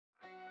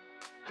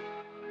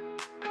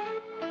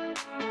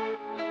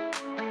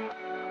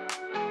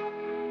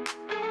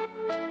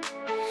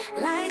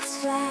Lights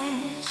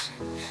flash,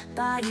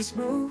 bodies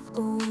move,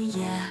 ooh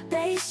yeah.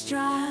 Bass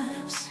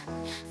drops,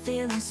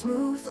 feeling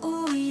smooth,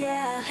 ooh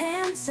yeah.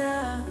 Hands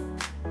up,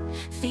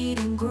 feet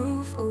in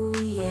groove, ooh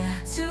yeah.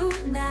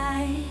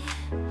 Tonight,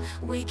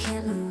 we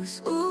can't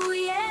lose, ooh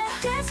yeah.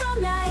 Dance all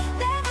night,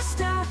 never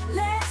stop,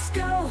 let's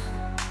go.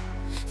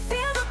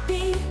 Feel the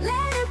beat,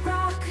 let it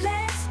rock,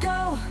 let's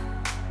go.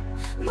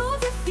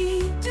 Move your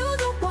feet, do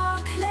the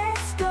walk,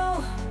 let's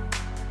go.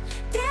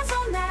 Dance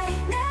all night,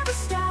 never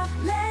stop,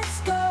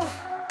 let's go.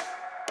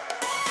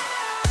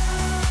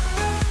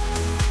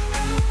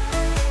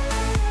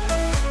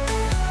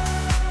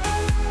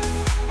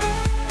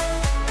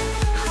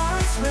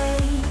 Hearts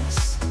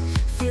race,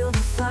 feel the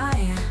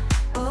fire.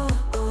 Oh,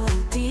 oh,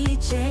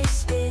 DJ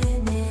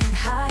spinning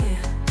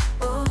higher.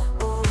 Oh,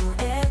 oh,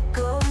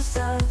 echoes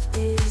of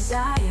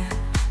desire.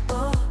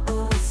 Oh,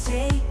 oh,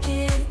 take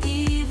it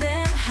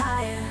even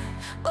higher.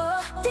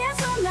 Oh,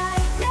 dance all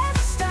night, never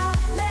stop,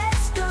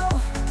 let's go.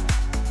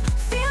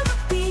 Feel the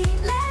beat,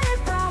 let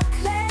it rock,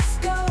 let's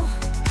go.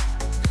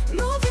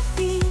 Move your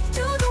feet,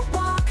 do the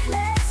walk,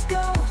 let's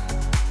go.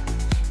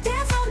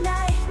 Dance all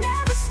night,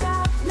 never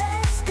stop,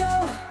 let's go.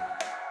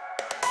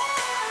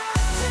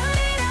 Turn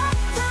it up,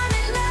 turn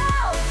it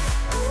loud,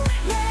 ooh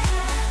yeah.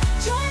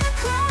 Join the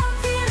crowd,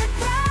 feel it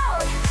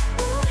proud,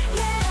 ooh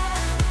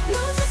yeah.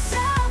 Lose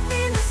yourself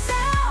in the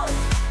sound,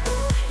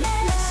 ooh yeah.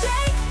 Let's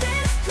shake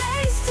this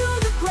place to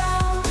the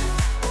ground,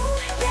 ooh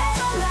yeah. Dance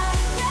all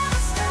night,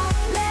 never stop,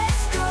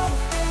 let's go.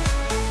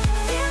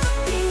 Feel the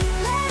beat,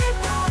 let it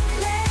rock,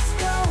 let's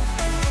go.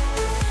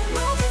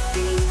 Move your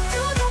feet,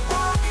 do the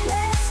walk,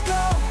 let's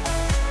go.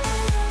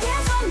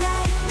 Dance all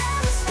night,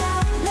 never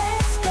stop,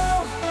 let's go.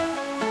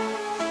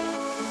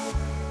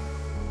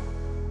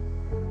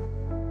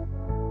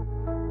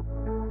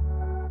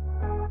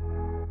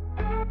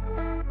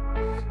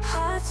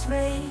 Hearts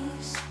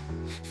race,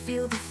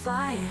 feel the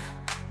fire.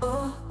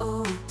 Oh,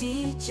 oh,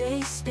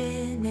 DJ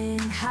spinning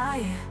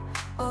higher.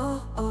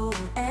 Oh, oh,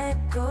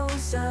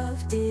 echoes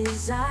of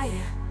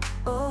desire.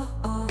 Oh,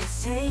 oh,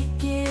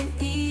 take it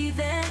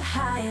even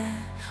higher.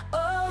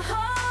 Oh,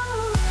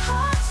 oh,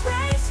 hearts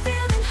race,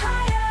 feeling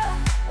higher.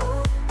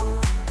 Oh,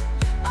 oh,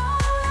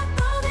 all up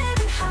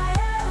moving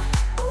higher.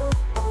 Oh,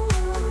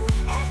 oh,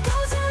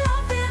 echoes of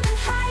love feeling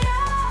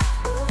higher.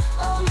 Oh,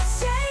 oh, let's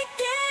take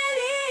it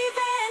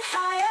even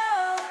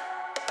higher.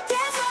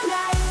 Dance all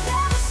night,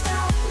 never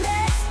stop,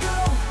 let's go.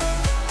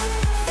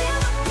 Feel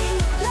the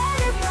beat, let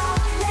it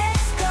rock,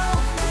 let's go.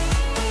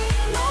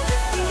 Move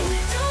your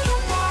feet, do the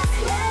walk,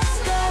 let's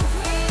go.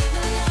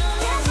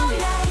 Dance all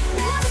night,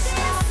 never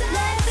stop,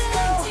 let's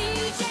go.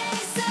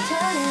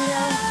 Turn it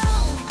up.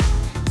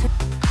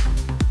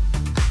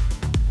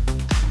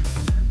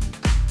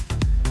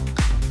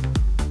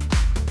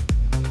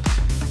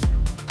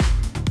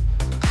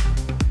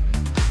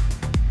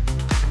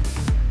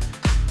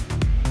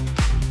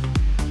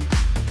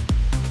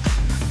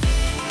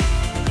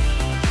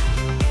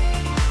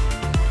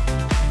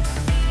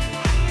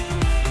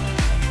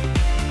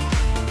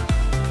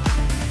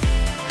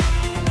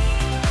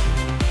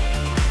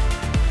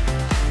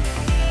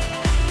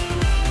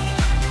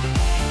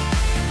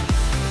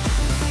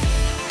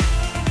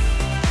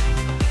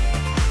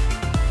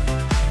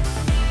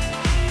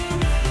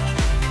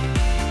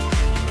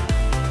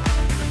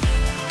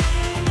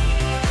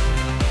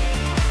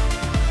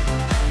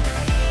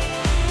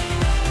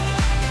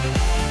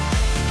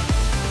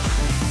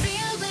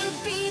 Feel the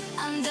beat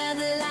under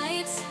the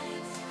lights.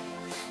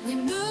 We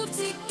move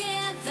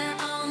together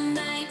all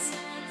night.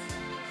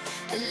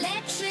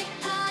 Electric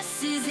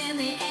pulses in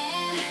the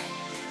air.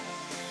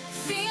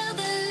 Feel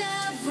the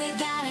love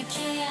without a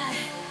care.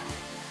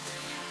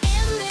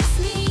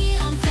 Endlessly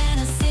on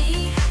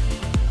fantasy,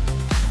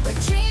 where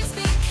dreams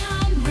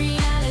become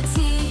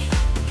reality.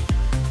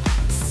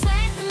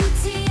 Sweat and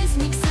tears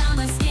mix on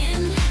my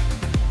skin.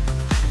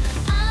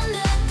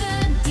 Under the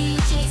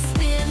DJ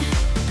spin.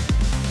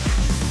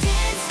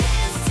 Dance,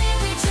 dance till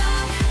we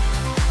drop.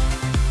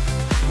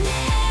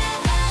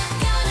 Never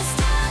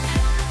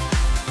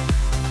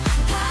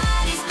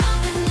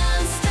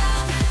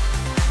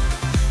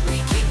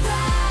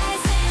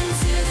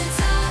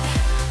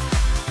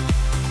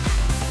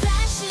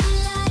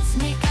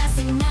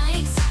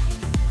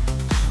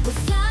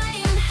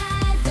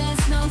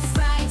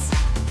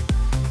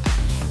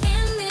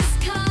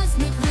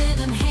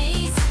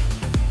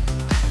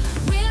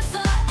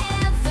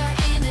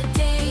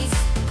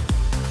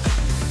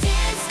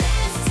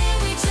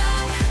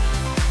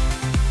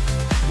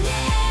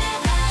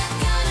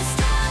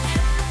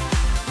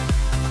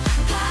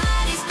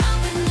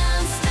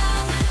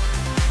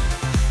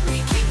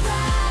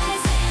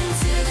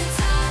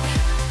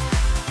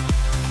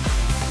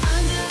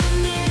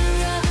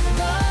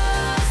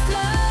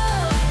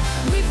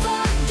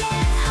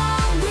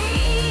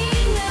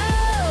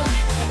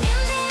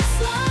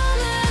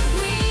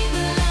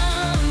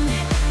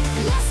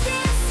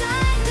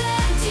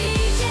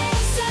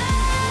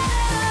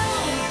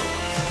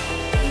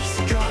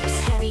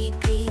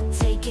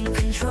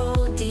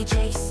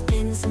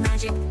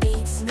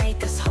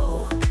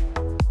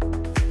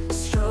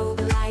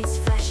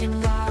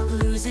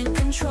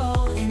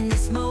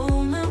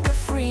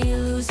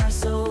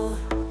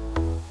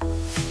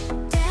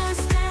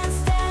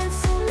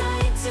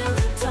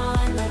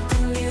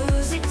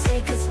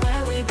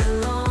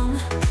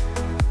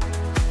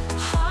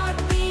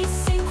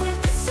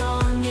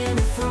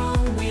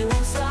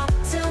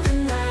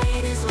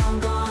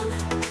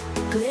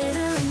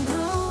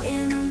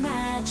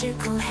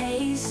magical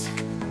haze.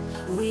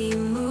 We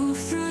move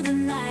through the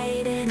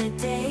night in a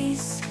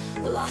daze,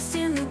 lost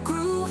in the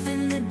groove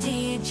in the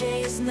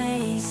DJ's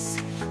maze,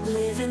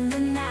 living the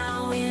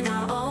now in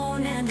our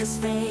own endless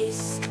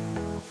space.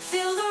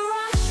 Feel the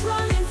rush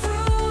running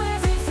through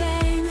every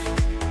vein.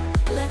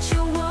 Let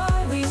your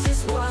worries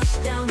just wash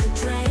down the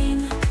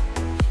drain.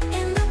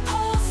 In the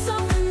pulse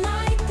of the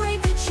night,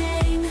 break the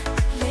chain.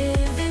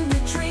 Live in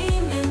the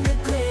dream, in the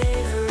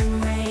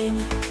glittering rain.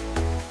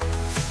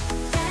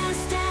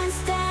 Dance, dance,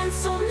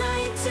 dance all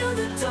night till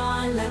the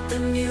dawn. Let the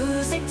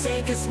music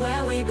take us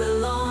where we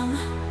belong.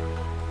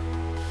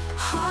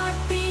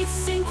 Heartbeats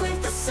sync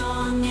with the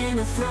song in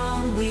a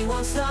throng. We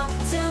won't stop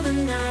till the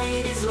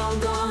night is long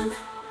gone.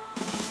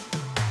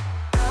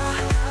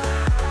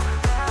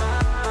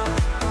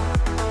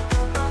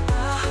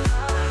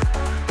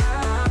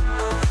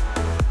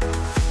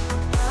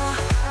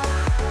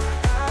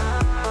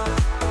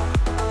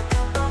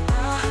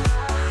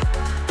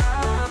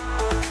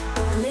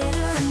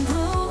 Glitter and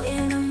glow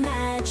in a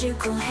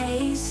magical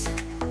haze.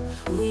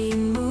 We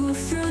move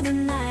through the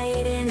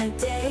night in a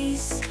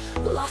daze,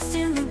 lost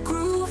in the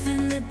groove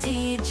in the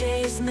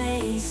DJ's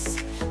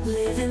maze,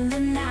 living the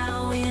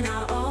now in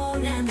our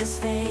own endless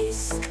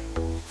space.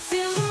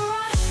 Feel the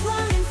rush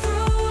running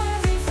through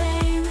every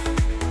vein.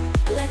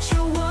 Let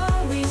your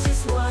worries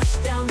just wash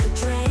down the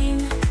drain.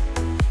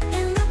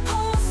 In the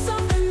pulse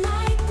of the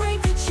night,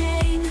 break the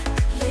chain.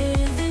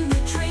 Live in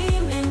the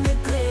dream, in the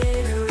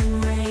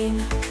glittering rain.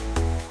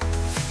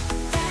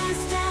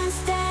 Dance, dance,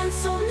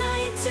 dance all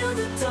night till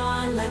the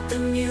dawn. Let the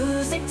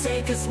music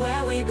take us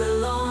where we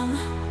belong.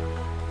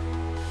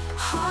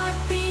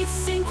 Heartbeats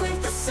sync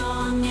with the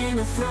song in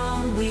a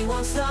throng. We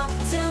won't stop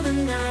till the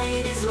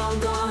night is long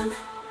gone.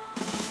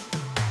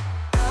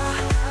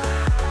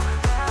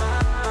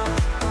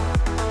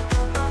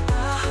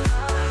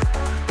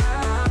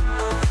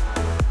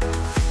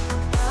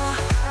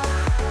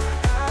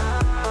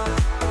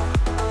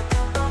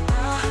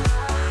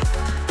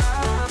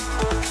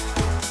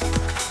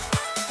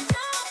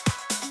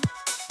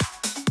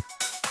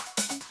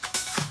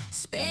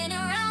 Spin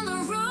around the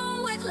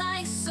room with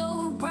lights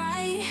so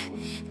bright.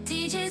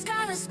 DJ's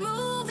got us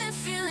moving,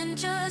 feeling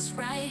just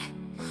right.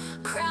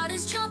 Crowd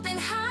is jumping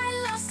high,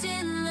 lost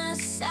in the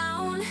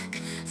sound.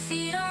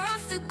 Feet are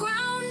off the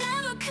ground,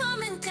 never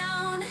coming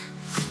down.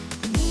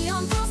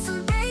 Neon pulse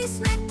and bass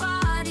make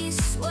bodies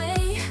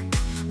sway.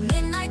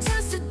 Midnight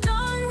turns to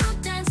dawn, we'll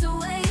dance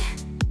away.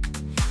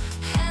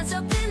 Hands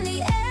up in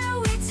the air,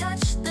 we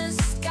touch the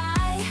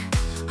sky.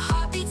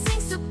 Heartbeat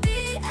sings to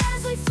beat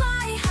as we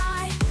fly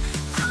high.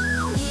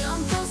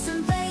 Neon pulse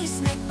and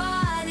bass make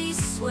bodies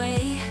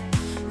sway.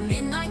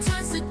 Midnight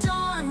turns to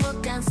dawn,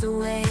 we'll dance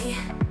away.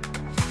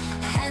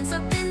 Hands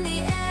up in the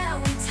air,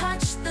 we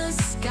touch the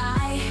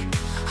sky.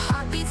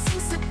 Heartbeat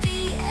sings to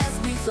beat as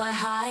we fly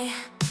high.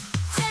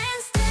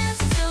 Dance, dance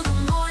till the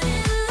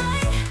morning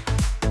light.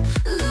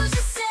 Lose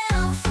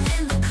yourself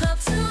in the club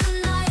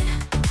tonight.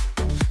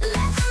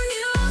 Let the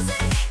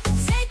music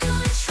take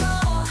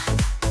control.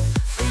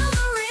 Feel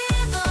the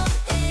rhythm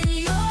in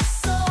your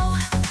soul.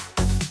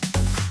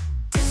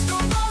 Disco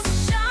balls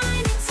are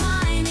shining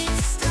tiny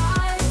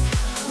stars.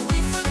 We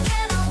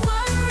forget our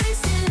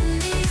worries in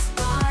these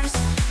bars.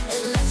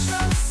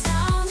 Electro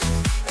sound,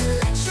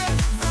 electric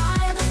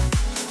vibe.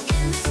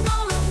 In this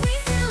moment we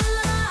feel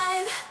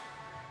alive.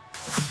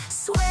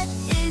 Sweat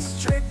is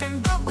dripping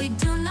but we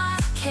do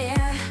not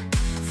care.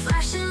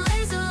 Flashing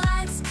laser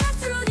lights cut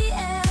through the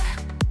air.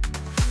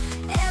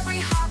 Every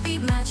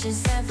heartbeat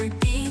matches every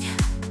beat.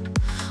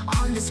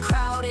 On this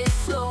crowded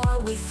floor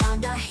we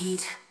found our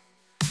heat.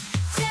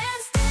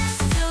 Dance, dance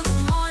till the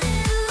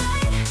morning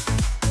light.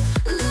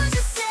 Lose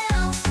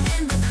yourself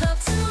in the club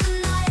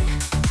tonight.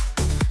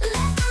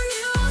 Let the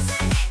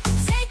music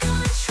take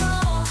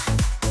control.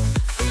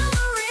 Feel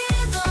the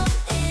rhythm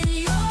in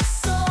your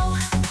soul.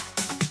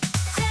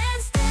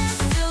 Dance, dance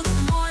till the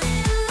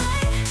morning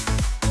light.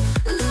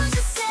 Lose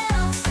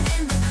yourself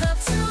in the club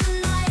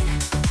tonight.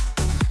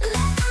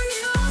 Let the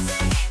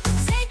music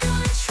take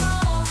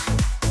control.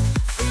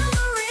 Feel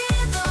the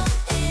rhythm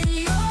in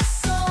your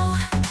soul.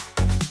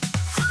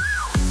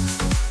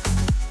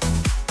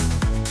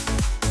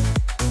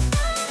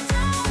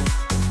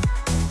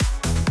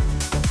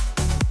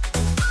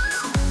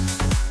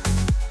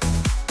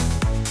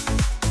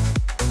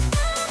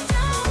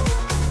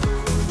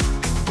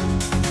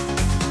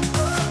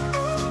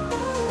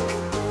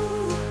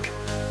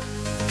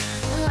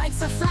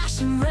 Lights are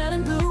flashing red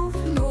and blue,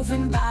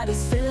 moving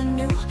bodies feeling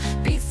new.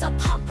 Beats are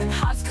pumping,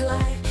 hearts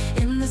collide.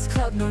 In this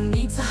club, no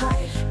need to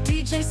hide.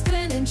 DJ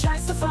spinning,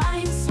 tries to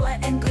find sweat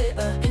and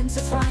glitter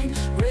intertwined.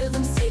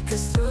 Rhythms take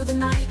us through the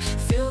night.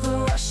 Feel the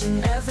rush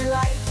in every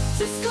light.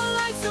 Disco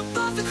lights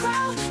above the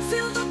crowd.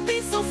 Feel the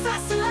beat so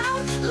fast and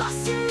loud.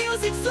 Lost in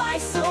music, fly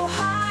so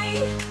high.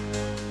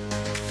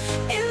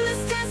 In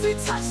this dance, we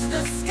touch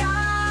the sky.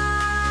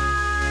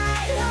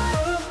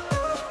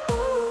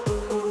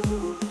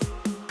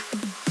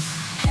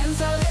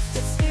 Hands are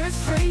lifted, spirits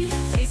free.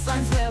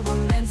 Baselines where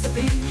we're meant to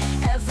be.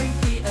 Every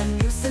beat a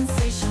new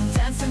sensation,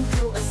 dancing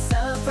through a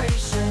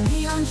celebration.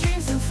 Neon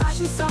dreams and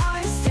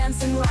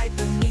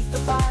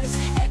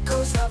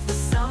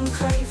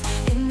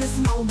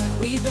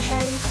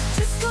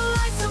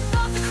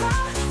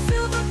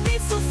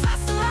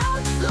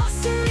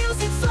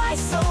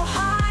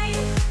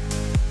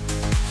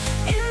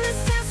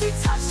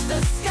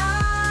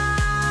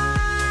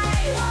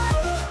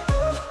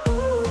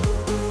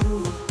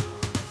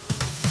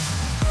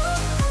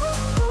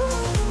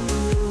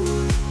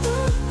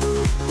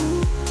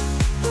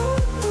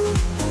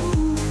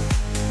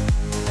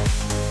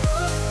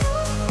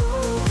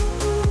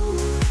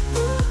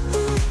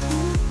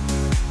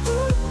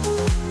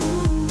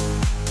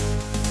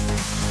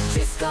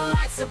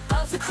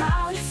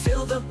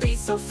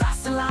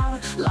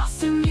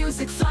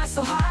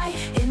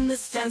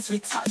dance we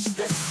touch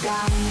the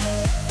sky.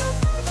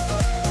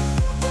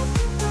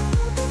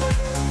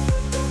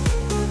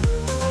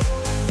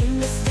 In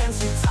this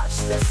dance we touch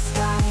the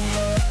sky.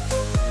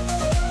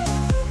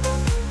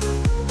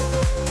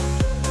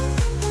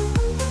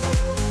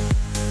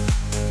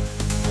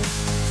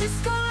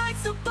 Disco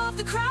lights above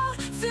the crowd,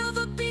 feel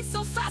the beat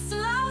so fast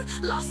and loud.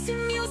 Lost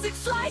in music,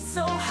 fly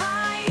so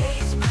high.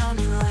 Bass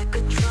pounding like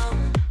a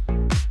drum.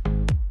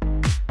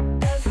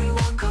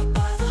 Everyone caught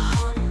by the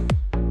hum.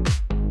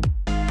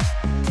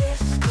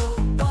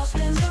 Disco ball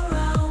spins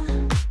around.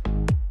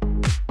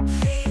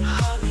 Feet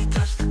hardly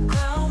touch the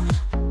ground.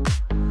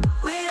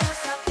 We don't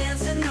stop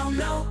dancing, no,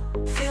 no.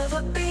 Feel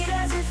the beat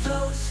as it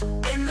flows.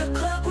 In the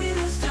club we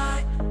lose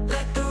time.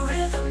 Let the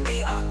rhythm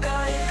be our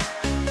guide.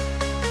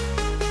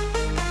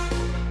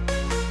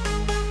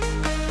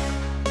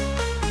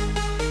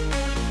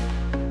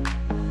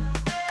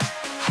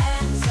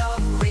 Hands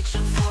up,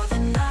 reaching for the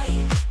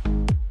night.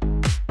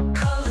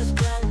 Colors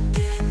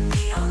blending,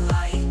 neon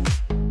light.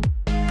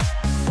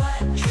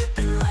 Sweat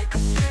dripping like a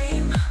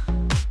stream.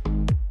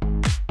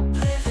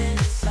 Living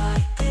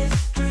inside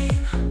this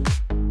dream.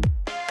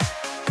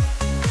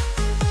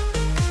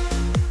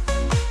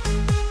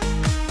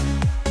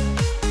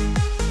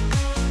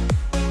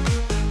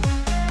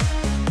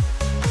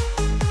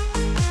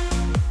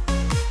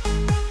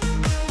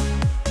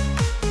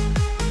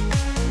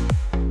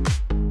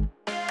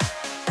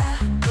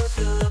 Echoes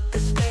fill up the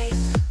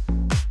space.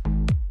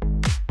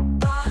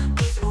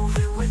 Bodies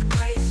moving with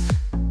grace.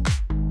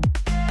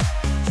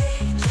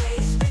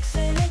 DJs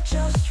mixing it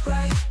just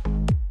right.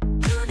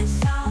 Turning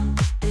sound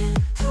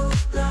into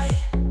light.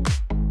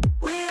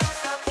 We don't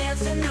stop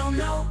dancing, no,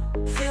 no.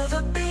 Feel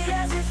the beat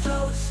as it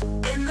flows.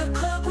 In the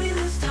club we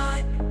lose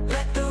time.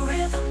 Let the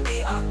rhythm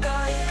be our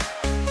guide.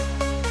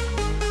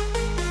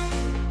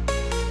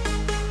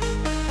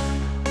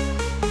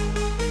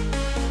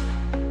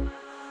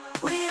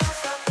 We don't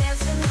stop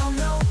dancing, no,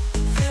 no.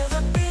 Feel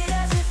the beat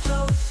as it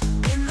flows.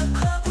 In the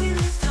club we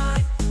lose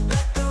time.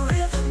 Let the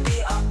rhythm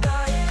be our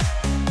guide.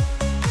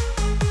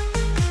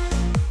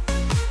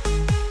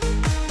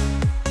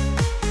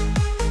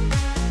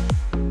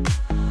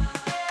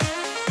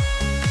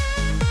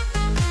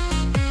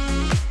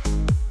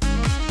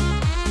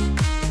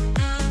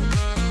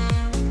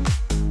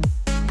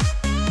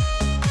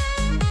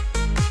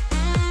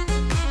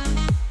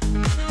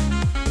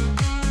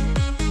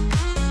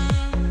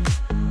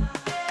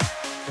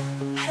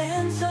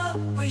 Hands up,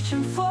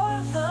 reaching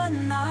for the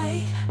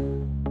night.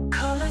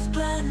 Colors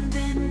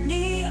blending,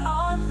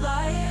 neon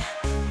light.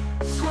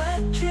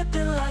 Sweat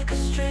dripping like a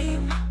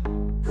stream.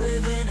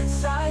 Living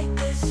inside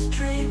this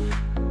dream.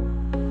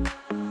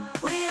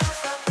 We don't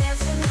stop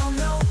dancing, no,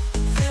 no.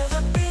 Feel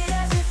the beat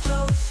as it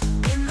flows.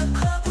 In the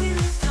club we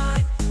lose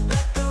time.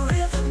 Let the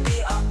rhythm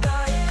be our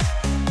guide.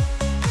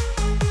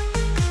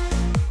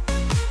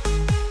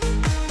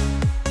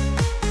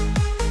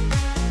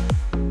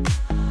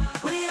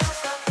 We don't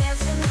stop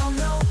dancing, no,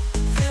 no.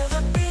 Feel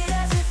the beat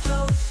as it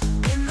flows.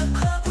 In the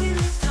club we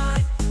lose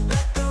time.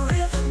 Let the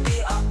rhythm be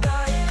our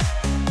guide.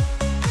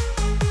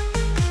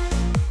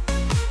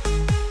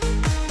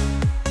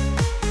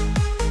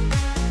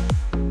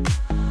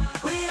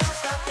 We don't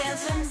stop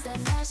dancing. That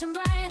fashion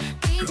bright,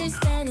 DJ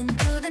standing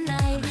through the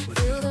night.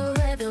 Feel the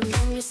rhythm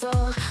in your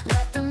soul.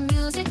 Let the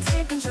music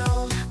take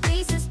control.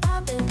 Faces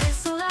pumping, it's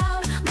so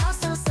loud.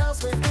 Lost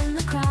ourselves within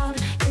the crowd.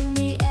 In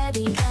the air,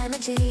 the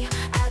energy.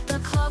 At the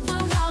club,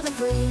 we're wild and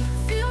free.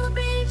 Feel the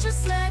beat,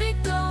 just let it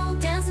go.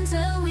 Dance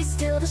until we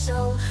steal the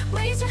show.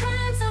 Raise your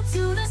hands up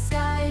to the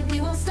sky.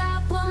 We won't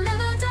stop, we'll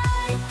never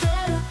die.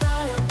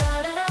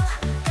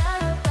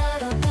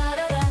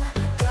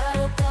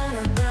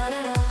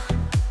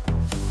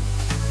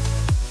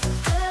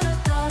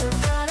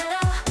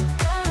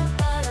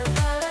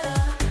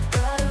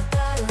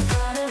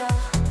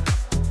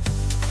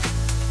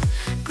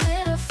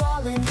 Glitter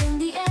falling in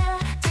the air,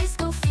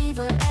 disco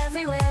fever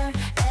everywhere.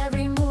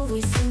 Every move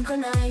we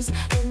synchronize.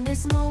 In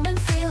this moment,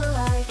 feel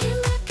alive.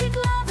 Electric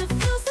love, it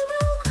fills the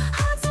room.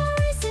 Hearts are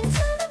racing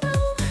to the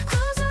room.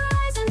 Close our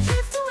eyes and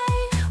drift away.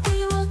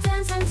 We will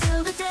dance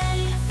until the day.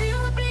 Feel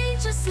the beat,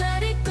 just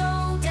let it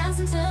go. Dance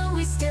until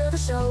we steal the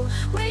show.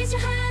 Raise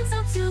your hands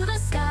up to the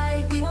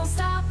sky. We won't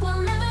stop,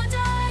 we'll never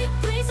die.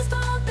 Places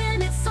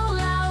pumping, it's so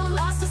loud.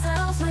 Lost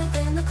ourselves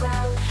within the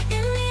crowd.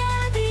 In the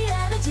air, the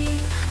energy.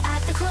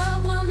 At the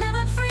club, we'll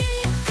never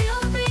free. Feel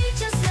the beat,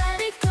 just let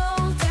it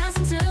go. Dance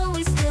until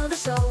we steal the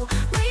show.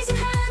 Raise your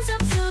hands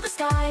up to the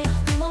sky.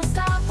 We won't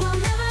stop, we'll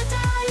never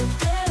die.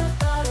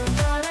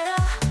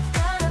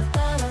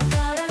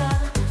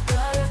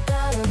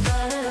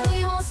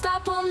 We won't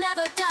stop, we'll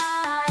never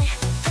die.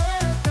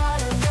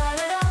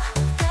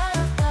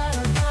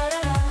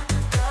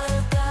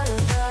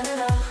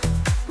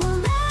 We'll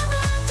never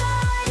die.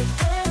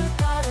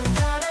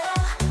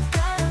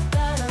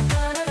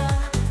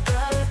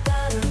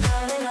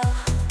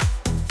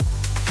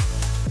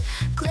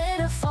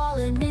 Glitter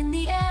falling in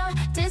the air,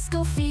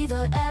 disco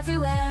fever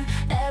everywhere.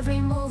 Every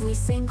move we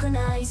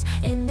synchronize.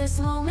 In this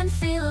moment,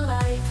 feel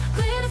alive.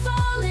 Glitter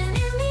falling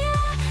in the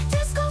air,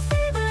 disco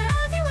fever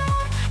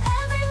everywhere.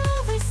 Every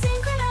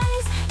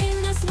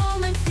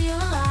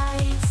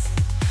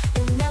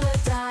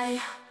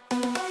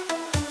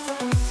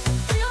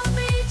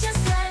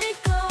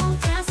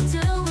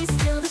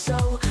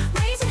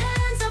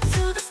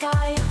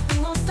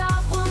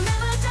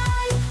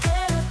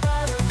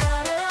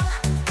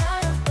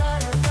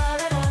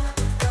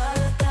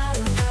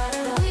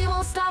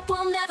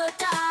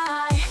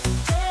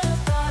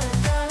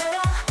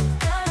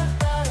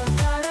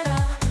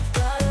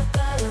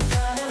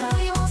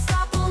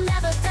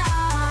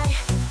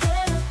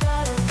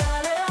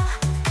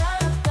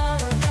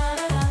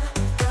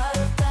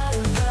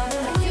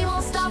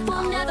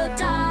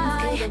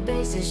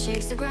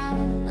the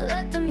ground.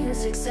 Let the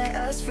music set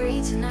us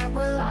free. Tonight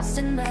we're lost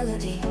in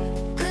melody.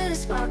 Glitter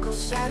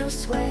sparkles, shadows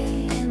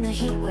sway. In the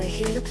heat we're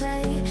here to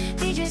play.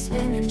 DJ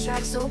spinning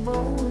tracks so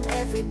bold.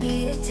 Every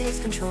beat it takes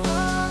control.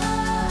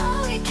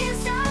 Oh, we can't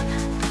stop.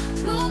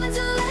 Moving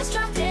till the last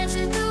drop.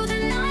 Dancing through the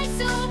night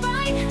so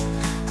bright.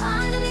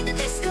 Underneath the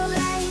disco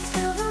lights.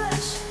 Feel the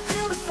rush,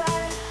 feel the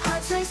fire.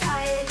 Hearts race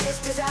higher,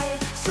 just desire.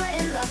 Sweat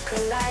and love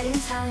collide in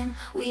time.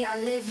 We are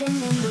living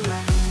in the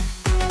rhyme.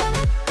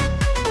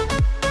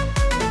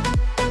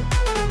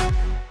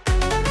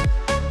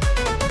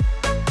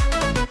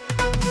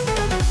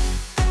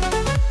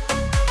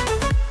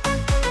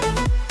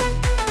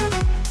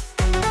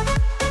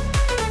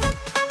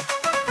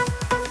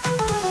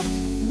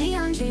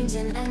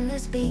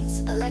 Beats,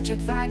 electric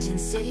vibes in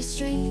city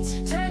streets.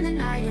 Turn the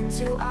night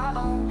into our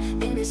own.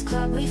 In this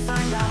club we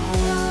find our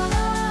home.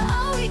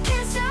 Oh, we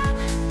can't stop.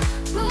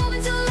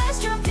 Moving till the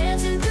last drop.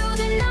 Dancing through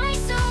the night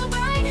so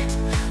bright.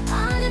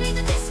 Underneath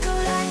the disco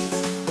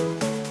lights.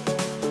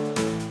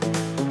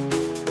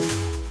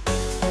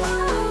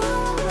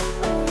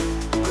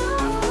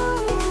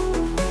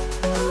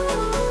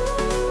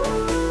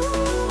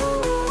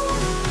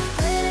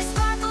 Glitter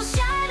sparkles,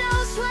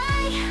 shadows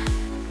sway.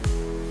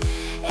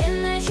 In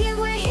the heat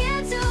we're here.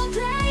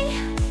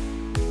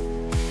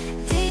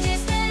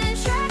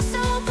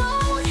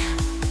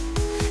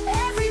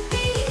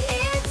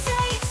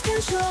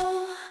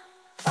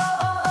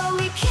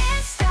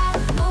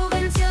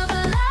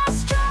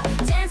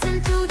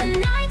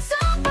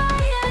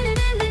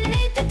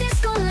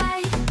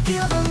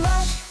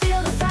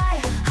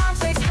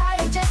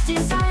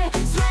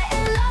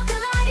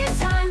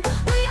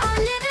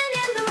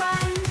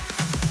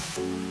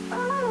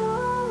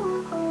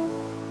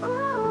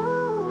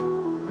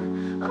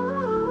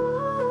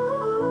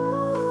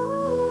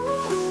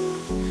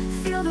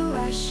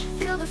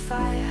 Feel the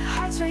fire,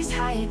 hearts race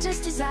higher,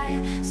 just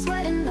desire.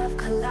 Sweat and love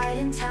collide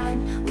in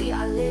time. We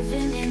are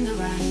living in the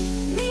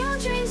rhyme. Neon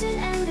dreams and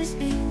endless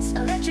beats,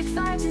 electric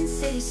vibes in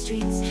city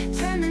streets.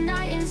 Turn the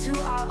night into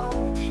our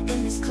own.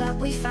 In this club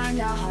we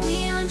find our home.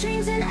 Neon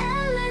dreams and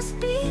endless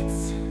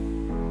beats,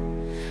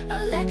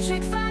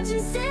 electric vibes in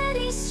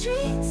city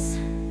streets.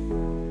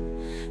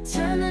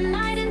 Turn the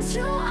night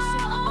into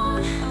our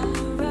own.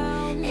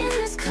 In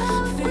this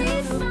club we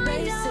find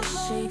our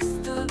home.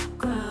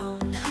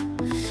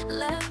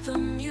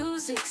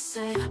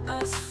 Set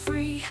us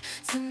free.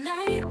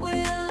 Tonight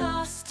we're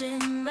lost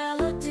in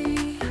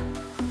melody.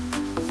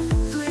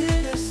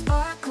 Glitter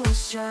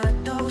sparkles,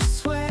 shadows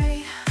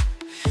sway.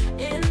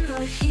 In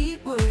the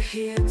heat we're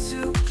here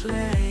to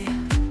play.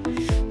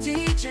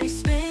 DJ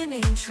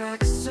spinning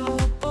tracks so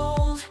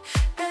bold.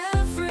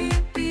 Every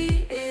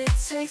beat it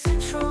takes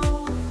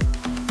control.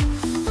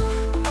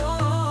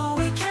 Oh,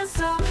 we can't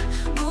stop.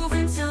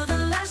 Moving till the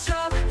last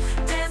drop.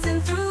 Dancing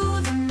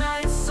through the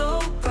night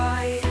so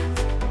bright.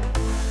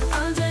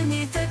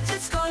 Underneath the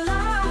disco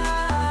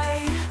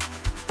light.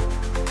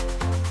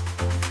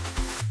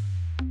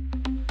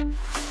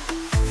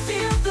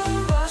 Feel the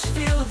rush,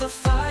 feel the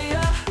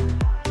fire.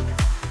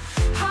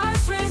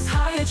 Hearts race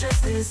higher,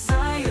 just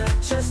desire,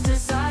 just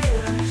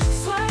desire.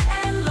 Sweat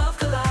and love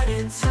collide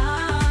in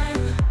time.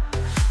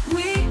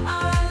 We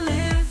are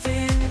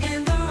living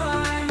in the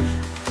rhyme.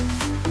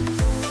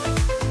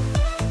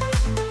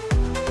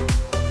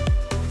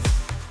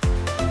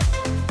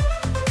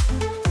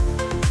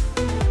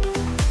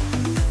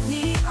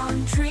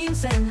 Neon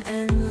dreams and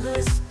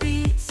endless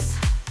beats,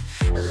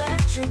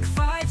 electric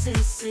vibes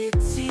in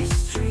city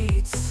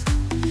streets.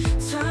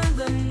 Turn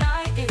the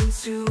night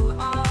into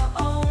our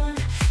own.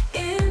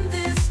 In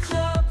this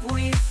club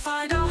we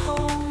find our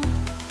home.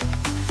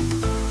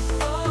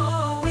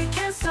 Oh, we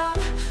can't stop.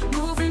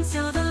 Moving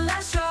till the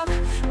last drop.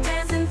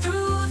 Dancing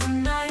through the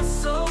night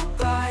so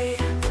bright.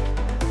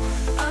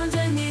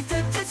 Underneath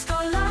the disco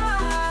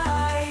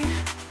light.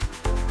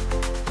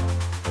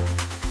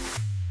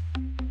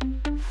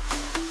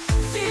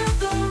 Feel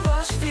the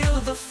rush, feel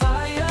the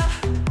fire.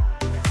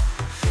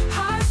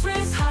 Hearts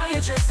race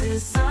higher, just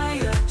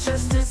desire,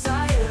 just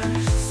desire.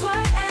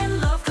 Sweat and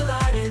love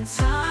collide in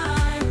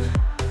time.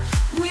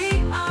 We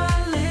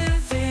are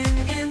living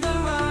in the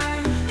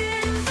rhyme.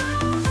 In the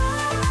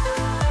rhyme.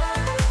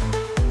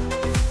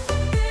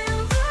 In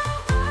the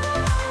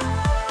rhyme.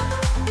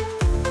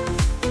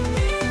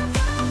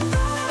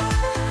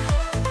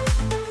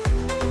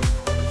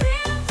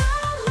 In the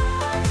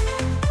rhyme.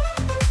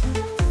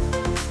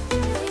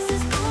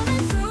 Faces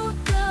going through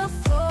the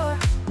floor.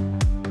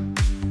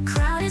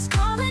 Crowd is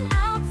calling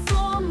out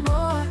for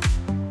more.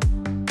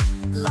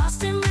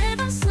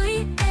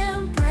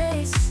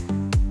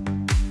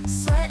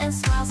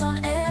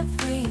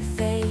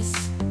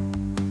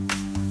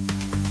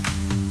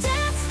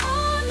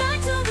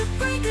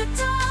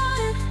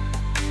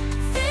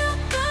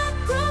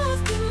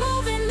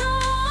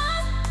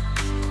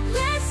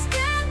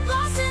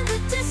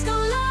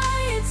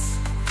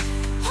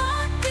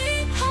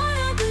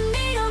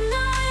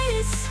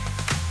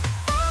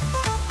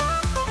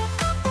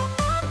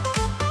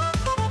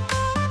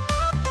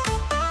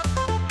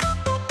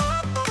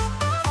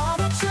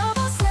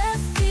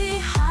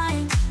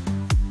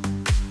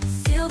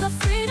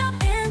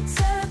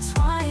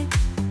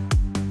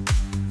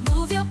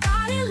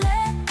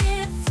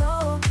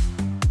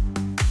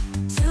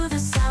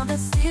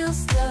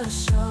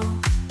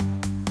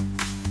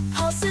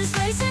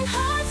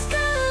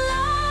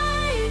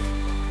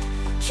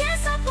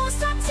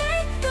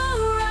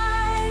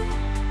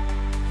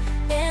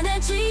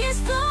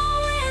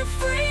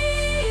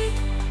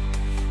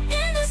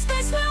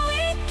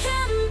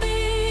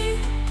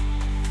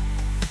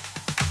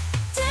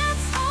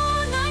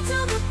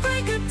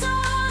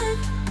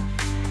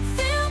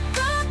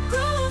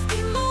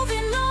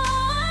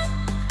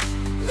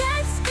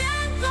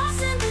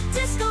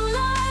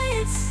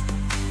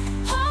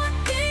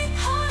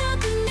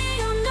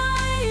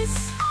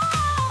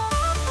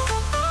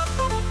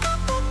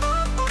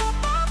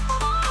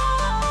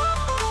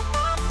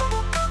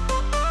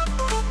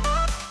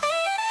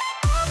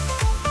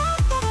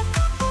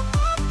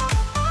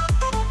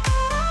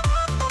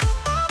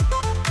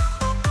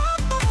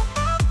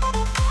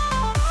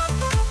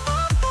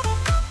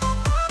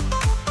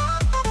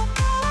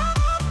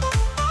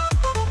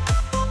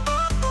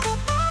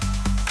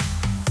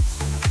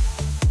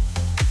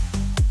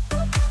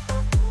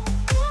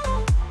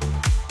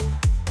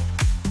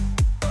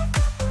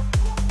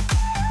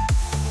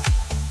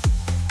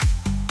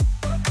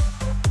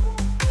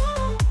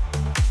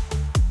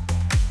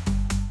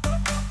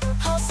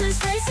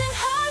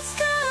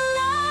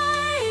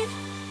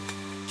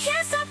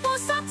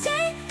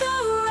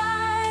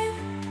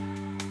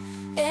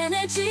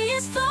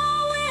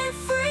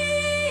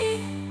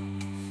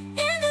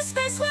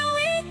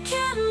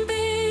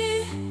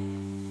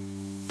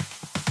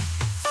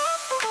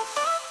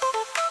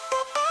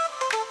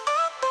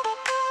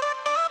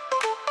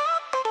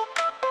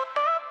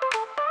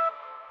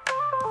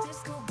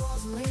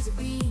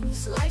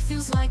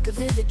 a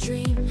vivid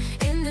dream.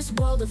 In this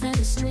world of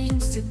endless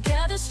streams,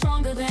 together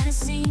stronger than it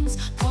seems.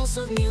 Pulse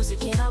of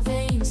music in our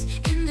veins.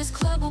 In this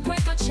club we'll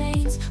break our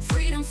chains.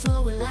 Freedom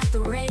flowing like the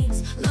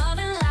rains. Love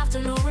and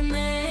laughter no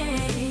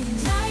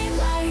remains. Night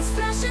lights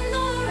flashing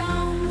all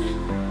around.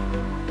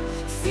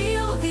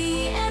 Feel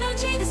the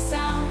energy, the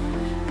sound.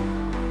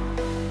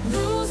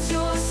 Lose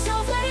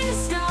yourself, let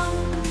it down.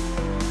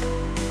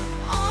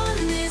 On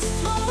this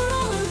floor we're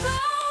all around.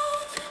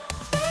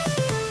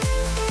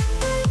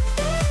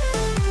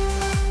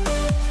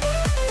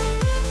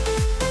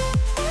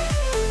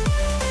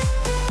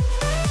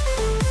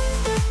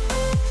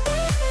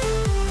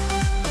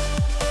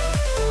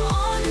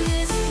 On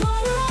this floor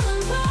we're all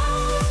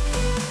around.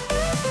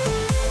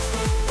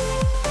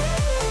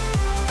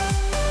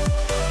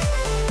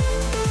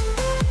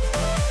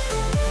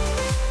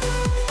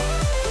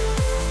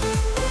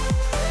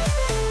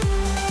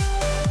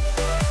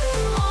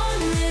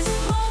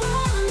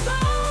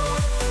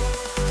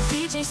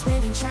 DJ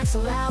spinning tracks so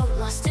loud,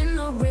 lost in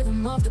the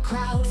rhythm of the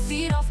crowd.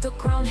 Feet off the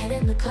ground, head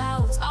in the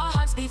clouds. Our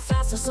hearts beat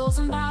fast, our souls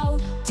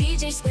unbowed.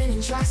 DJ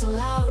spinning tracks so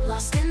loud,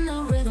 lost in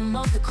the rhythm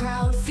of the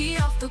crowd.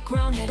 Feet off the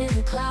ground, head in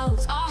the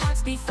clouds. Our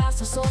hearts beat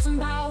fast, our souls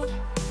unbowed.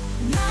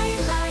 Night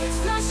lights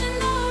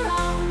flashing all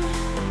around.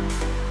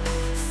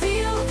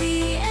 Feel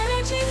the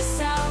energy, the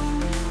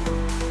sound.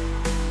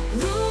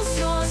 Lose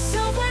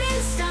yourself when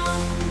it's down.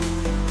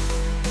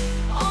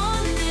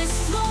 On this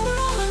floor we're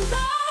all around.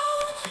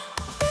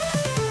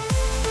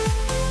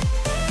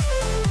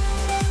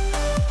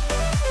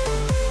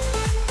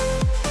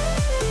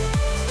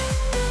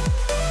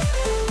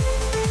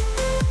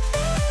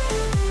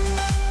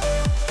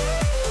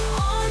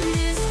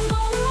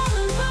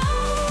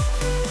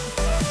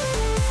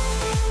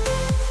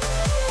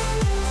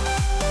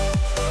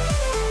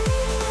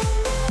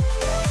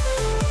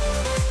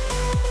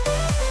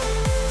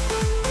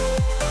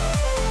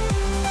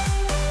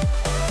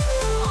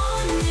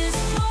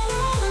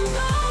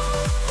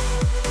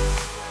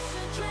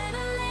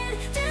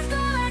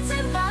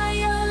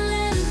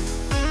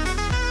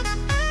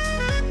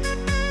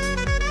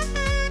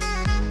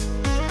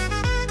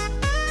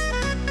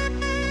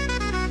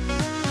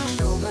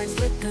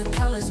 The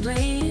colors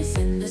blaze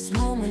in this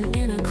moment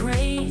in a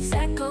craze.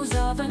 Echoes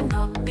of an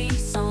upbeat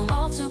song,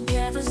 all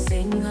together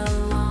sing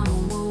along. No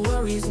more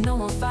worries, no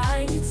more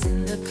fights.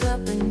 In the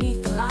club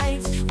beneath the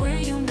lights, we're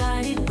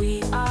united,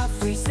 we are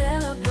free,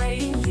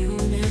 celebrating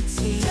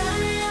unity.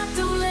 Turn it up,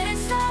 don't let it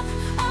stop.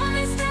 On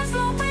this dance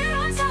floor we're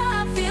on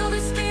top. Feel the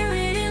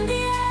spirit in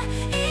the air,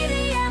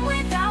 EDM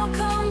without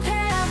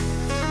compare.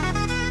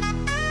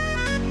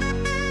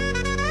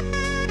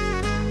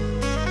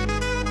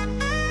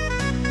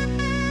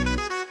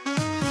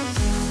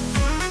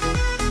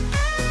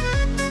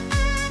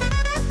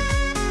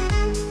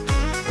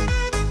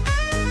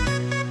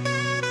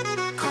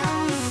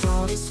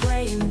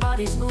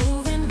 Bodies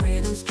moving,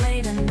 rhythms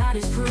played and that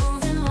is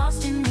proven.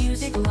 Lost in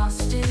music,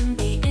 lost in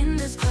beat. In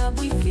this club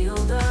we feel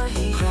the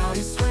heat. Crowd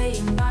is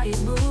swaying,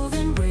 bodies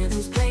moving,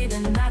 rhythms played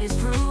and that is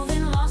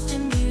proven. Lost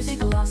in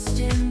music, lost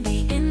in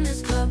beat. In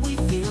this club we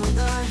feel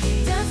the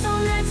heat. Dance all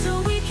night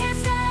till we can't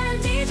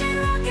stand. DJ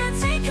rocker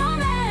take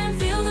command.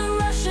 Feel the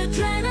rush,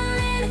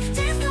 adrenaline.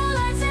 Disco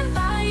lights and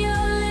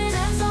violin.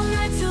 Dance all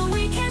night till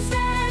we can't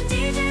stand.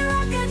 DJ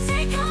rocker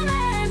take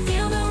command.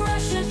 Feel the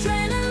rush,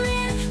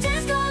 adrenaline.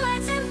 Disco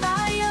lights and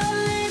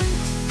violin.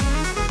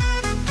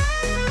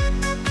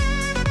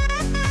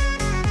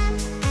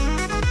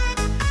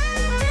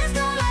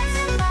 Disco lights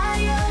and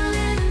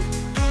violin.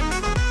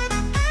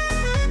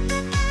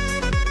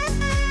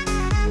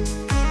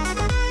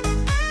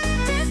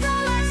 Disco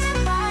lights and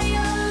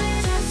violin.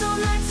 Dance all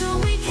night till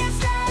we can't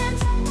stand.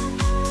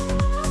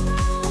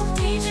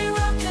 DJ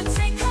rocker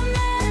take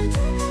command.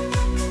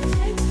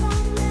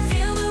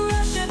 Feel the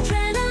rush,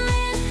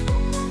 adrenaline.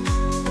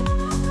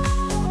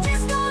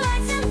 Disco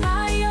lights and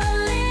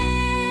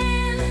violin.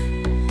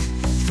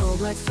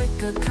 Strobe lights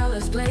flicker,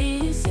 colors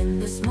blaze. In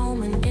this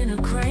moment in a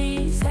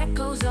craze.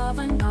 Echoes of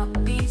an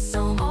upbeat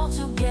song, all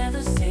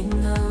together sing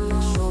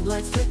along. Strobe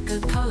lights flicker,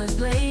 colors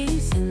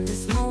blaze. In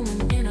this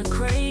moment in a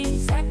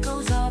craze.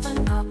 Echoes of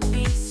an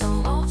upbeat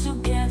song, all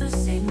together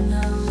sing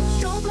along.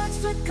 Strobe lights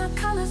flicker,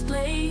 colors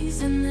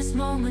blaze. In this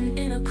moment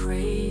in a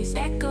craze.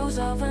 Echoes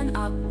of an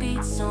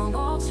upbeat song,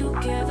 all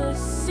together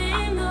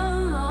sing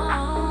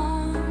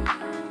along.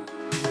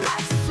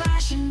 Lights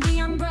flashing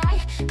neon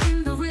bright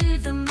in the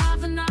rhythm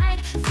of the night.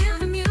 Feel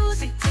the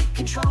music take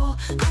control.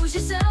 Lose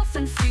yourself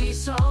and free your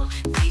soul.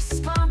 Faces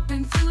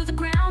pumping through the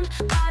ground,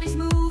 bodies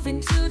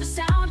moving to the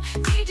sound.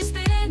 DJ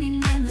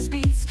spinning endless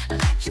beats.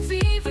 Electric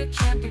fever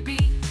can't be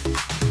beat.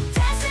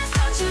 Dance and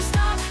start to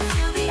stop.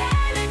 Feel the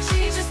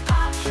energy just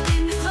pop.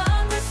 In the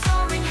club we're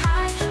soaring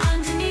high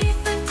underneath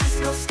the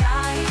disco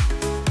sky.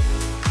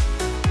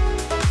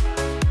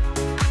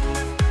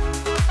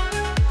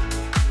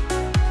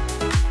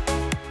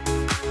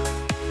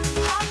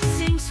 Heart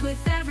sinks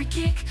with every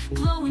kick.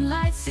 Glowing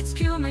lights, it's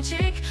pure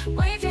magic.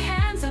 Wave your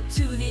hands up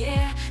to the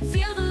air.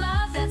 Feel the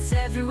love that's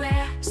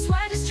everywhere.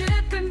 Sweat is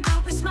dripping,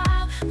 but we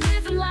smile.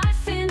 Living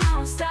life in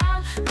our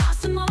style.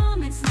 Lost in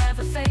moments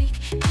never fade.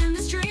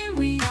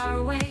 we are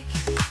awake.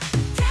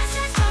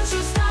 Dancers, don't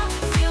you stop,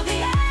 feel the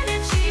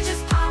energy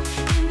just pop.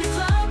 In the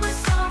club we're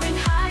soaring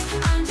high,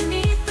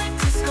 underneath the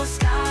disco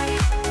sky.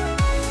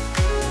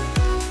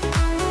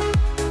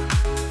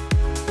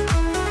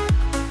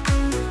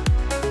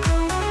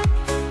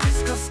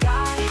 Disco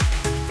sky.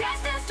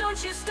 Dance, dance,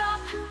 don't you stop,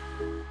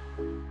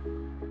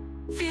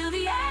 feel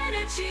the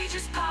energy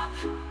just pop.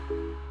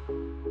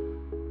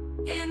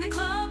 In the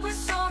club we're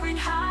soaring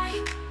high,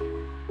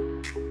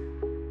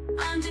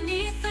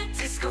 underneath the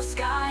disco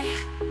sky.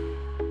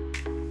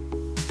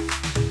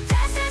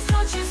 Dance, dance,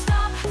 don't you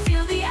stop,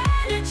 feel the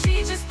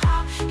energy just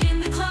pop. In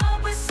the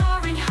club we're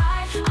soaring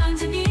high,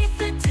 underneath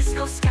the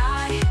disco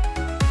sky.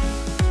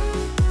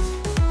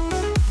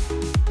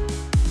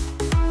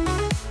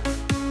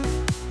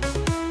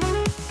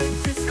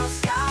 Disco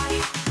sky.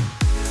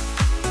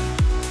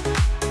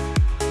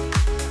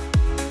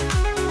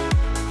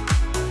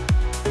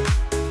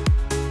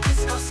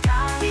 Disco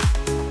sky.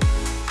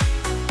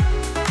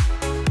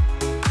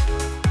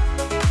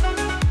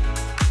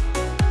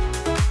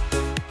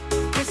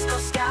 Disco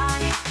sky.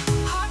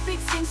 Heartbeat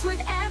syncs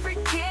with every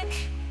kick.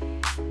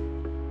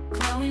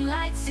 Glowing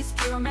lights, it's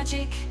pure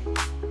magic.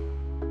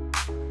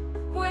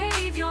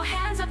 Wave your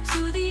hands up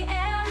to the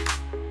air.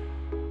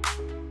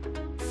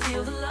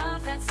 Feel the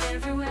love that's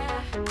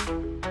everywhere.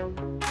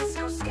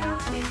 Disco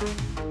sky.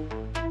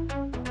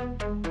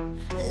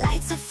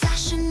 Lights are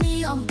flashing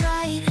neon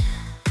bright,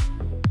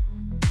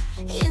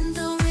 in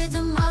the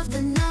rhythm of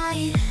the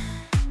night.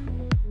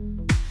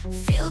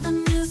 Feel the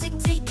music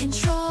take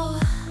control.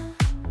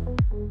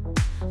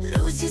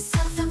 Lose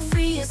yourself and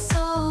free your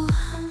soul.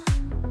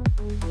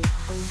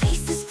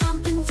 Faces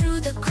pumping through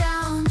the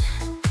ground,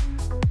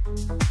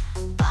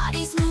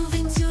 bodies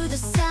moving to the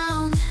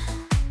sound.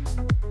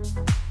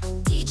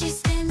 DJ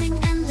spinning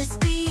endless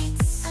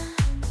beats.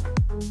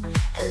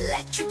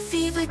 Electric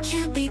fever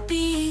can't be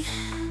beat.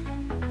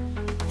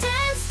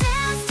 Dance,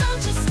 dance,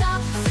 don't you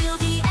stop, feel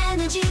the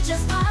energy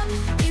just pop.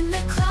 In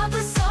the club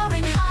we're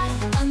soaring high,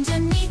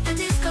 underneath the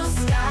disco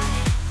sky.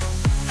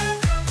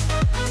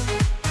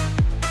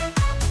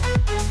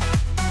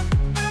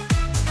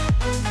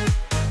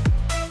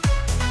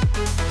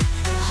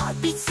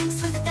 Heartbeat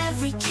syncs with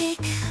every kick.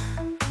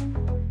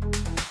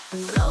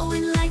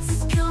 Glowing lights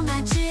is pure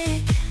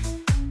magic.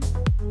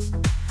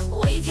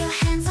 Wave your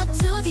hands up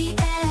to the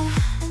air.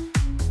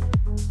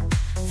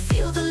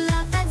 Feel the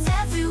love that's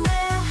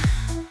everywhere.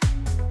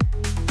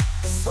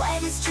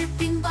 Sweat is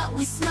dripping but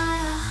we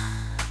smile,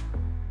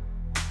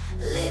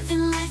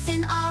 living life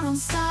in our own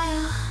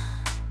style.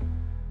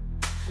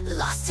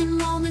 Lost in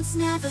moments,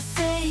 never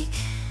fake.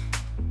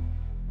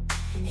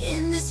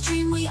 In this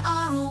dream we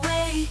are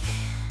awake.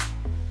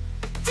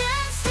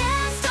 Dance,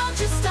 dance, don't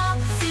you stop,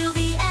 feel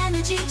the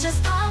energy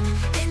just pop.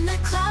 In the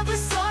club we're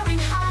soaring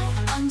high,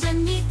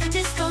 underneath the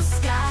disco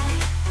sky.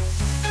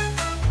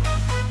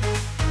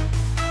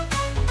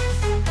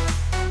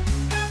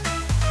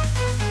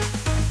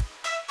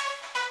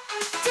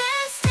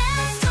 Dance,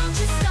 dance, don't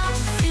you stop,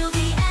 feel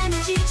the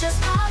energy just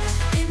pop.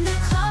 In the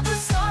club we're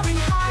soaring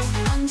high,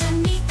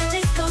 underneath the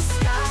disco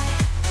sky.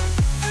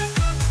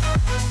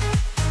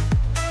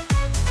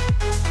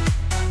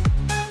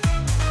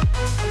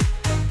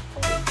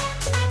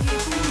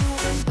 People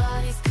moving,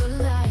 bodies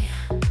collide.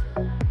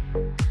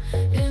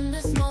 In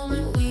this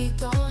moment we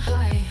don't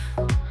hide.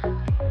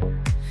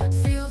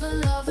 Feel the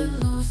love and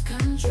lose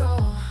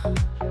control.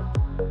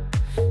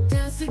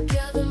 Dance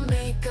together,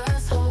 make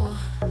us whole.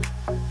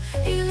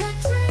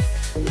 Electric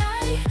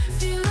night,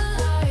 feel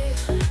alive.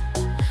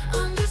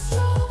 Under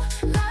strobe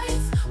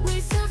lights,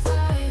 we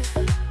survive.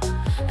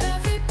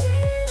 Every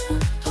beat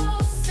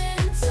pulse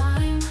in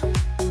time.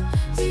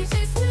 DJ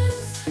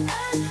spins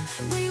and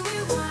we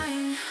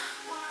rewind.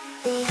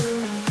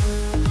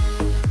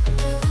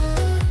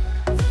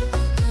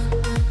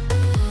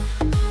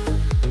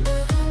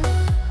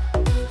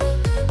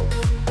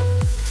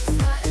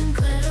 Sweat and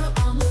glitter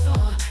on the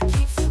floor,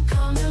 keeps you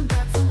coming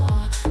back for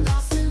more.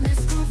 Lost in this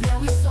groove, now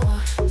we soar.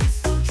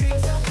 Disco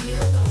dreams that we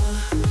adore.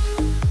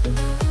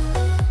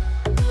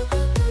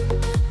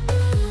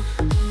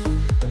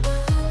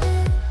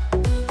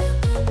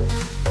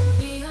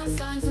 Neon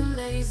signs and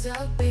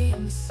laser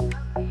beams.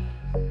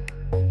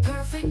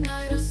 Perfect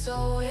night or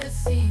so it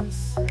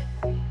seems.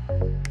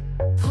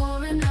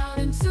 Pouring out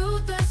into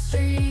the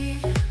street.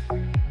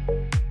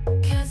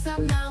 Can't stop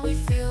now, we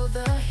feel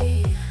the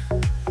heat.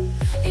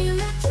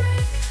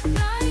 Electric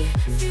night,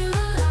 feel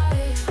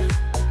alive.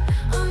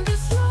 Under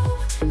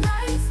strobe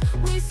lights,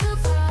 we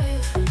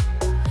survive.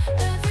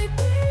 Every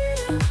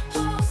beat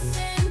pulse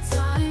in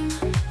time.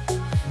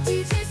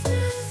 DJ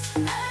spins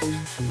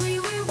and we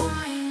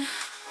rewind.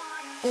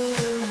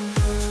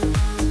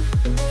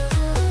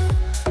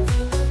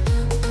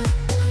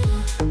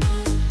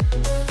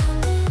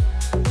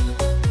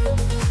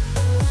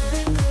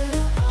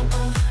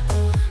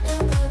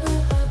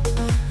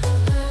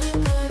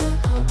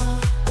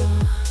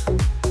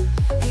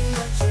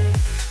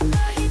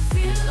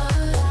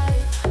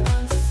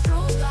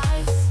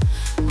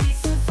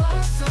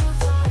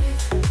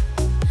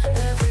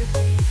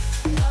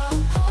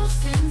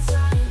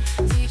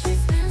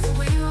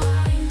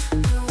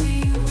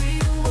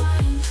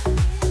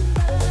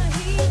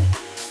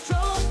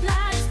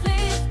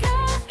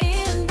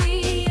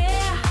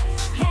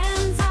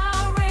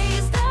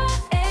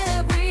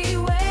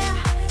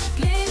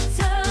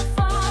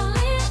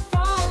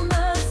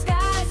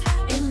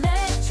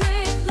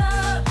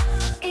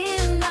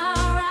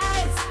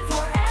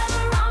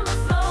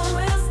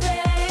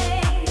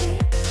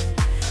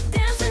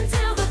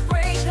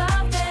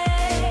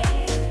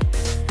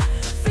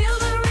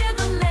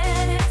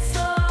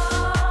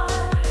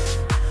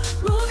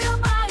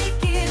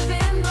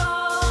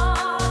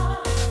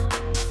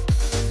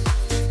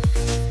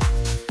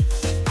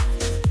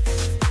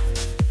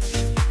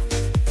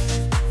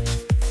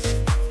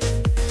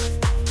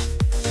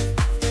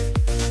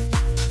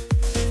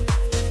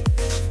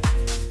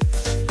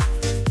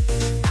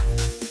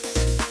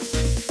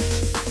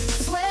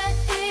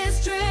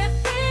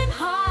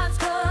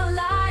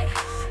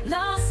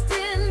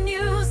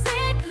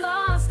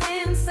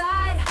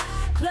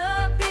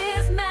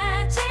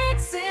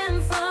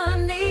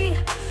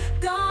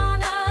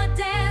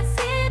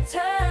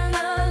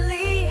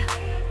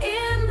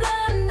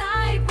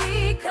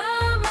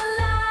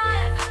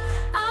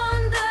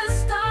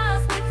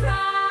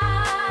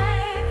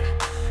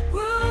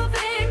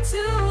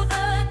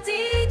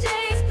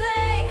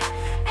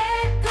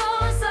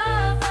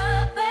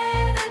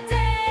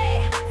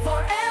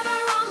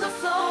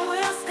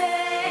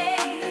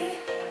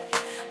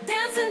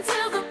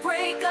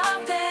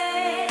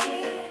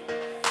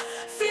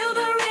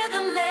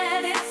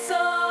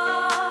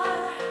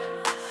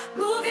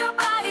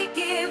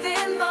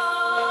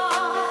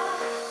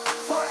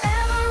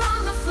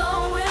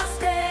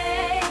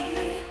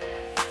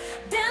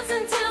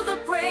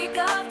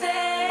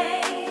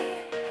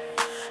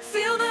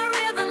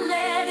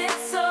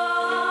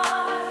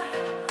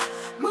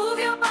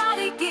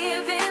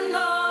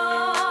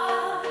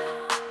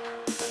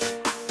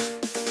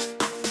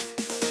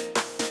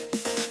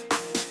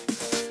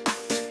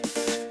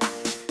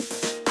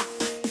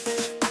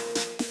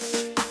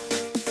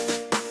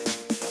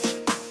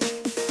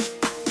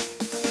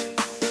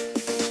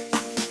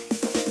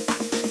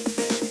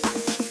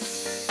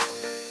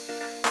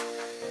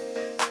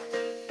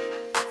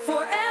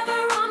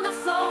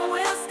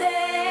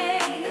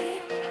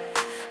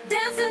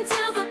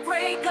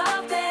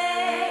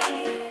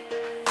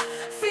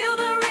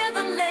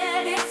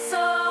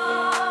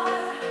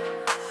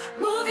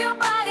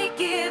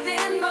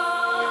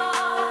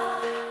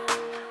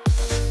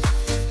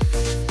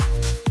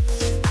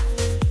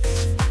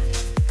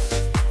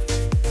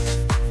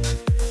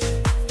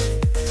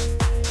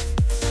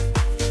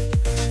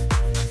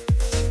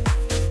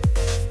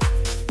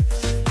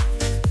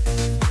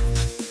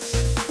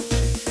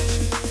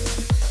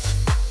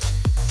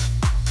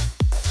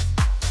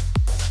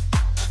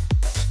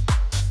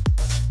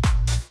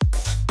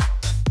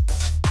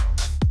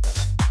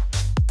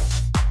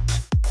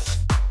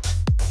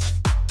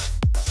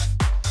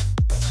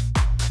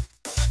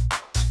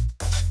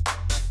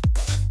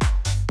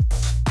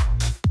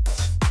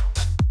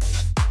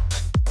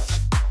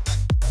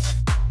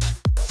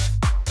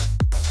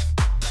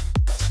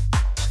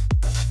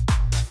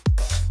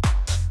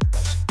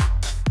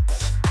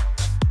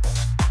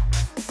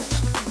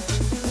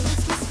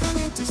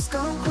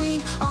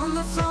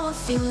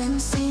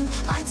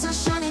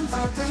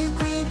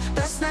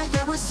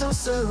 so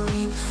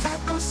serene.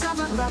 Echo sounds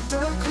of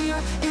laughter clear.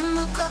 In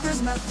the club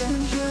there's nothing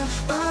here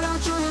but our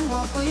joy and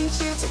what we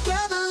cheer.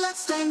 Together let's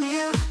stay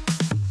near.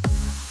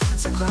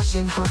 Hearts are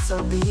crushing, hearts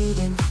are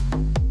beating.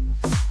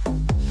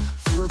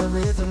 Feel the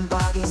rhythm,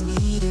 bodies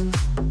meeting.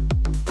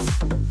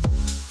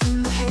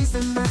 In the haze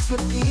the nights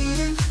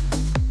repeating.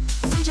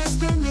 DJ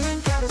spinning,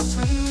 got us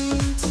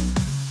sweet.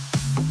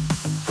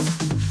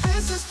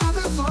 Faces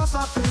pumping, floors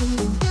start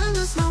beating. In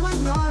the snow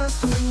and waters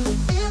bleeding.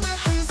 In the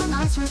haze the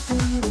nights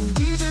repeating.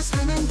 DJ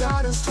spinning,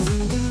 got us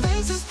tweeting.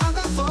 Faces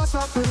pumping, floors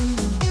start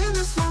bleeding. In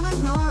the snow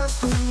and waters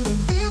bleeding.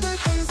 In the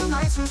haze the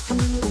nights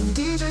repeating.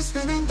 DJ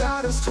spinning,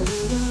 got us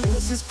tweeting.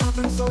 Faces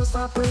pumping, floors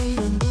start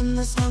bleeding. In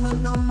the snow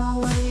and no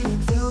more waiting.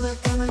 Feel the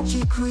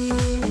energy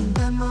creating.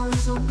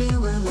 Memories will be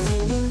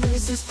relating.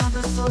 Faces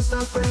pumping, floors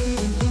start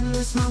bleeding. In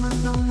this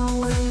moment, no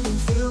more waiting.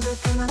 Feel the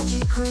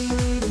energy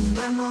creating.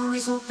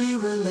 Memories will be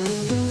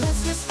relating.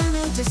 Let's get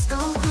spinning, disco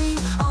queen.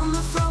 On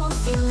the floor,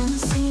 feeling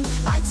seen.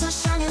 Lights are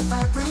shining,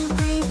 vibrant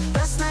green.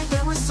 Last night,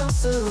 yeah, was so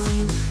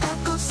serene.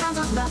 Echo sounds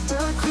of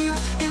laughter clear.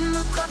 In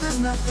the club, there's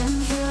nothing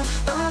here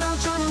but our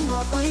joy and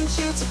what we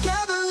cheer.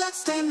 Together, let's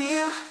stay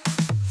near.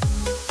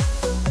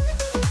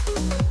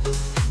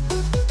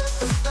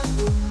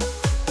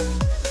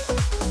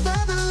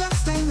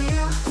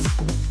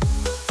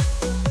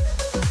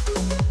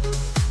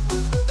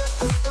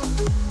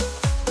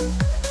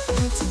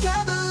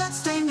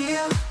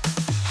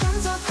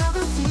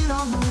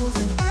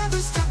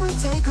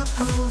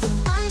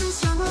 Moving. Night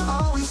is young, we're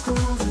always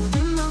grooving.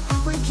 In the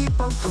groove we keep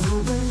on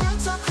proving.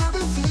 Hands up,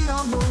 clapping, feet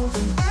all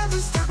moving. Every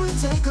step we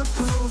take a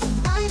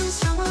proving. Night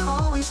is young, we're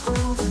always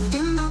grooving.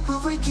 In the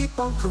groove we keep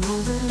on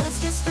proving.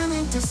 Let's get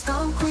spinning,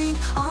 disco queen.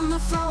 On the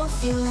floor,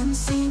 feeling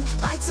seen.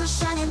 Lights are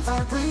shining,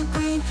 vibrant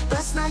green.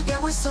 Last night,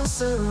 yeah, we're so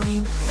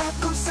serene.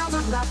 Echo sounds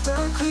of laughter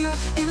clear.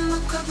 In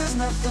the club, there's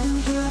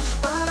nothing here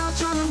but our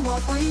joy and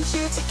what we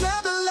cheer.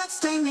 Together, let's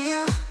stay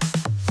near.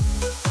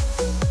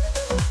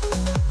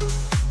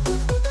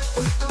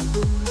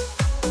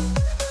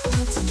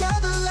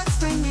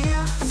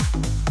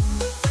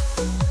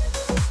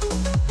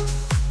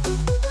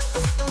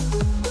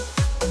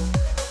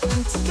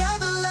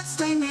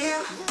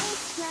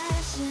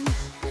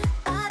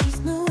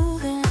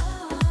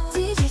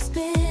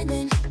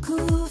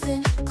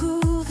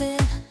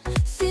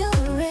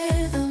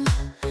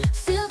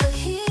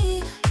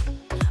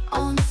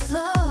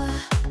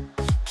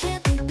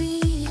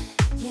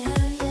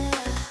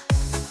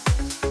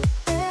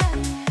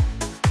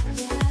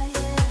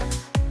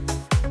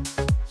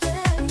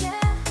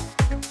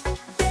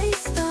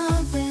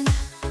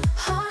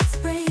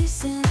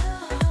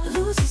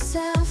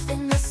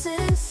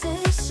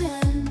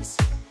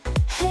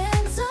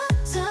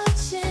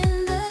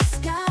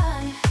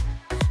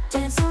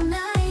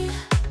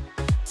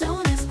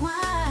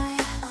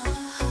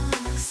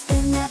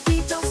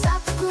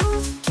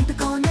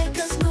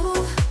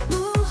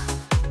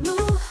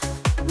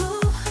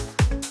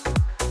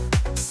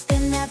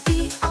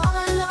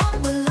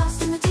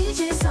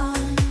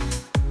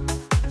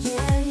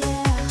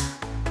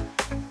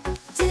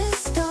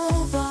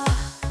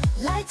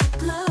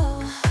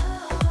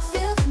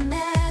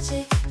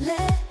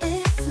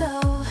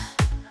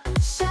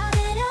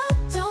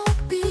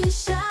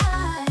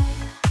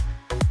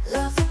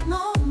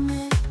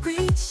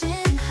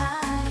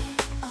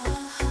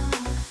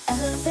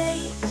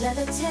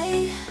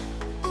 Levitate,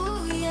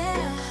 ooh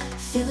yeah.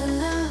 Feel the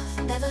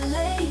love, never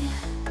late.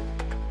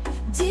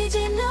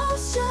 DJ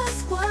knows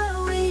just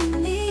what we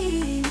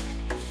need.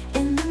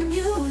 In the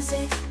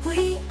music,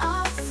 we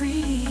are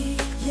free.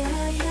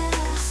 Yeah,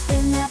 yeah.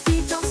 Spin that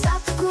beat, don't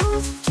stop the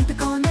groove. Keep it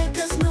going, make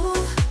us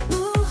move,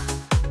 move,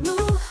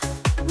 move,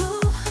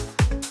 move.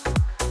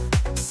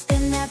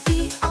 Spin that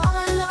beat all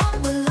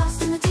along. We're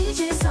lost in the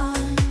DJ song.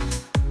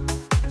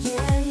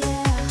 Yeah, yeah.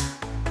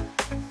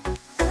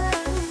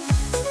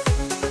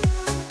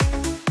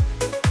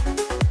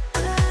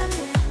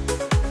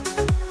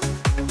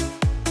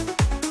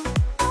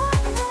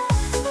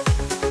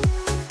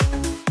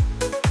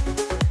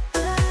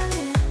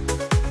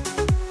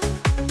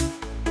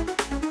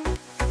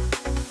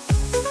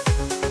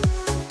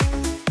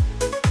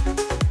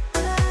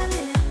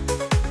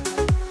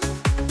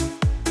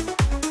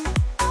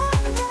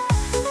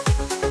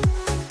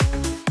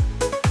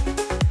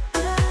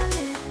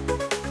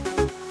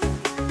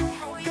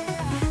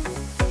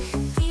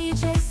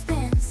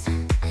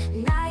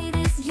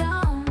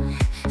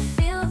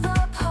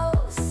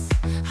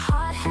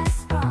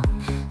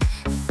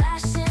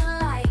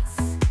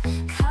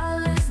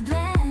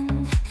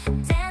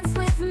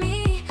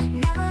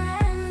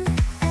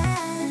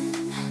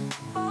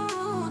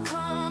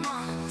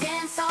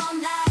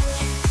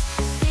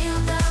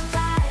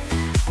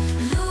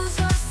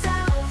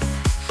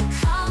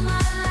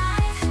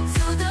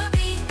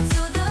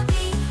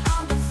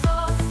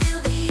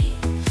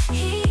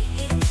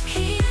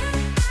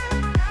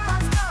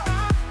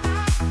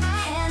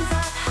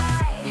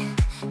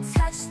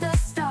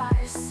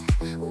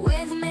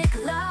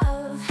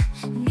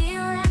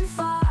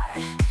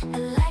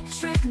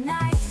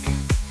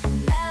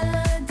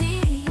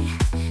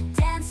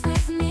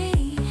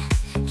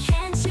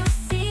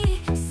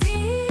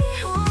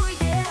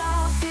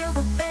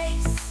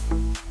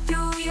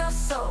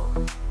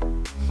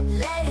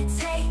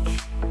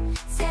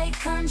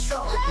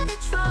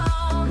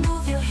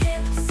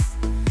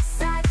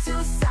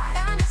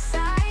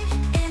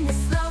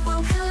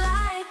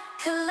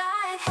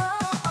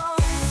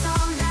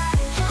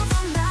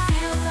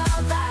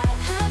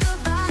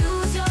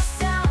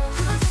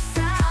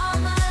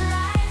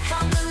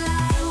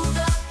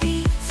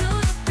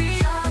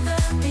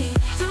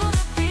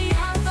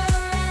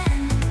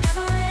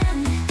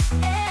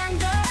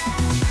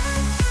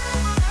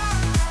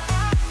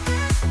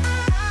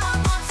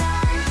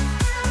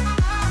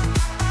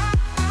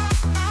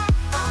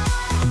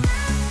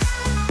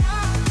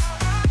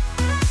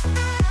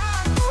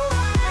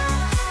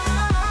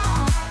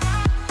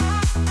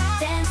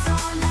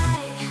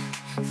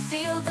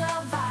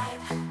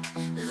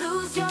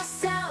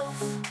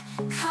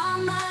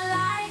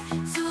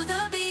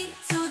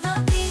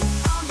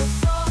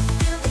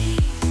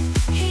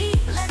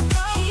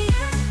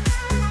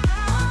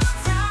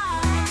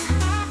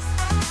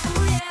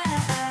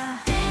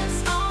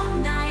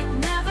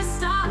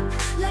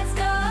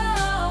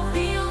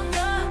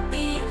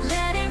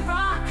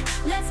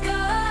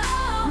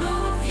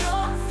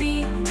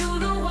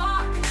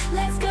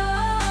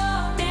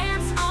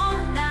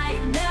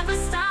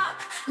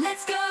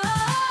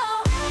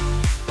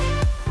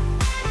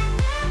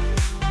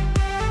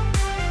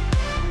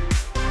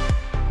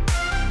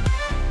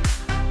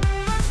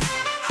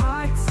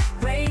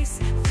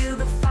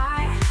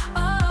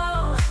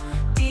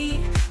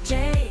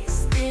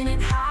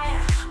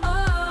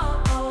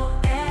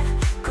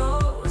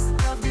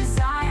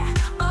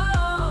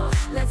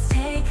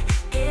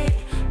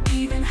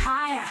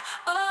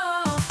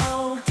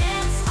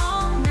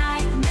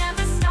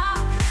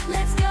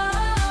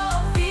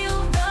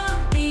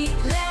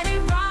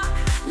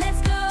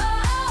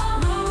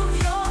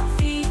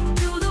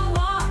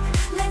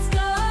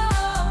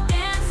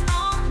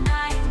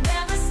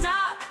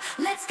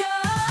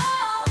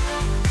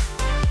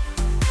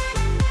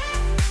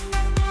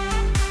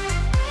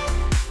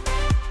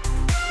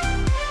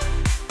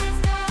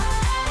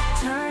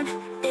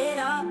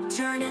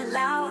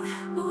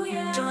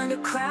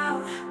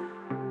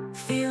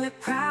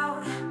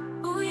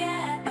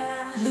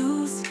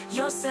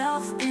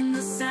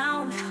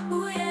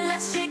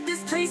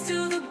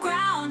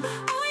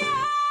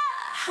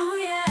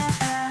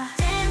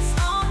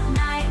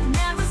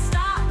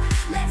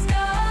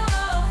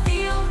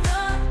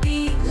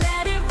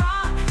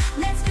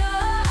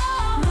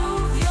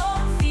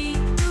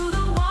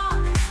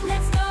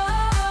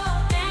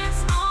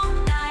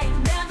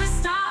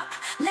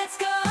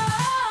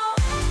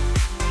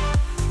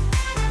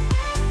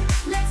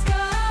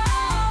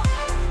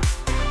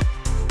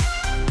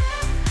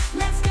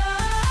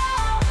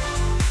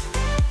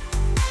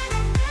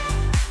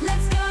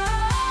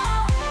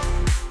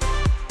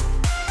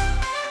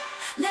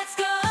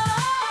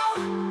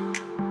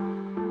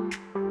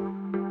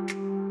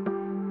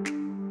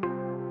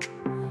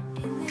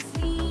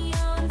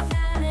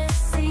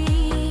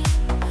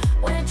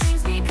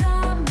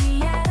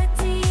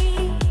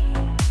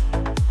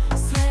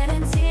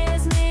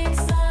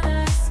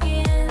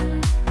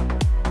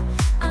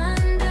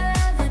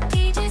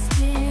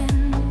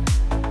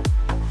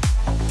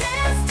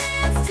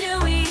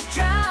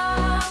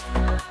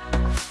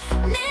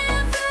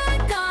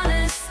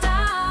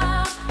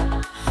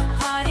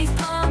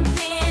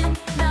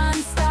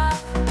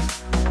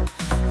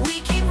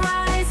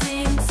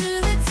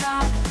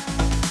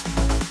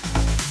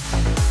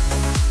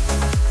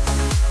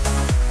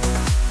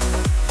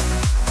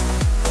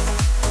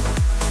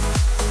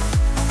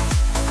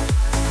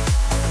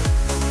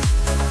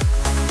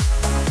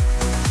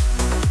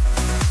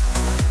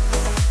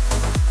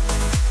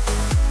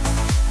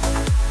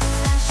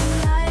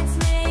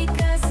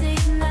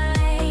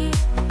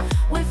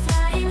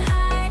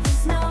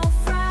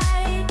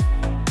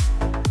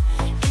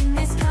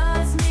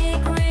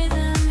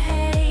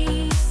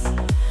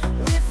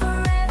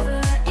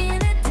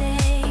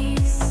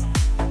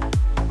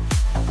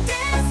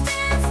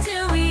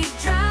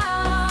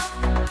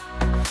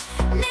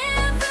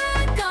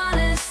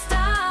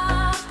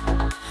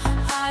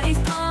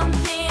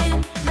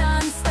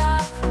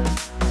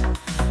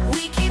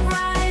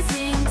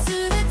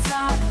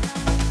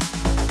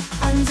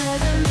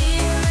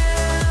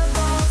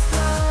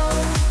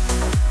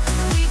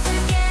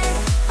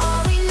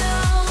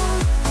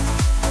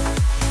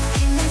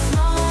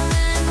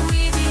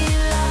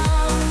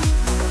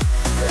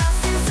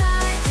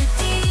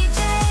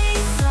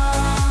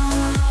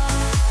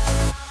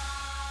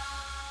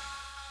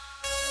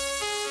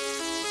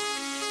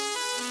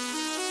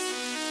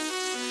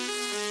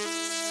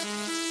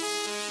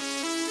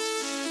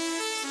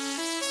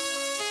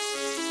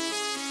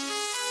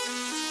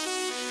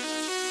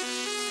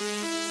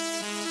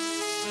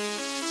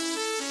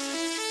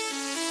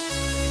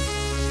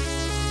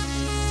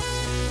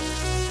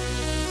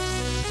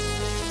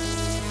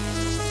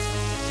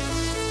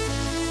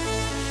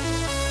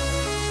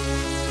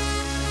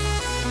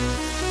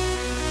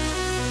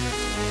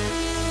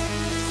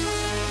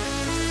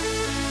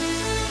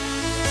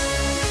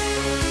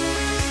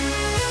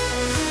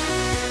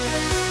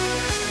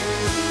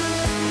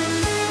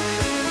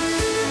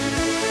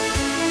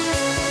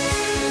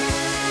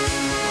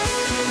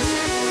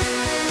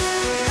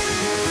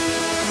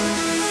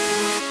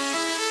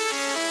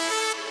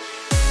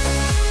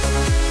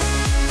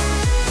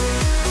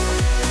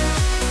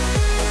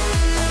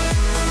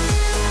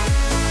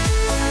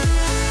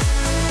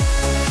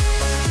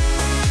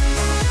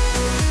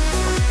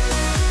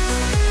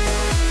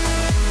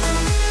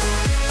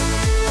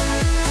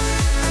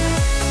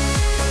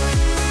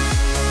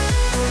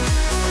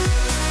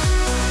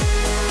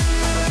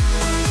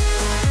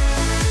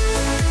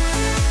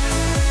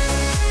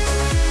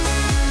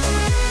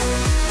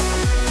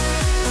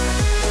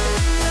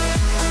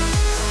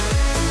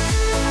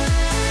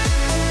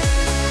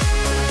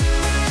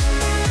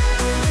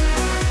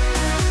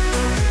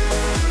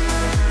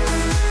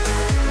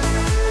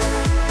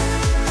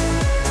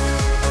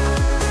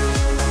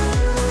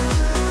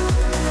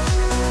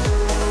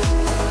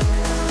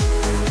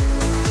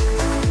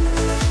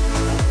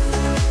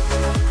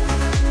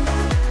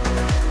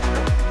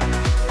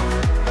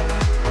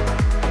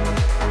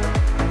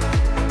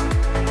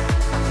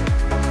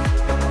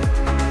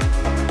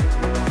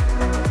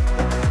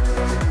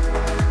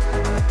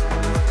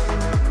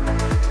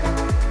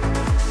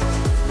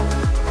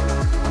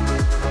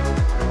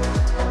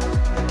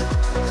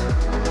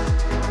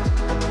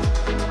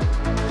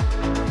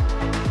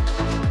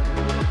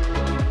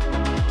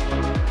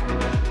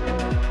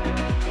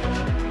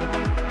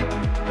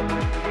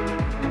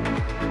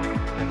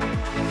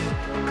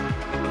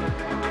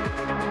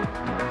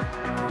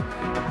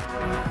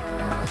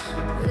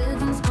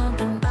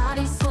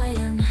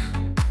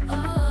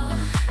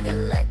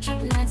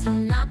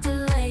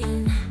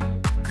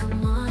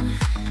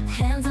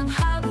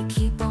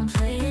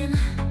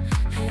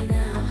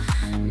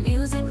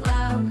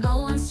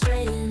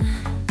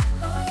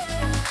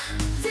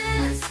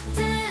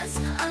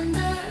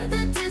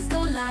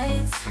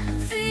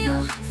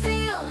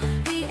 feel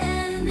the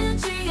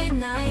energy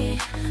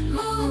ignite.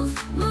 Move,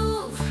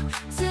 move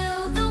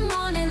till the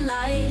morning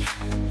light.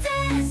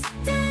 Dance,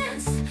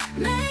 dance,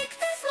 make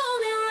this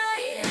moment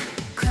right.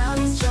 Crowd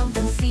is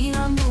jumping, feet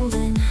are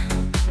moving.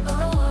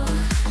 Oh,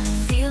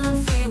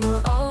 feeling free,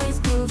 we're always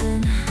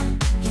grooving.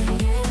 Yeah,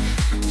 yeah,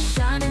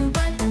 shining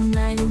bright, the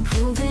night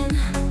improving.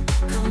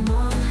 Come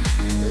on,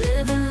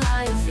 living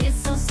life, it's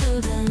so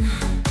soothing.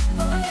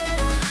 Oh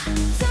yeah,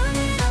 turn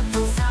it up,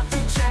 don't stop the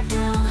track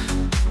now.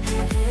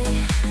 Hey,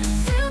 hey,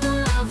 feel the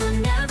love, we're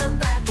never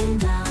backing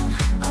down.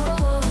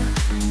 Oh,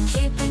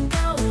 keep it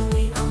going,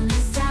 we own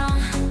this town.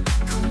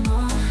 Come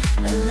on,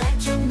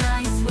 electric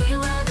nights, we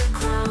wear the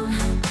crown.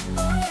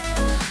 Oh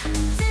yeah,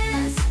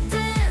 dance,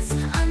 dance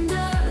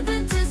under the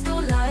disco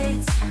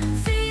lights.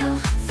 Feel,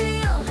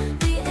 feel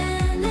the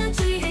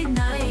energy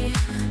ignite.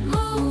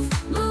 Move,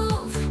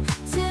 move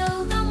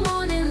till the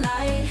morning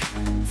light.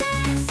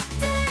 Dance,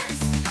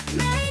 dance,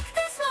 make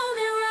this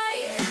moment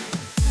right.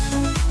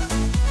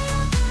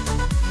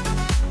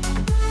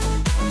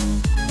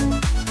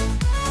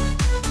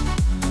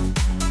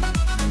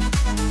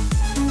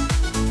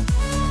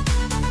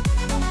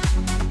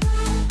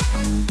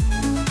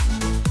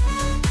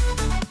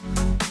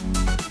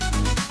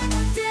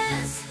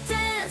 Dance,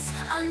 dance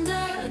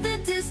under the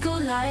disco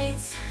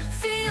lights.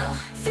 Feel,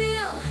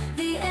 feel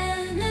the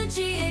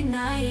energy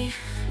ignite.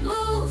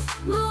 Move,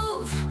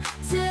 move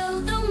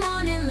till the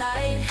morning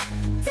light.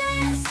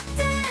 Dance,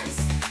 dance,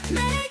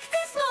 make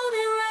this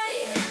moment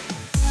right.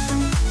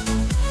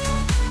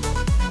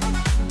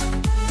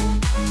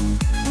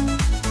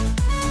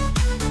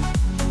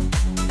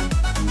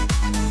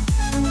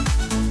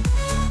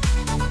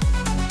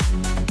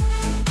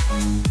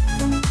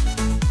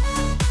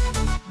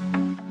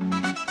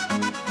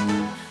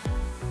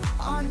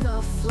 On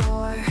the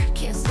floor,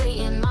 can't stay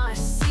in my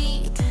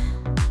seat.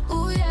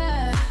 Ooh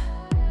yeah,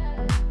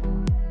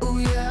 ooh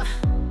yeah.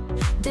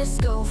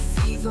 Disco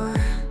fever,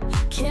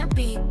 can't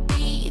be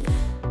beat.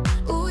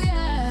 Ooh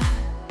yeah.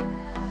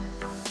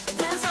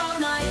 Dance all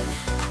night,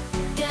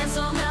 dance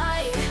all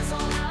night.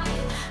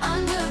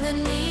 Under the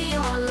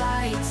neon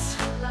lights.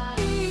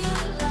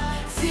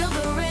 Feel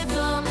the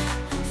rhythm,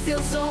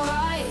 feel so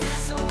right.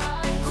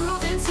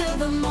 Groove into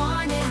the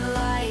morning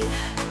light.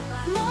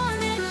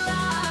 Morning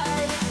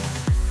light.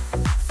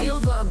 Feel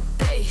the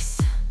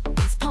bass,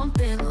 it's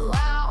pumping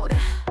loud,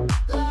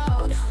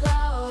 loud,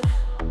 loud.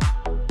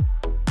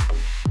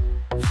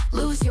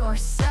 Lose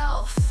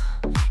yourself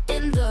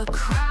in the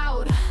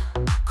crowd,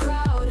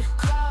 crowd,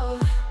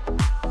 crowd.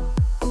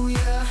 Ooh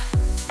yeah,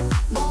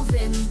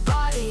 moving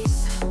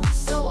bodies,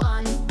 so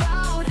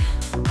unbowed.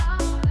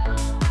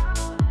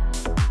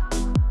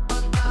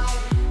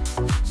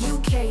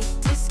 UK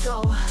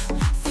disco,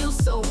 feel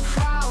so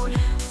proud,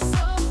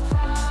 so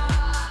proud.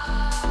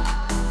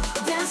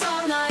 Dance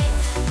all night,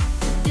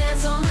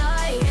 dance all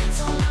night.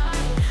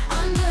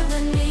 Under the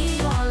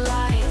neon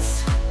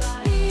lights.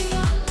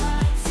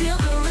 Feel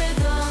the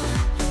rhythm,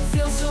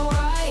 feel so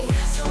right.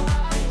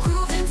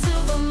 Groove into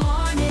the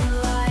morning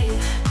light.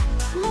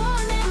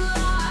 Morning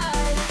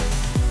light.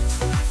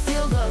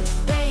 Feel the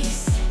bass,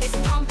 it's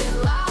pumping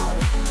loud.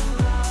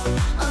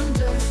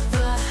 Under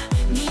the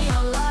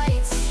neon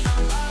lights.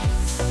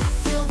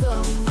 Feel the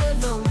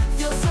rhythm,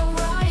 feel so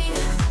right.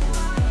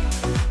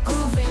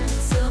 Grooving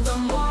till the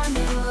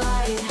morning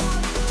light.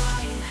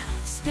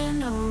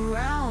 Spin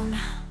around,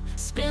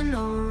 spin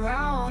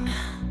around,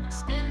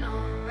 spin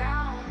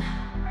around.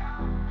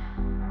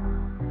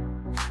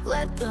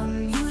 Let the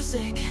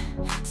music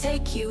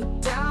take you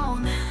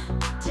down,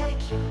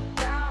 take you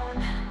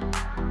down,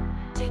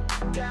 take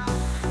you down.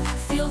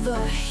 Feel the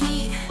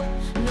heat,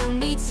 no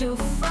need to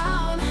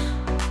frown,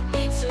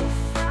 need to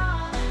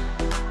frown,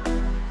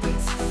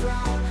 need to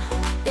frown.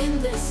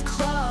 In this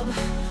club,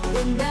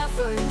 we'll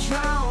never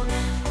drown,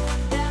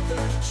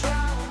 never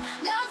drown,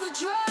 never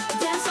drown.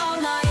 Dance all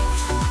night,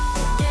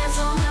 dance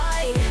all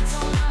night.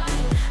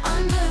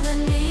 Under the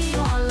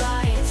neon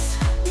lights,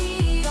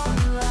 neon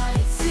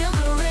lights. Feel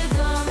the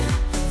rhythm,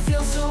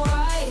 feel so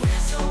right.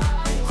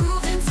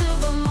 Groove into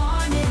the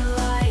morning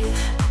light,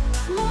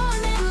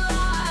 morning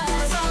light.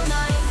 Dance all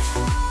night,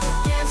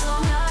 dance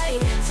all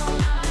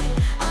night.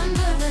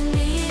 Under the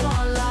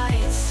neon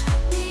lights,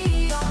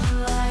 neon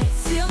lights.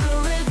 Feel the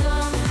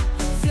rhythm,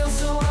 feel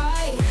so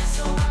right.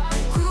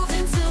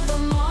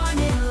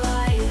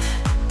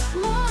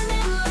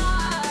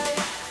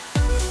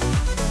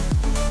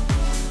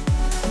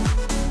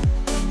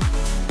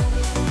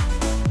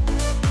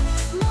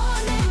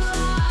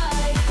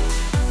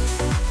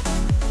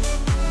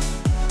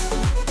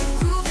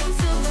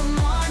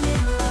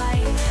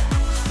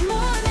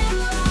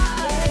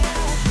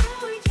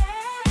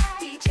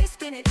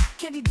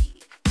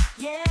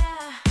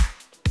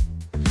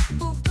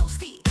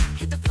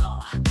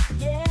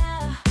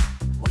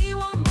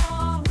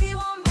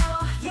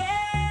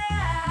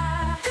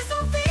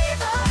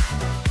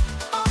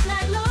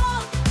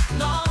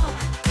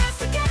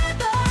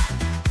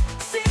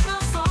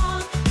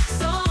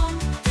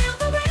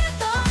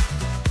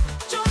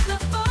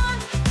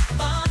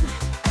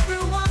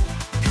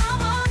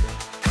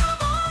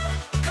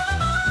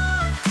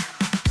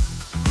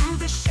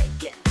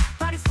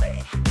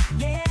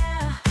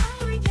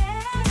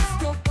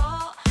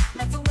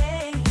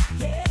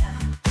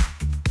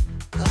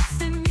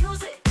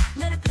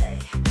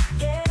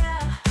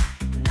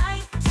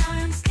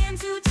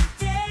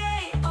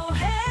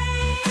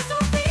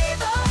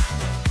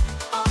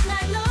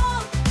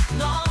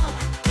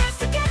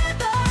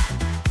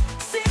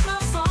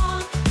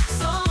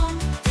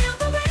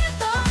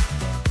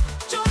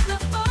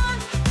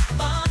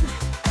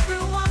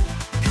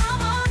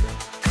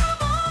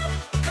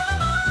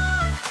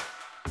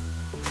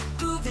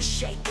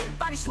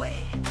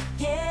 sway.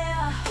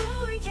 Yeah,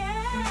 ooh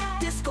yeah.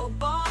 Disco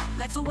ball,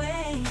 lights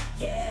away.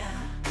 Yeah.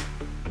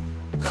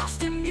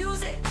 Lost in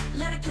music,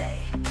 let it play.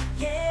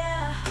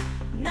 Yeah.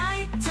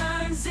 Night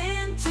turns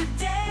into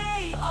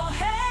day. Oh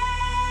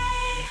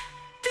hey.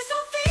 Disco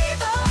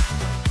fever.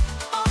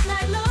 All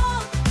night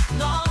long,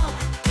 long.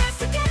 Dance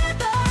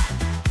together.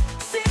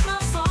 Sing my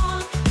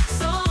song,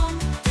 song.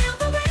 Feel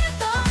the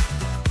rhythm.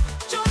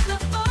 Join the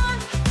fun,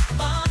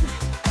 fun.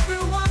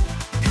 Everyone,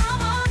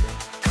 come on,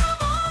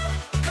 come on,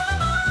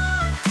 come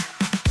on.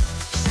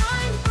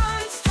 Shine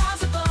bright,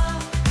 stars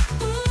above.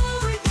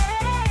 Ooh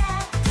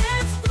yeah.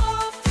 Dance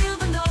floor, feel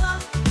the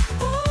love.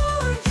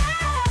 Ooh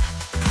yeah.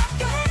 Clap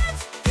your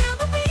hands, feel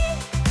the beat.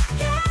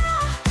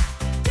 Yeah.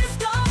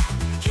 Disco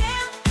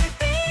can't be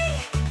beat.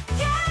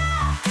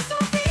 Yeah. Disco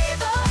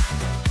fever.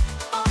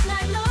 All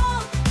night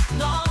long,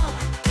 long.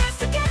 Dance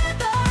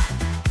together.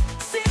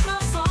 Sing my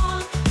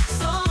song,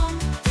 song.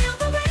 Feel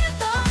the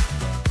rhythm.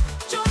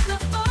 Join the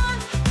fun,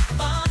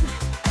 fun.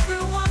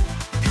 Everyone,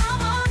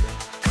 come on,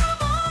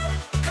 come on,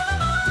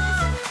 come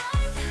on.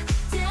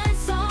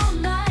 Dance all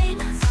night,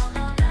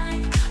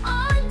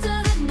 under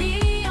the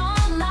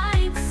neon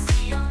lights.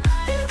 Feel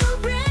the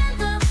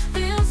rhythm,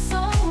 feels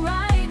so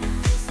right.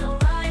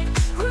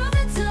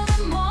 Grooving till the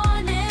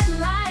morning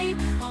light.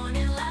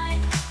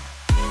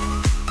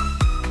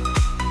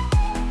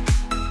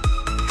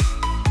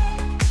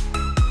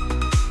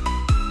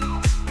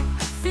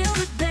 Feel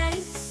the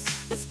bass,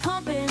 it's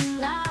pumping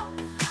loud.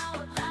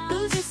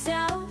 Lose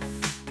yourself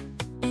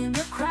in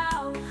the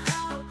crowd.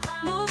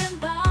 Moving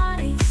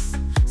bodies,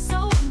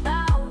 so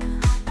about.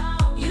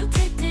 You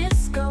take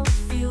disco,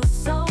 feel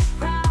so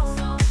proud.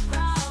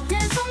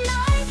 Dance all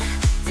night,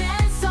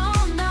 dance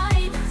all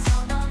night.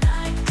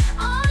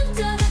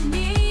 Under the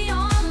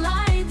neon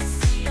lights.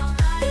 Feel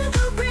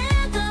the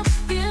rhythm,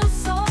 feel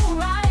so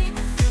right.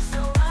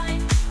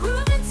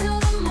 Grooving till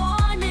the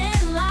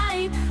morning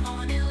light.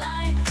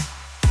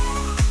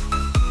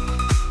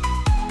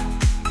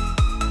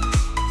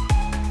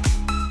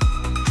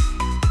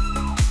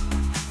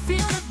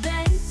 Feel the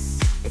bass,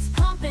 it's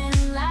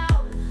pumping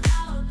loud.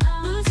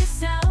 Lose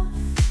yourself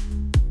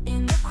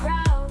in the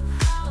crowd.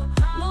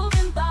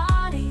 Moving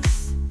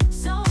bodies,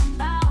 so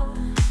about.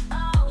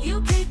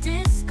 UK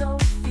disco,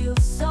 feel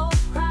so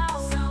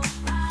proud.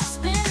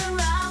 Spin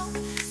around,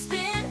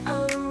 spin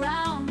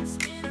around.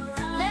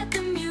 Let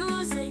the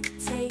music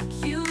take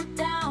you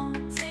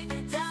down.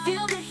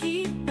 Feel the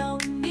heat, no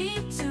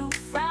need to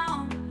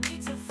frown.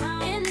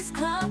 In this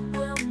club,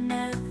 we'll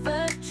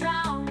never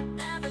drown.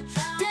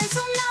 Dance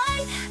all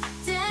night,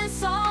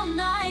 dance all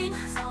night.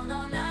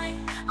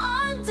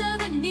 Under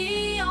the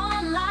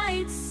neon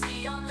lights.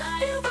 Feel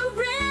the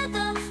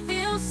rhythm,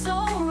 feel so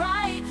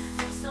right.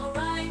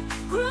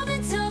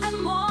 Grooving till the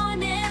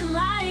morning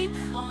light.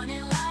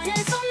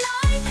 Dance all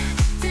night,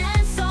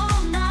 dance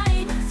all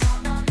night.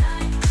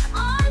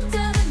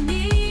 Under the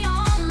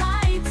neon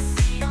lights.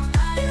 Feel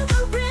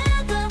the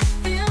rhythm,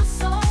 feel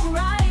so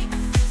right.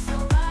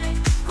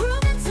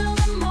 Grooving till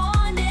the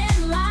morning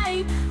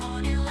light.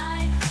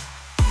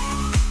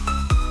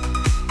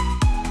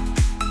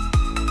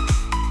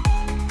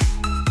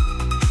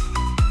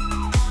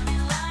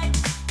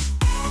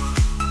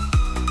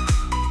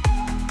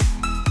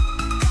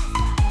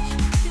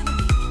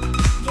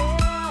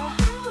 Yeah,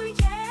 ooh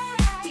yeah.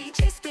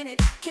 DJ spin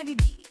it, can be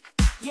beat.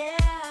 Yeah.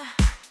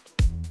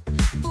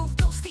 Move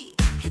those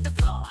feet, hit the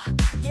floor.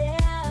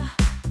 Yeah.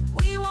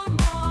 We want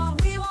more,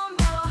 we want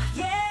more.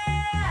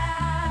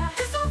 Yeah.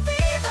 Disco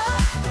fever.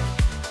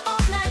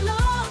 All night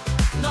long,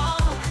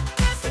 long.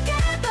 Dance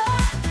together.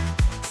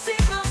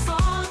 Sing my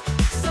song,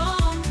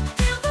 song.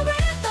 Feel the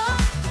rhythm.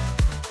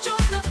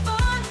 Join the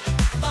fun,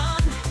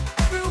 fun.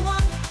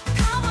 Everyone,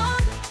 come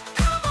on,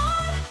 come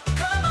on,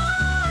 come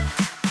on.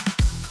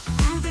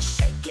 Groove is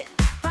shaking,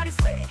 body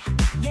sway.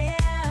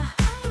 Yeah,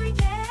 oh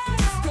yeah.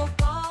 Disco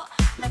ball,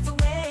 lights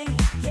away.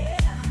 Yeah.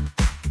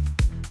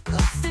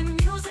 Lost in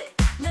music,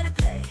 let it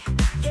play.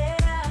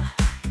 Yeah.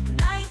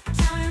 Night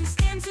turns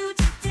into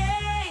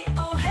today.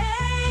 Oh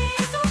hey.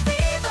 Disco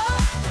fever.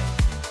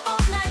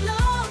 All night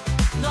long,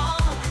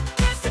 long.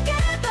 Dance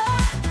together.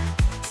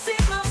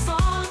 Sing my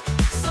song,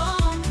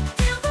 song.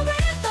 Feel the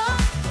rhythm.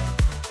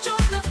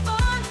 Join the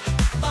fun,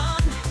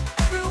 fun.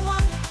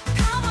 Everyone,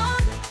 come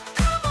on,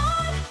 come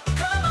on,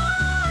 come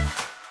on.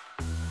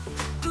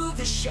 Groove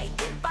is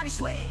shaking, body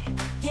sway.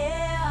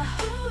 Yeah,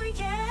 ooh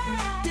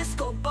yeah.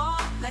 Disco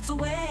ball, lights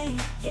away.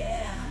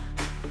 Yeah.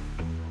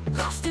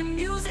 Lost in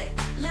music,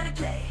 let it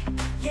play.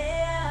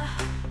 Yeah.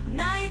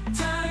 Night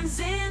turns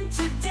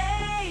into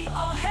day.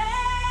 Oh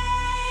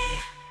hey.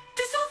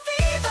 Disco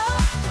fever.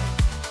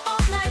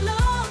 All night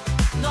long,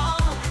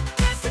 long.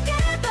 Dance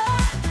together.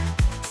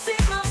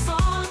 Sing my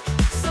song,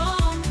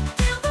 song.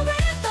 Feel the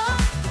rhythm.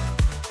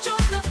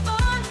 Join the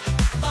fun,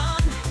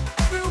 fun.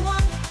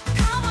 Everyone,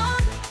 come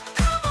on,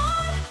 come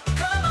on,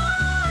 come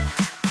on.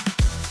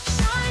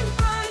 Shine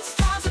bright,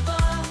 stars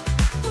above.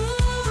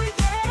 Ooh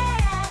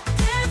yeah.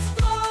 Dance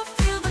floor,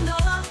 feel the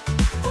love.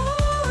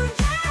 Ooh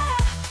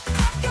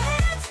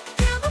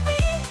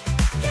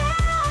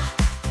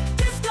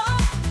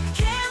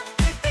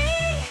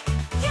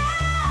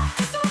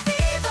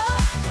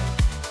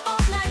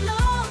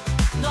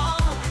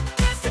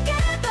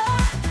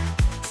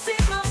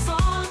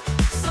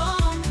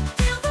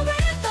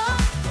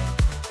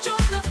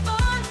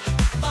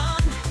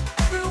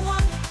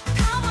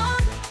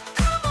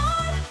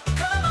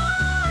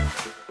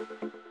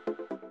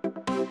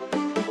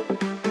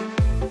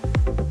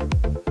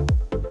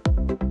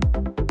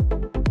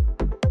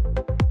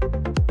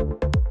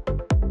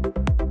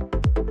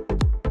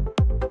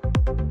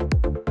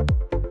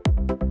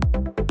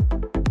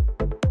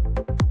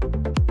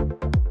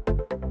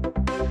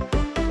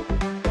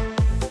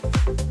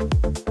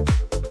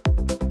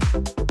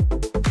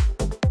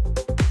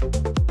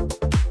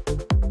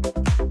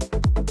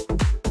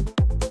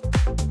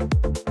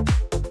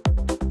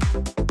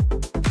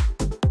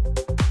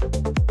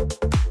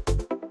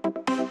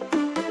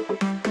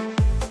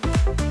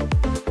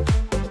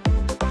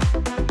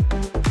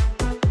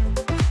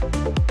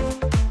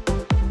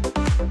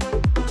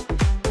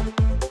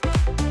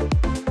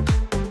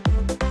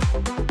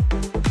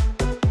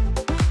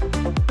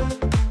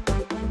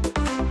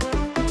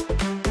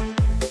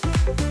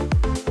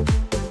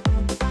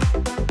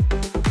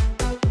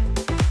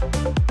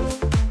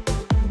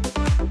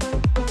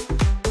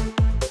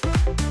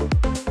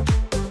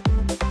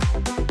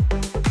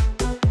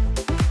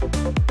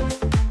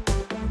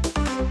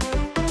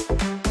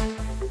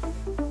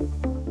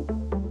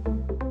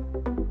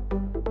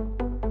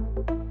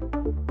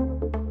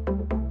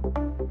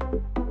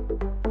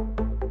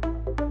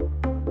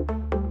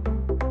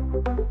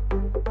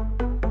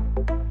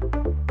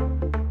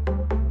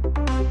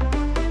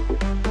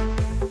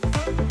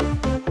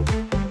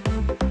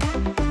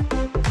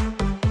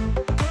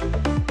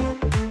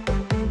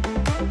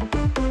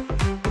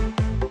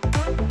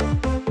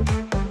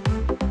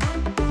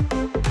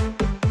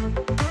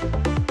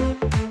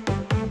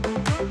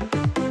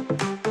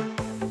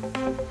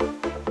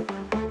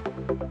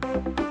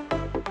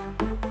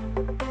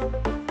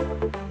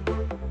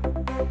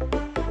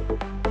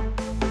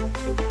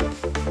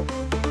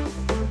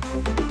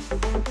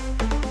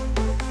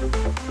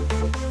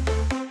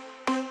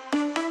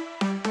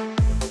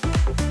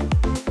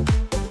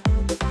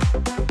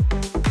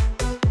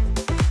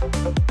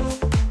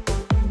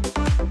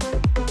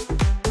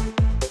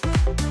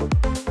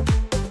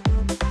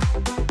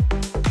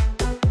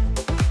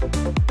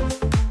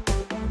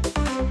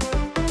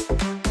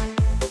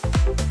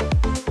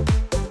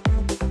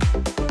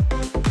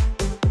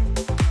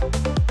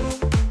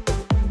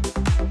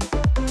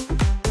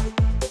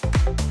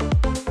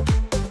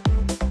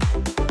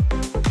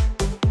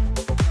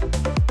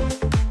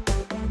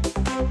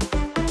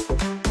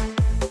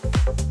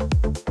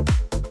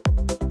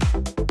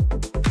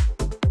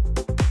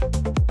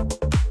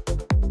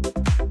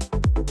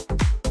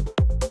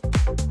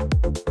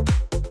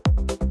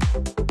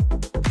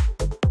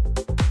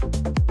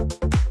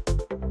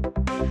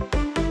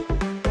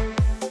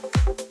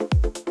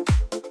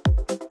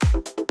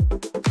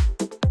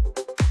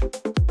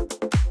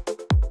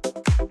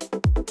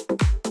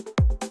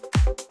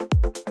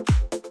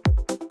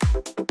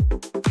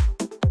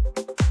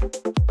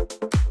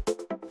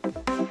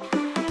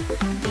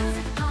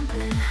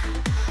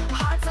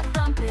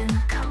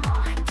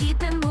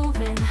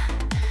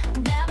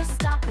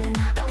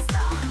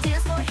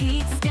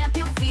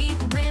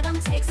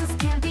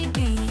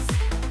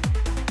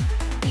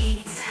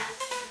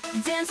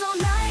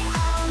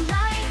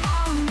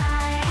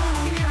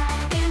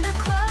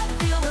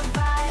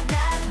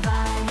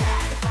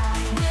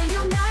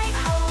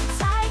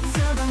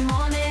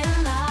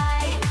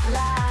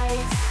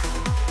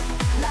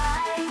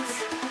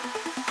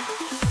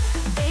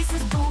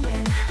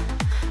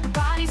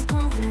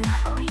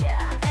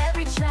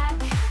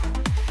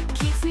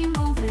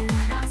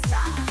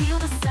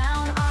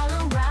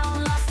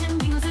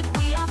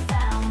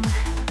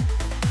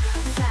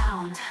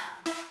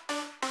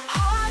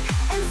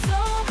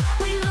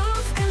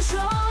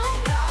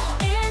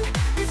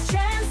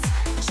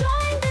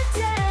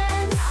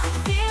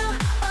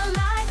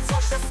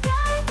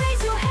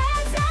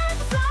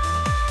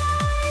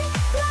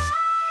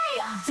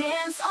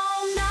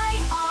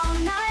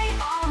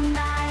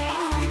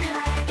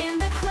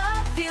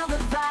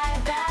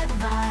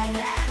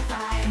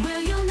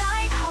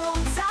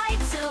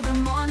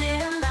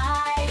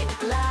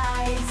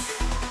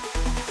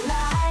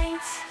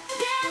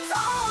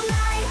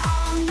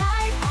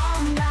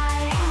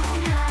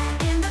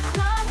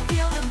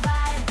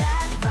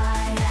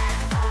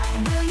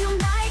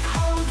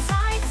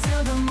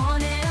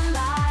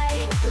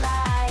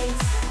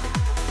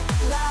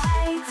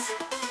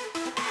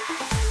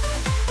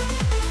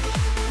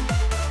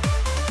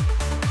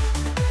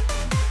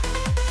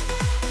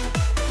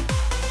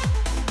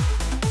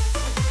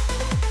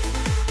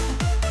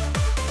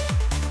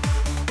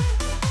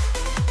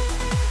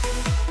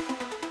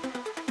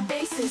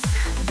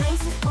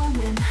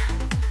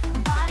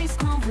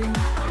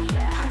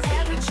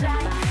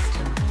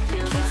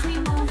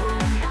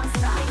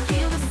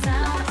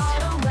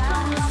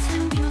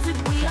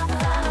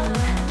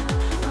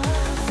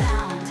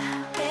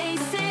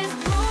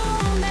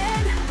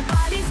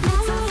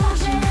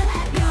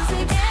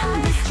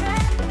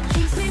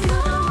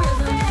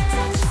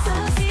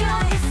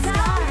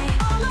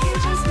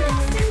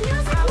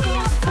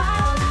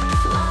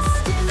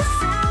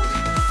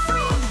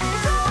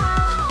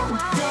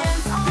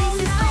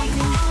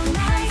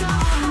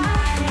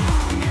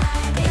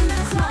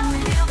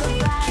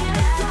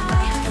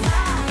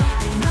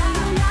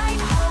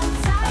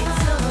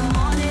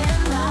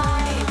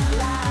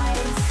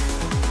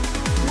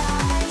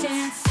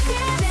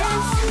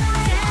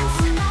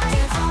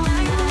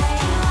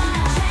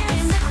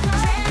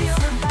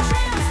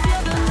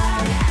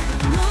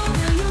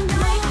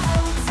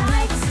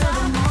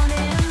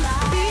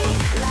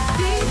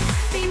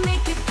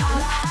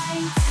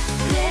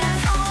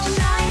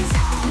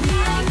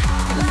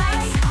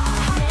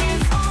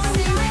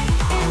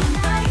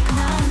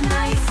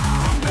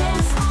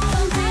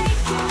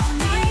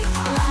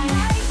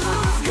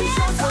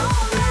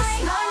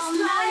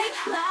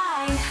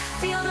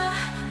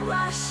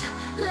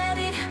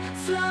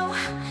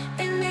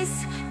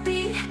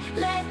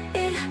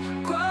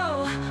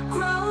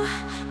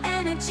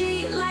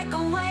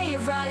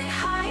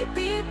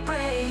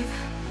brave,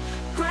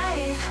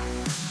 brave.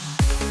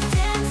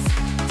 Dance,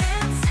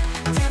 dance,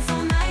 dance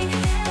all night.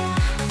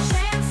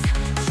 Trance,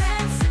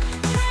 trance,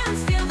 trance,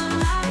 feel the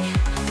light.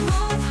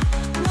 Move,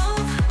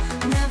 move,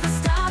 never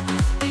stop.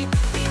 Beat,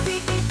 beat,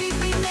 beat, beat, beat,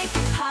 beat, make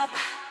it pop.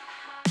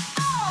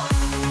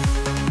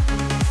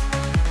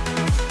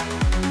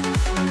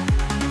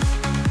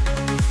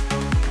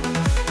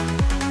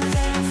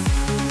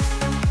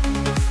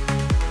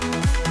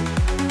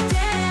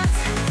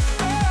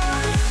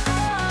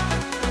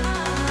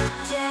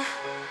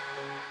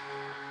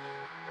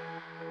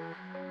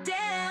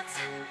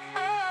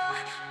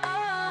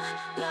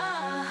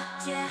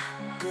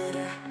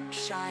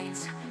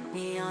 Shines,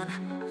 neon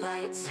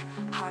lights,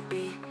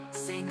 heartbeat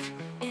sync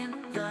in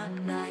the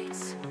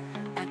nights.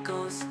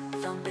 Echoes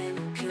thumping,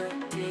 pure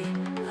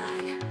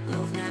delight.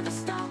 Love never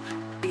stop,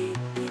 beat,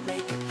 beat,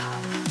 make it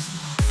pop.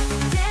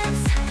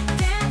 Dance,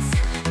 dance,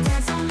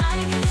 dance all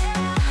night.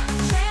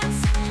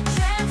 Trance,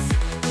 trance,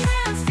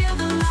 trance, feel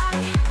the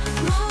light.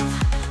 Move,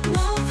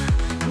 move,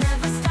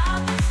 never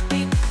stop.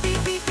 Beat, beat,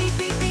 beat, beat,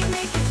 beat, beat,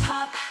 make it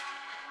pop.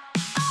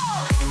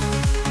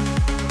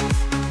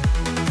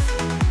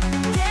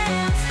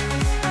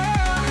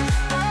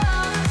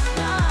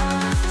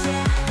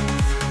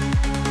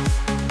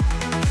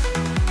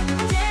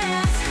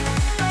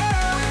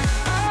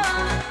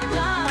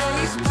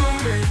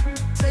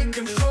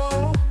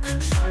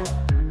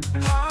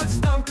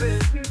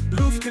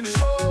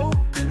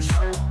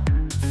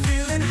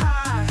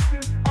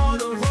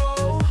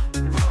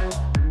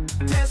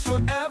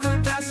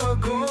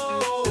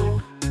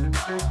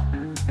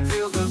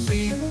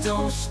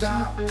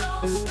 Stop,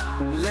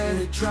 let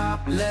it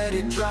drop, let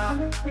it drop.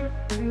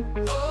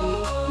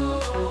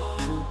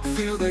 Oh,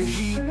 feel the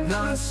heat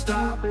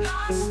non-stop.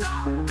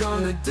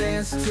 Gonna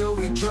dance till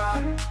we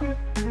drop.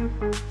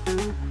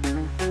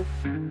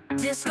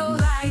 Disco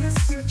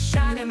lights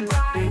shining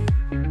bright.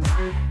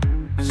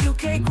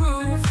 UK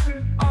groove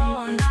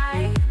all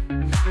night.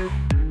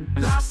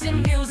 Lost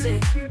in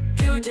music,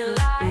 pure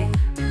delight.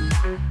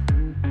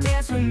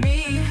 Dance with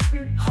me,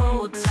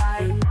 hold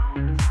tight.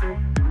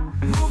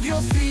 Move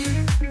your feet,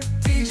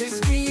 DJ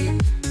scream.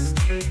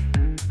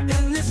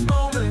 In this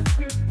moment,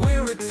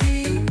 we're a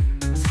team.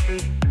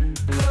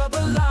 Club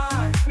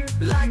alive,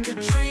 like a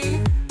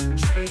dream.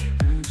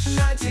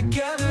 Shine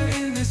together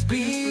in this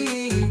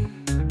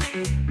beam.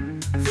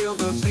 Feel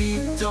the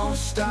beat, don't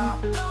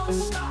stop.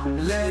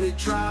 Let it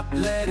drop,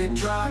 let it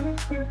drop.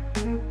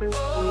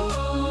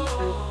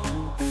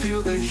 Oh,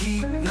 feel the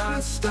heat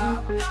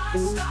non-stop.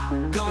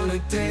 Gonna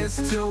dance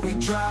till we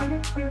drop.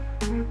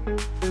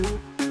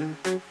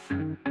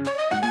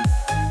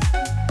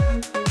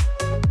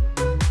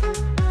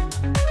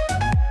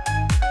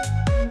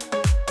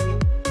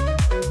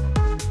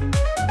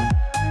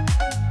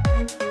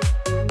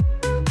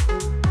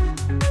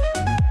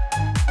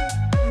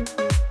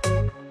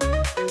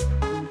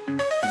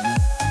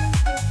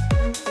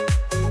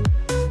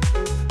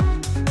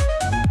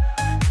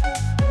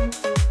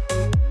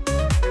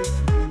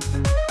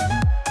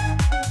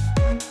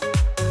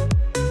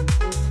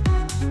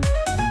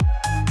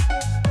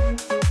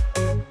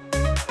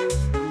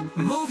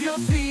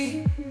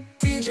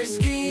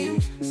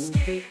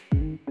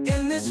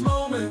 In this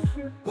moment,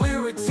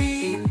 we're a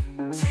team.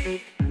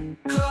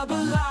 Club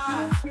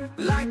alive,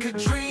 like a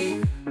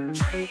dream.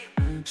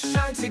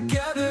 Shine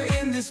together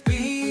in this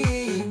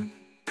beam.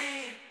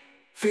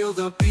 Feel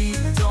the beat,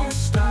 don't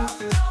stop.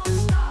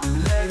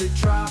 Let it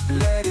drop,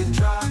 let it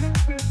drop.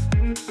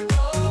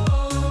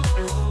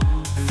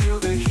 Oh, feel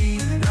the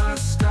heat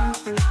non-stop.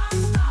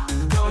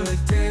 Gonna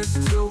dance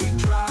till we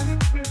drop.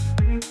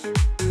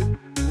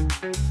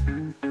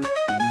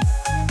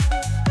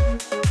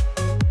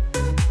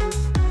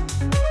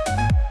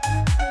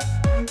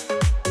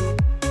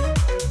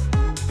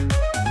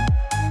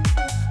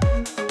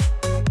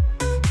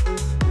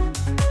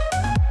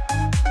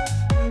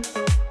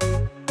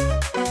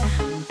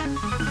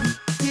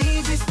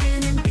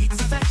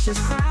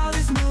 Crowd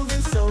is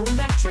moving so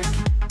electric.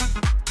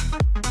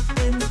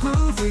 In the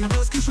groove we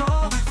lose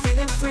control.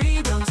 Feeling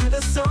freedom to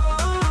the soul.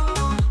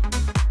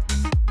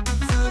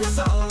 To the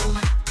soul.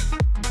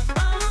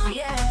 Oh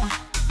yeah.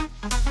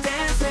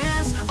 Dance,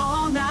 dance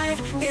all night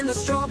in the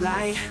strobe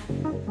light.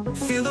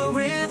 Feel the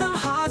rhythm,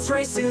 hearts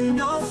racing,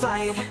 no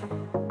fight.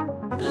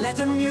 Let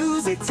the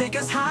music take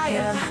us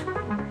higher.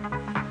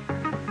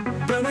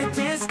 Burn like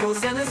disco,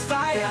 send us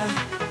fire.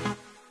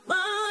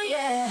 Oh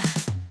yeah.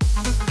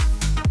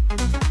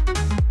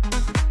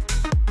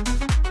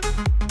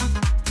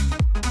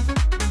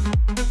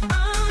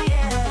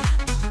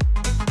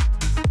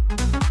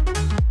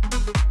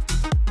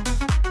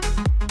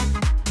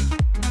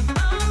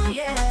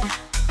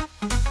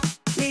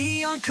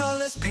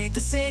 Colors paint the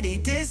city,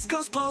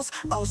 disco's pulse,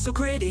 oh so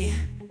gritty.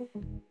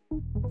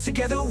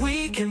 Together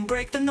we can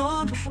break the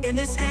norm in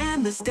this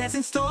endless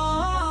dancing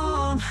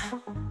storm.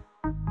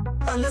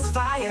 Endless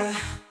fire,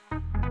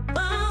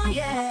 oh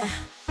yeah.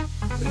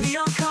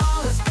 Neon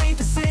colors paint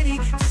the city,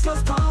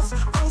 disco's pulse,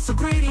 oh so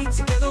gritty.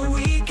 Together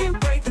we can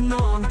break the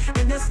norm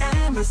in this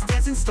endless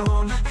dancing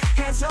storm.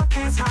 Hands up,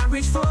 hands high,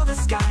 reach for the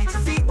sky to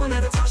feel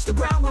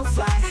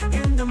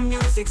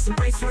music's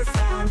embrace we're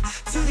found.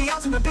 To the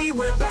ultimate beat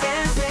we're bound.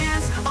 Dance,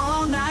 dance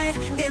all night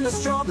in the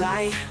strobe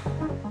light.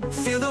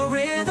 Feel the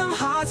rhythm,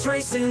 hearts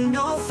racing,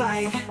 no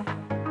fight.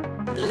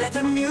 Let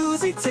the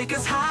music take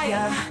us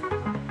higher.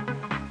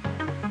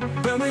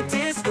 Burn with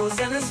disco,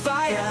 send us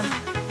fire.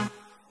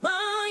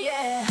 Oh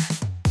yeah.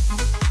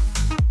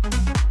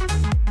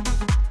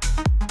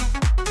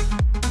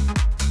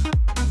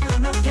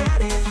 Gonna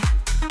get it.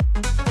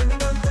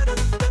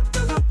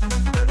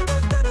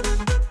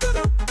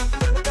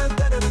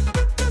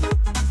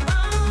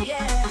 Oh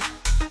yeah.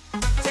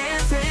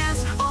 Dance,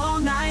 dance all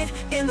night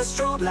in the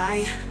strobe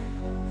light.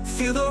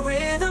 Feel the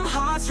rhythm,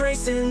 hearts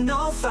racing,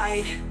 no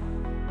fight.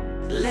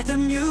 Let the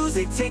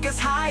music take us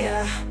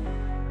higher.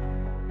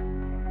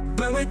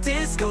 Burn with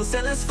disco,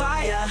 send us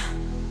fire.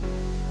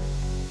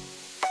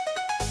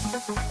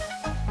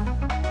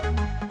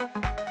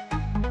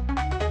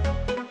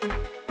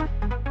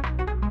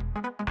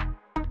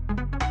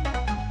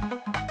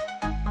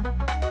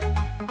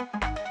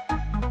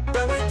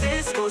 Burn with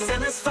disco,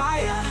 send us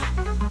fire.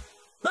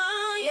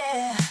 Oh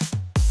yeah.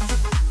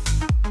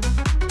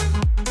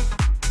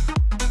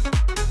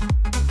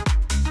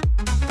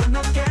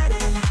 Gonna get it.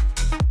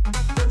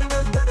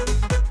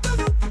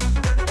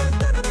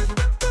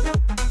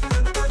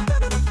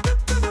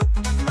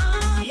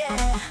 Oh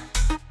yeah.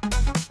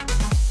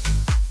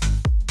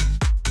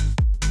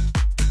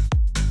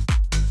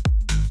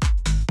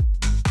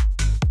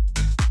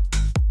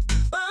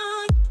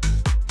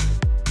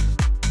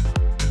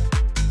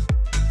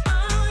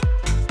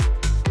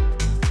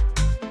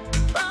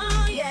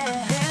 Oh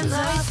yeah. Hands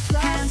up,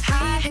 hands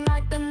high,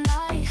 Ignite the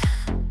night.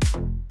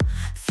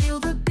 Feel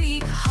the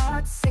beat,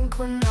 hearts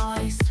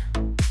synchronized.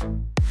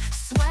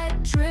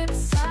 Sweat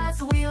drips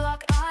as we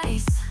lock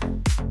eyes.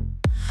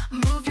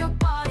 Move your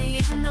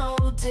body, no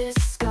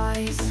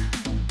disguise.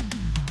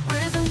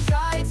 Rhythm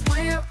guides,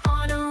 we're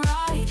on a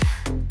ride.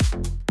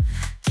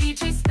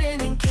 DJ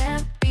spinning,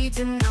 can't be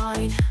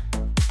denied.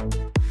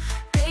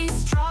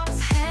 Bass drops,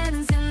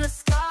 hands in the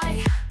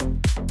sky.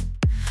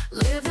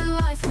 Living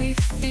life, we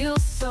feel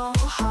so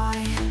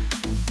high.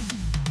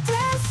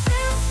 Dance,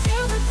 dance,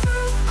 feel the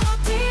groove. Oh,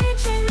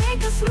 DJ,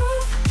 make us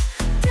move.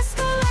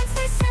 Disco lights,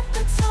 they set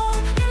the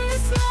tone. In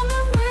this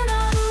moment, we're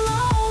not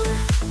alone.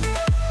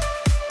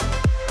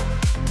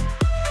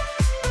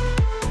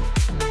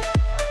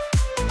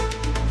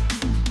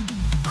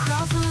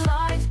 Crowds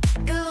alive,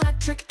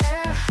 electric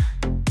air.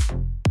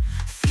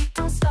 Feet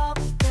don't stop,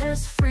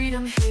 there's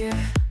freedom here.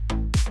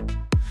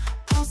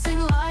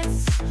 Pulsing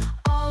lights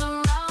all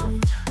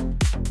around.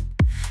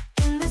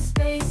 In this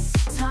space,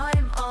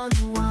 time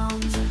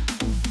unwound.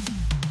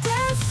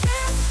 Dance,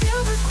 dance,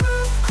 feel the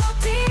groove. Call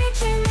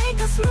DJ, make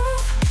us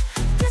move.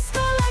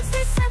 Disco lights,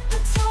 they set the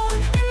tone.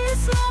 In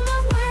this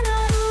moment, we're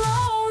not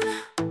alone.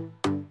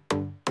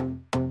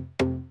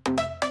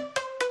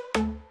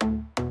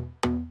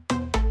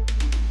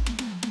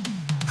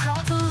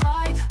 Crowds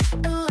alive,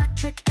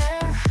 electric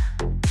air.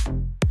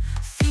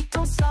 Feet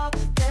don't stop,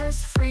 there's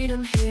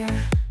freedom here.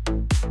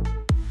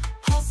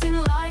 Pulsing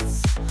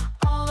lights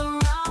all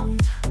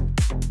around.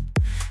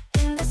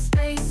 In this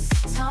space,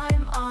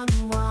 time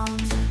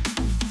unwound.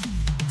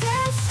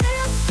 Dance,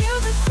 dance, feel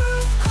the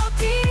groove. Call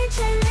DJ,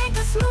 make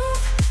us move.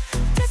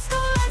 Disco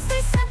lights,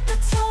 they set the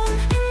tone.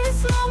 In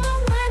this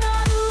moment, we're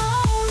not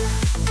alone.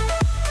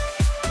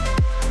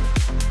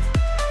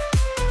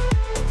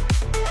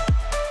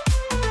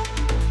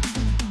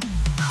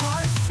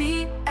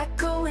 Heartbeat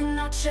echo in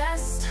our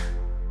chest.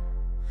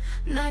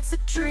 Night's a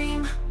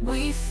dream,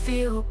 we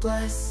feel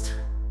blessed.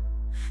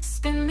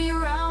 Spin me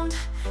round,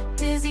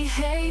 dizzy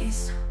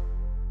haze.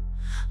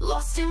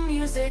 Lost in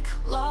music,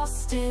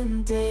 lost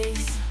in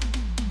days.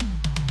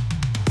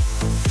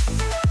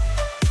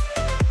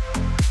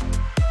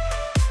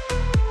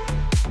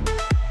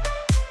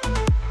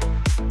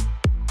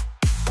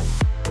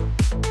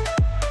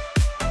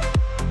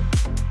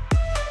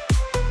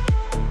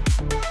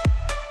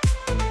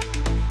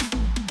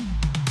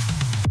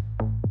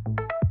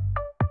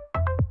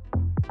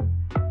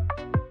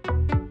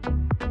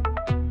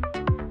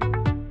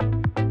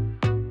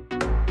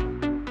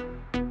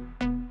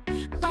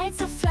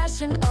 Lights are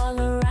flashing all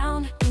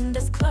around. In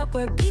this club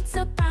where beats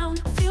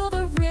abound. Feel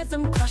the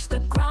rhythm crush the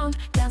ground.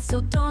 Dance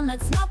till dawn,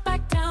 let's not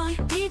back down.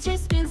 DJ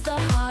spins the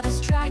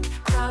hottest track.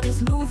 Crowd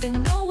is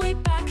moving, no way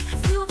back.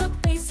 Feel the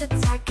bass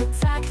attack,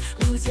 attack.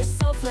 Lose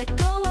yourself, let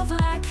go of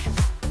lack.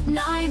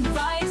 Nine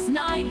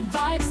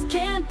vibes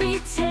can't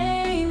be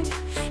tamed.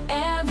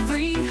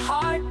 Every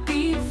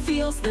heartbeat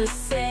feels the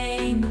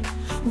same.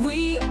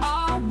 We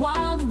are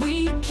wild,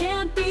 we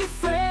can't be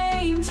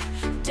framed.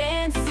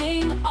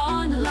 Dancing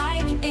on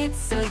like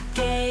it's a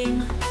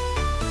game.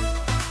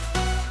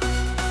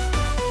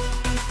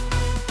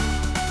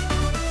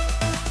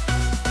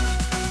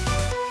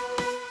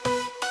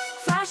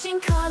 Flashing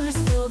colors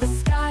fill the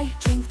sky.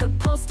 Drink the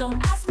pulse,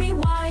 don't ask me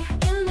why.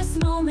 In this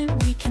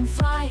moment we can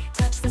fly.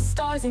 Touch the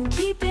stars and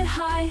keep it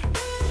high.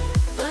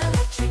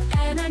 Electric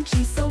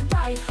energy so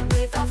bright.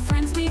 With our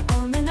friends we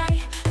own the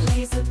night.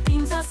 Laser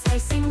beams are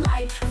slicing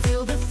light.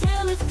 Feel the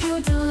thrill of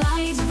pure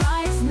delight.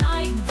 Vibes,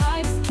 night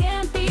vibes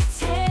can't be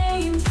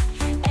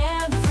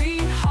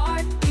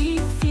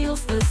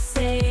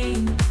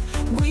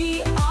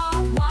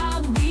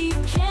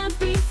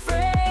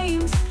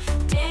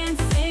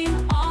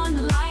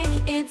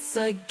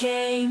a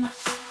game.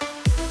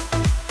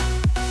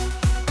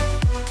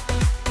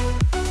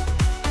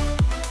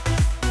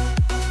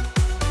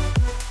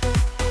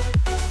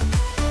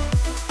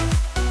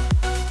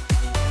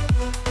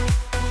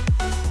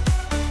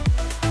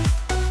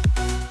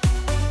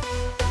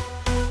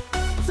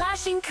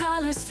 Flashing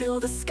colors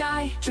fill the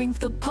sky. Drink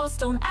the pulse,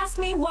 don't ask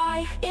me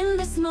why. In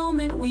this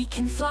moment we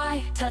can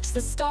fly, touch the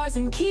stars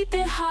and keep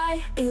it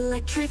high.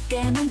 Electric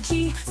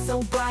energy,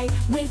 so bright.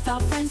 With our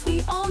friends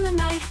we own the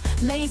night.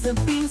 Laser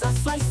beams are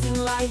slicing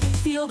light.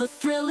 Feel the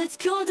thrill, it's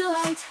pure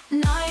delight.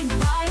 Night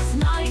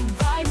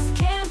vibes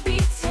can't be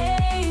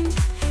tamed.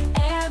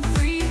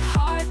 Every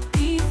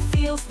heartbeat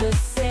feels the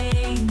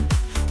same.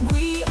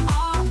 We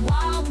are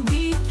wild,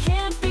 we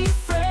can't be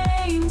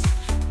framed.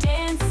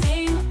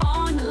 Dancing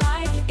on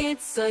like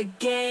it's a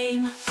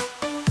game.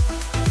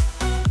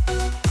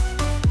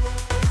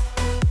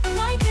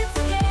 Like it's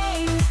a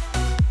game.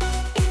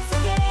 It's a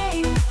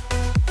game.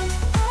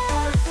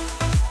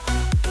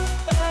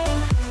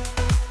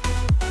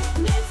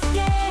 It's a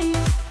game.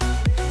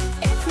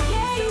 It's a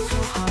game.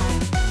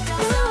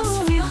 Sounds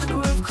feel the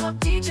groove. Club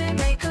DJ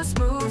make us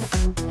move.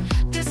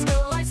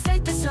 Disco lights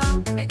take the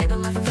sound. In the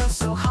left feel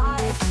so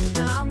high.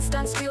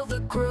 Downstairs feel the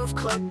groove.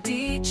 Club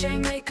DJ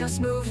make us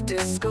move.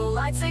 Disco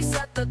lights they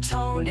set the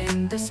tone.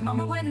 In this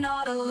moment we're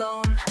not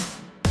alone.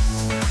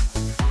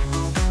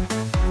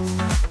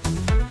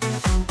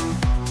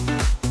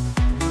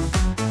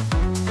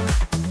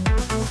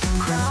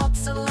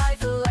 Crowds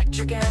alive,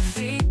 electric and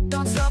feet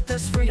don't stop,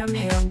 there's freedom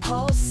here.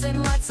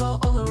 Pulsing lights all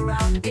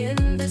around.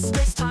 In this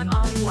space-time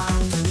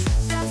unwound.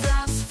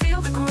 Dance,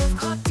 feel the groove.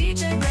 Club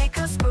DJ make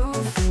us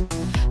move.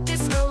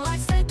 Disco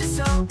lights take the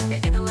soul.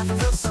 In the left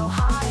feel so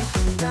high.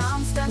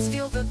 Downstairs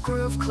feel the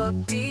groove.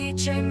 Club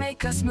DJ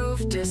make us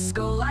move.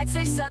 Disco lights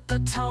they set the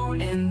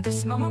tone. In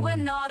this moment we're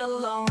not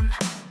alone.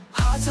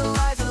 Hearts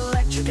alive,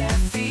 electric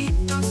and feet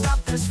don't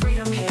stop, there's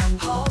freedom here.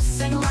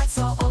 Pulsing lights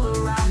all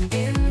around.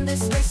 In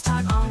this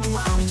space-time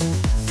unwound.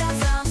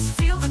 Dance,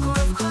 feel the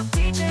groove. Club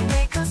DJ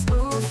make us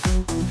move.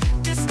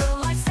 Disco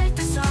lights take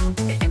the sound.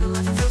 In the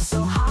left feel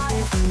so high.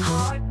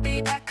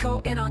 Heartbeat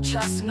echo in our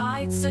chest.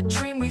 Night's a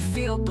dream, we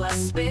feel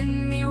blessed.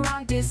 Spin me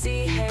round,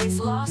 dizzy haze.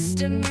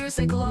 Lost in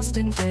music, lost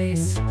in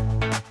days.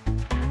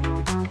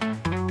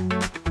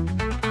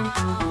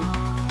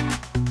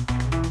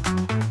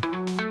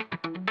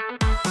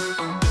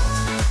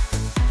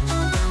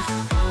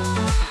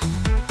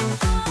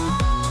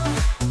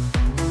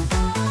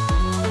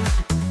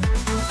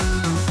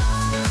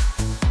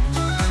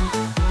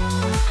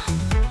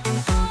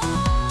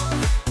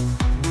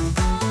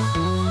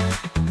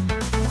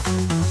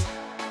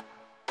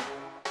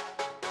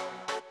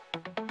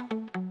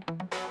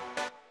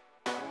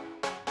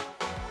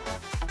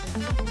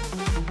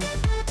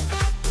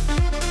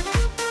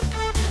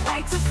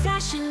 Lights are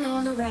flashing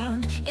all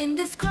around. In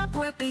this club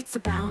where beats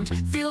abound.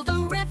 Feel the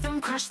rhythm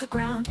crush the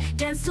ground.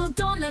 Dance till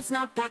dawn, let's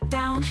not back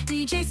down.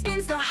 DJ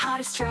spins the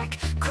hottest track.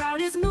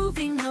 Crowd is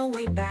moving, no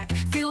way back.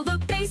 Feel the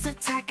bass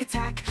attack,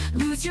 attack.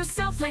 Lose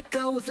yourself, let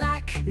go of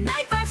lack.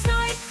 Night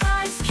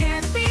vibes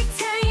can't be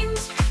tamed.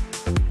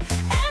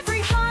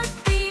 Every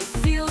heartbeat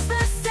feels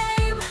the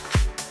same.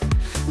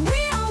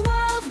 We are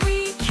wild,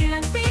 we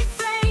can't be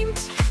framed.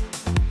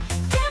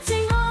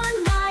 Dancing on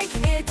like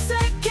it's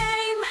a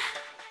game.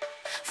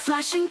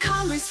 Flashing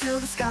colors fill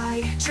the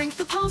sky. Drink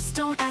the pulse,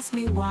 don't ask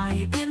me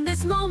why. In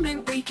this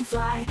moment we can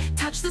fly,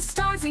 touch the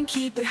stars and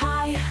keep it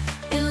high.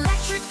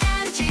 Electric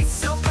energy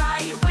so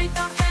bright. With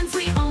our friends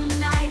we own the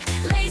night.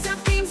 Laser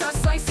beams are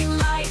slicing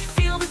light.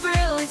 Feel the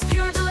thrill, it's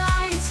pure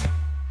delight.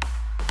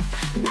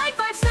 Night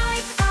vibes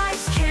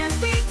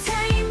can't be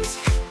tamed.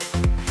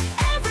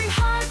 Every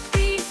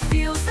heartbeat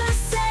feels the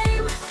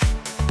same.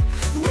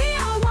 We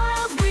are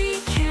wild, we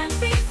can't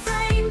be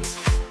framed.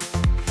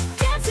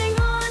 Dancing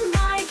on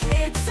like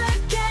it's a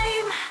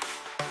game.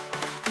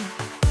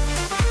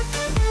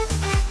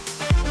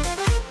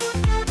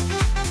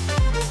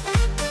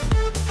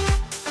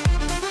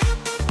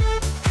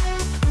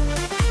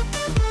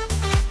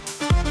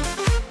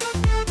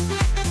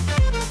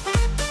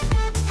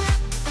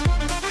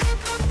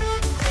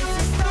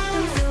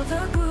 Feel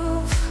the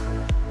groove.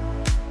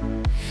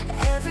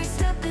 Every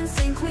step in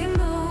sync we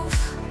move.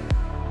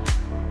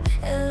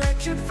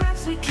 Electric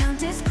vibes we can't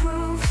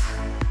disprove.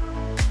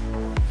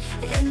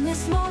 In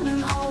this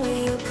moment all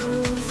we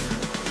approve.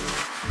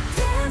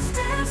 Dance,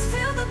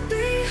 feel the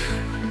beat.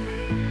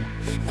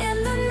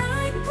 In the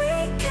night we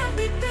can't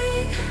be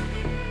beat.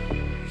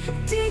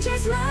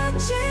 DJ's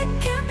magic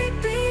can't be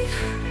beat.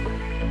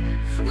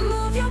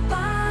 Move your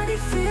body,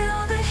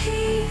 feel the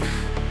heat.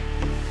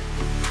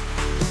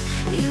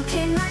 UK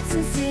nights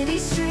and city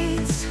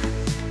streets.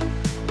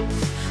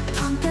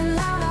 Pumping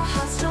loud, our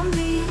hearts drum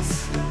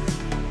beats.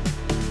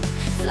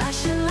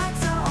 Flashing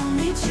lights are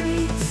only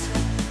treats.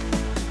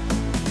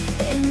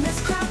 In this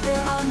crowd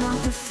there are no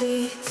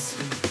defeats.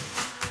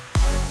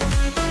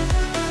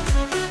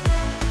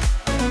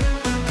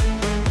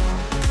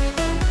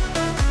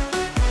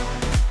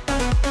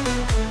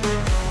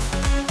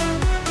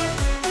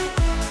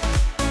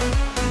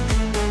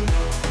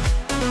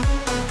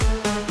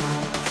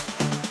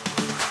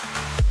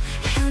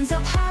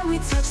 we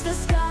touch the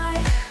sky.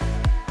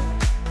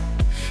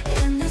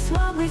 In this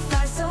world we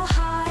fly so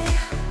high.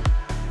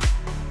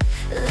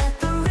 Let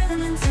the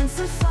rhythm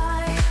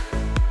intensify.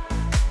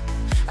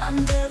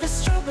 Under the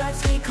strobe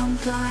lights we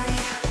comply.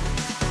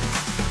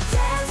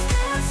 Dance,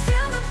 dance,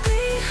 feel the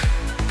beat.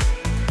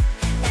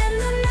 In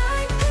the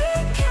night we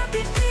can't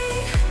be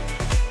beat.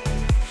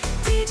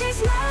 DJ's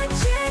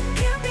magic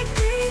can't be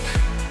beat.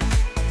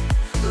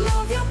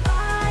 Move your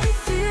body,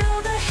 feel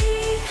the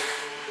heat.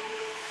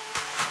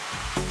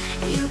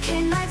 UK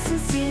nights and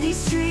city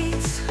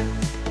streets,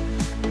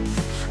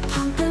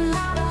 pumping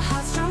louder,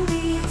 heart-strong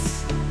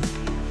beats.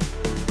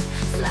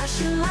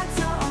 Flashing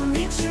lights are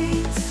only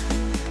treats.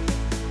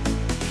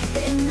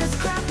 In this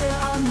crowd there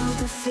are no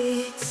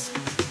defeats.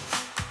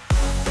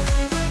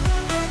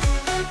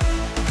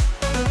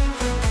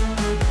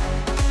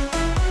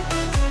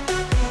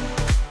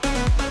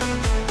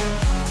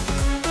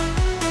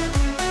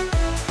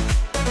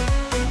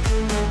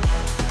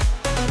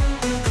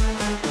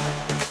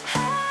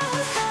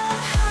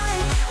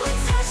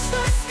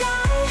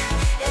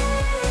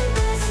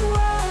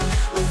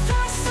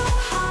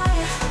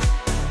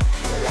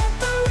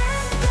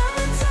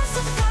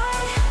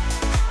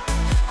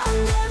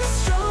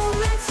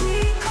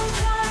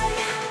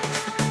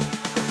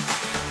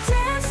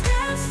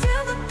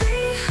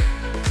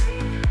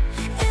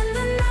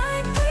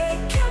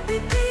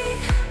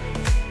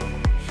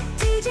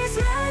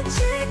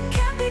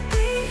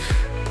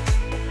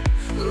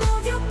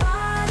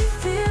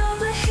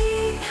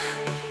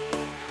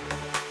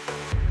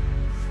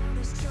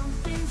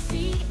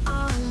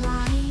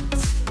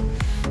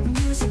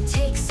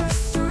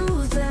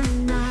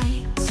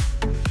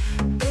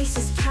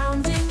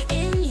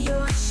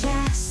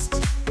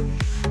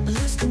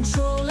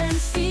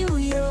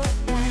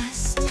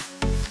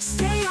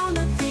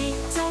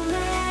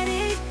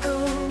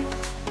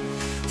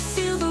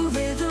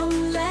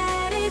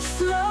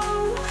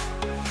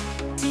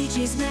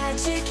 DJ's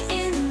magic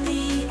in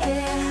the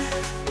air.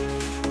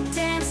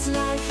 Dance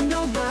like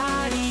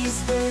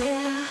nobody's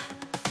there.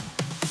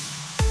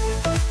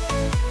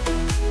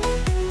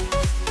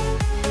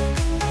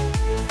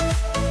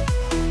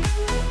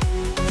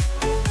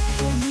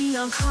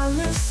 Neon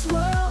colors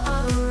swirl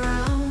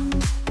around.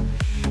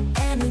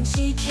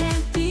 Energy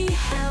can't be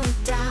held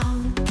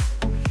down.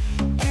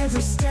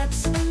 Every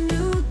step's a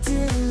new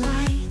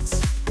delight.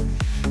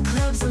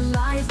 Clubs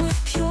alive with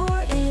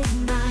pure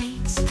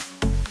ignite.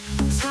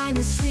 Time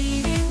is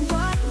fleeting,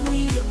 what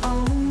we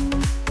own.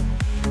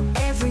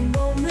 Every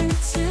moment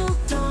till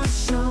dawn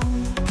show.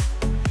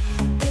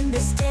 In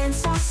this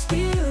dance our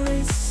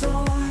spirits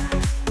soar.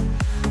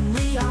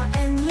 We are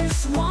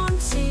endless,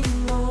 wanting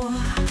more.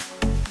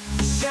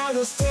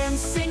 Shadows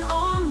dancing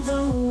on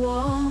the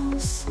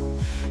walls.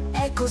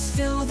 Echoes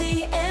fill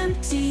the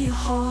empty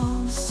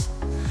halls.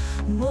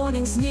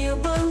 Morning's near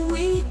but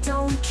we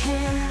don't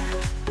care.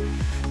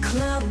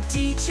 Club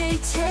DJ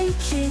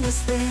taking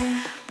us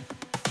there.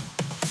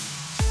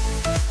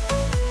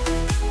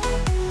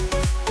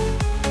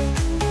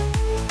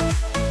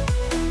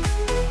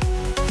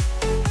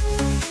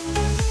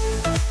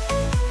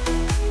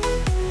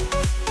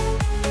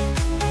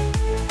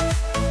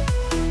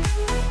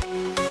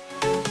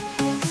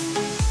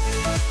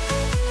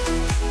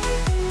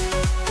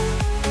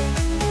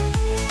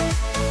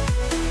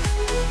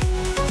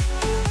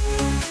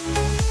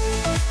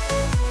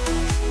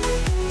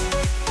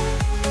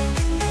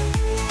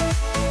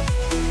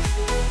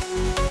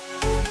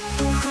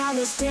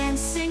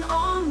 Dancing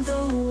on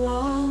the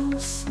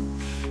walls.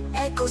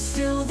 Echoes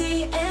fill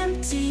the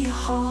empty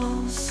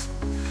halls.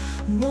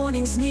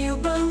 Morning's near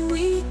but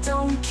we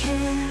don't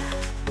care.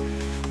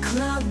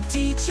 Club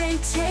DJ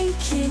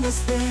taking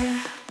us there.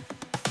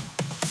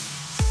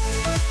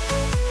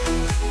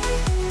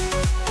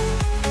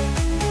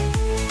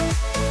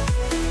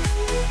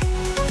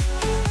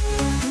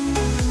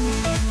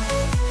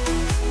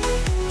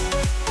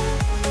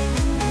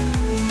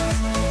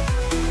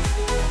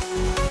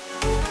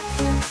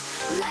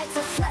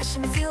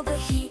 Feel the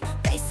heat,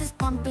 bass is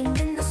pumping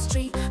in the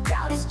street.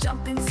 Crowd is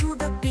jumping to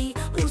the beat.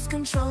 Lose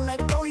control, let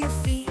go your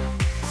feet.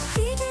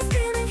 DJ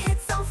spinning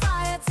hits on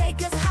fire,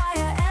 take us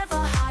higher,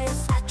 ever higher.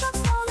 Fat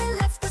drops falling,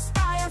 let's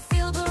perspire.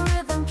 Feel the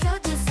rhythm, pure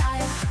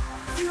desire.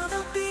 Feel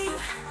the beat,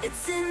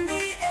 it's in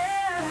the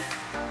air.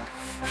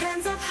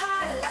 Hands up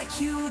high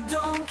like you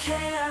don't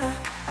care.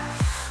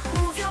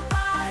 Move your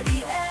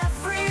body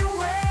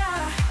everywhere.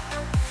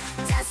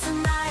 Dance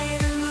tonight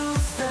and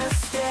lose the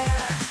stare.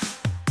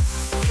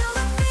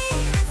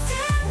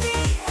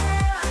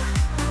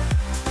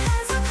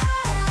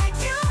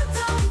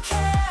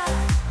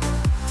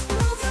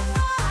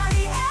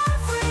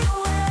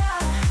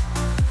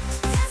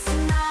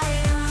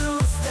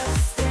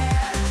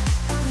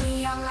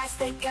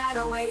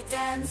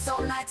 Dance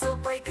all night till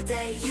break of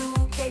day.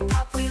 UK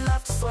pop, we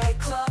love to sway.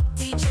 Club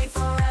DJ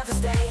forever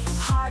stay.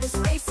 Heart is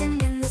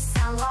racing in the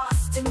sound,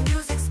 lost in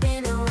music,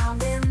 spinning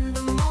around. In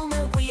the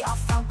moment we are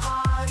found,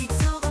 party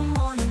till the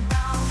morning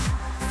bound.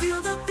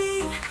 Feel the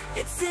beat,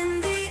 it's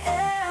in the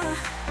air.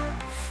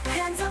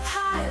 Hands up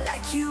high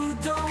like you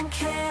don't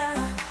care.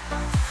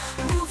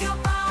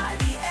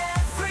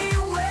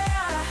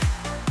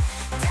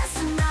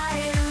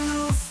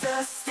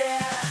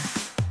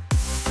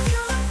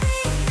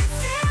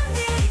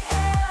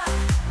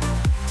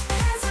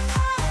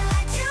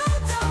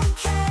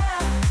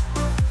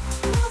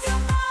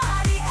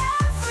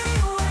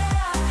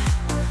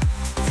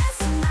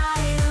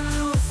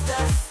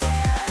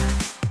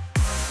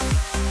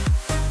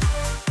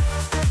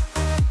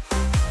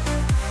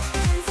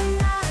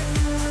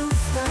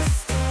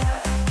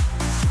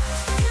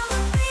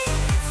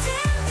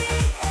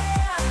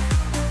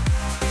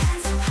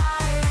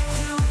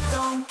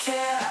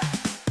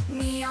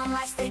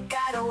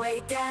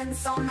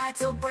 dance all night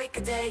till break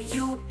of day.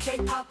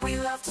 UK pop, we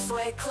love to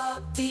sway.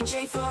 Club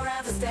DJ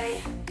forever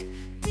stay.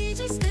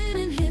 DJ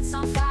spinning hits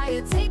on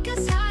fire, take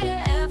us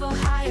higher, ever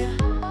higher.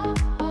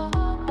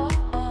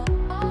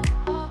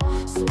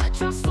 Sweat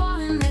drops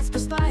falling, let's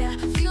perspire.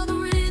 Feel the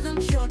rhythm,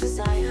 pure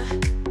desire.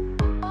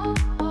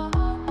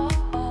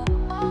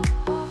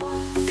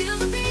 Feel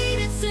the beat,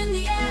 it's in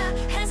the air.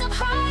 Hands up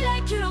high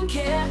like you don't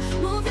care.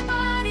 Move your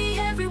body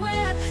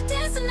everywhere.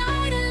 Dance the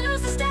night and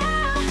lose the stare.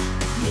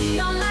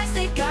 Neon lights,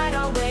 they guide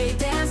our way.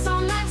 Dance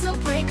all night till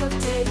break of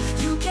day.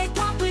 UK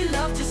pop, we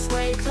love to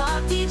sway.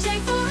 Club DJ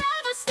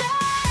forever stay.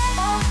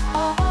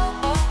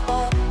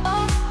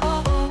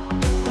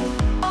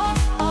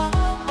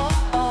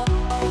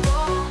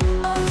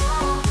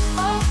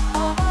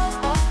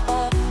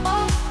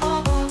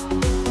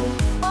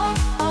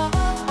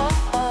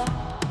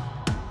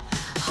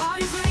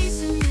 Heart is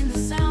racing in the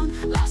sound,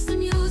 lost in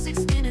music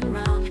spinning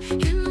round.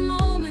 In the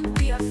moment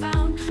we are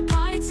found,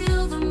 party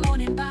till the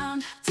morning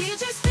bound.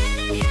 DJ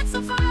spinning hits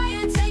on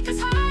fire, take us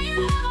higher,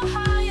 ever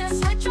higher.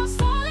 Sweat drops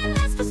falling,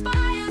 let's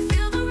perspire.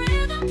 Feel the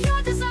rhythm,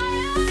 pure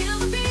desire. Feel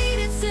the beat,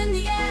 it's in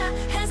the air.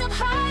 Hands up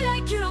high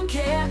like you don't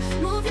care.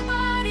 Move your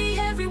body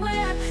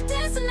everywhere.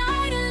 Dance the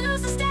night and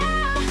lose the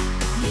stare.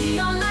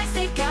 Neon lights,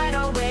 they guide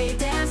our way.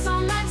 Dance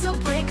all night till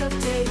break of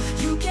day.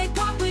 UK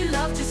pop, we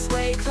love to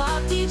sway.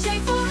 Club DJ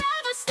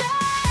forever stay.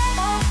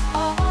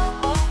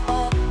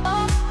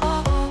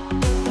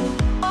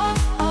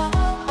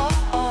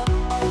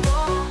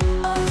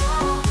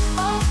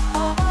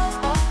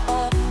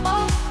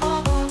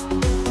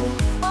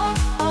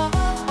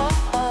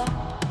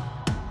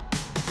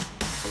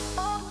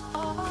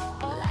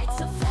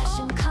 Lights are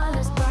flashing,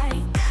 colors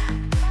bright.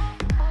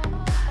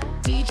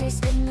 DJ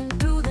spinning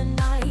through the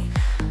night.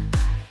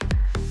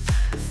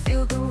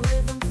 Feel the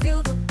rhythm,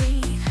 feel the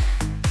beat.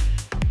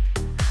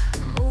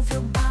 Move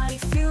your body,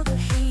 feel the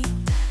heat.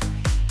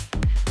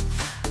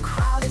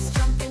 Crowd is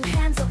jumping,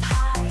 hands up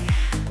high.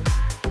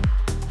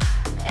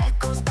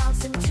 Echoes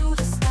bouncing to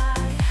the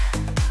sky.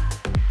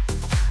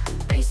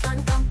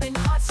 Bassline thumping,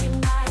 hearts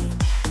unite.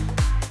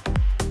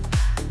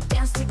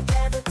 Dance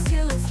together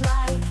till it's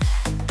light.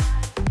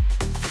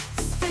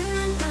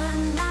 Spin the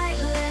night,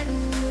 let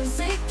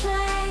music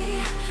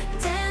play.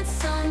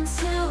 Dance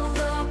until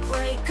the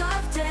break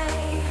of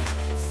day.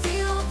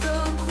 Feel the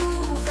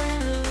groove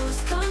and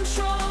lose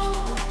control.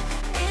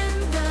 In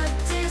the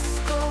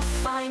disco,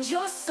 find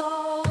your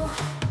soul.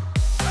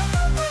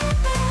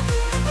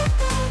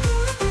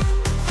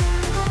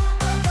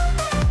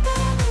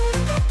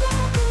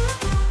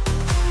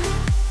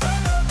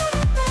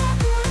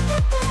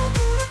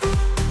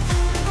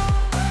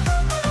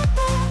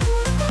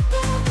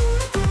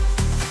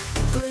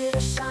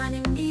 Glitter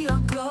shining,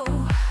 neon glow.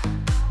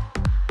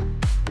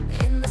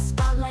 In the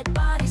spotlight,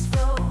 bodies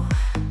flow.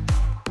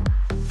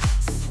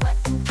 Sweat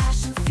and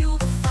passion fuel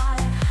the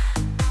fire.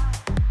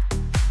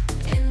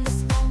 In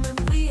this moment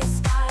we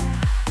aspire.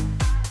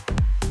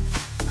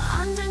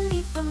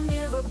 Underneath the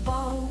mirror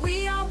ball,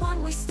 we are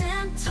one, we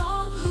stand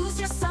tall. Lose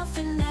yourself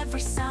in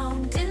every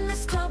sound. In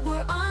this club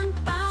we're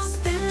unbound.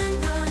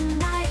 Spin the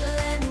night,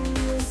 let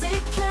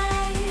music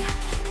play.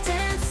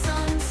 Dance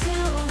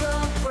until the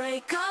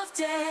break of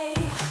day.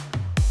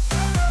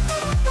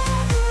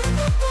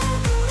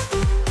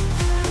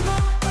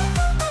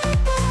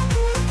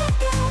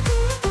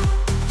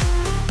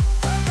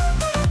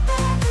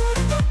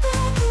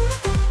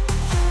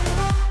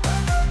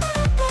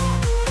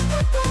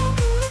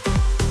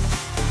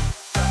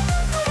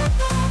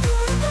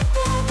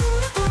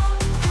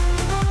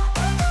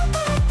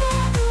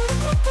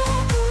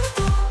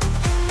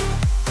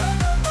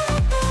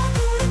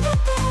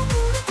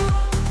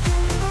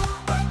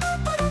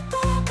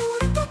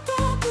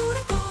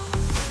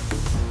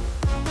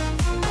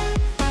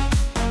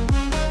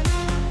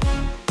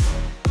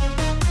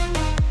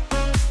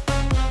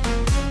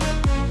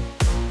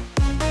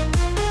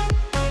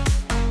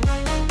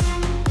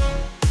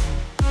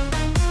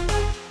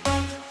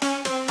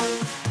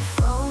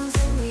 Phones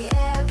in the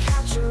air,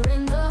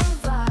 capturing the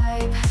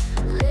vibe.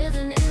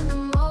 Living in the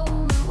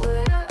moment,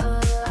 we're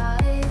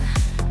alive.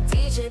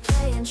 DJ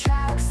playing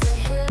tracks that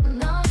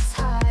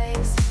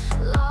hypnotize.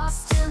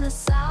 Lost in the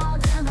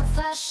sound and the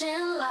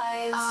flashing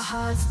lights. Our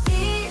hearts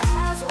beat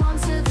as one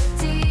to the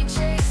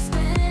DJ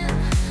spin.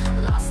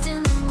 Lost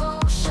in the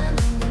motion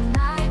and the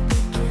night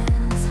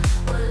begins.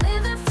 We're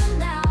living for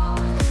now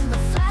in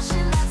the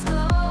flashing lights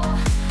glow.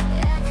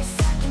 Every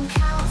second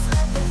counts,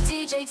 let the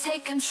DJ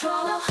take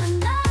control of the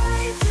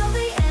night. Feel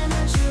the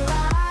energy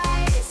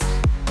rise.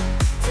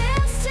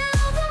 Dance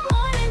till the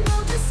morning, no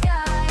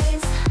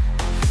disguise.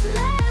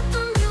 Let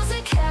the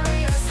music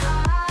carry us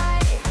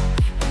high.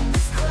 In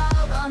this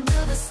club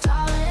under the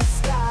starlit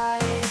sky.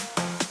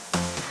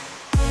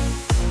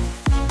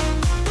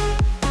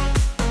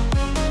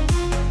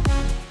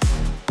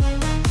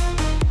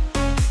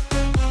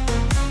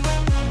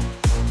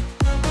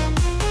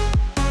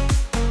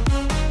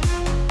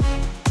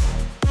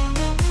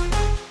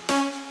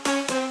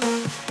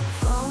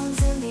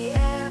 Phones in the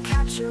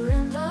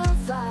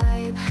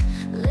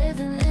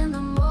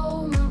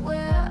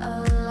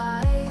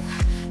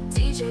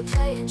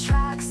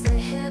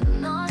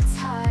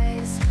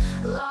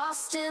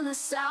lost in the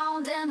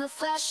sound and the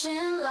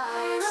flashing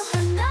lights. Of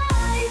the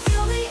night,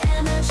 feel the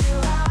energy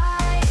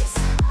rise.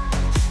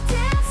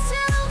 Dance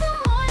till the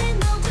morning,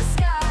 no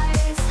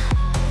disguise.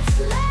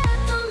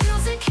 Let the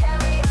music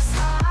carry us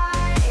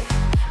high.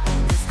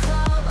 In this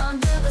club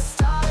under the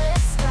starlit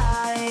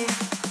sky.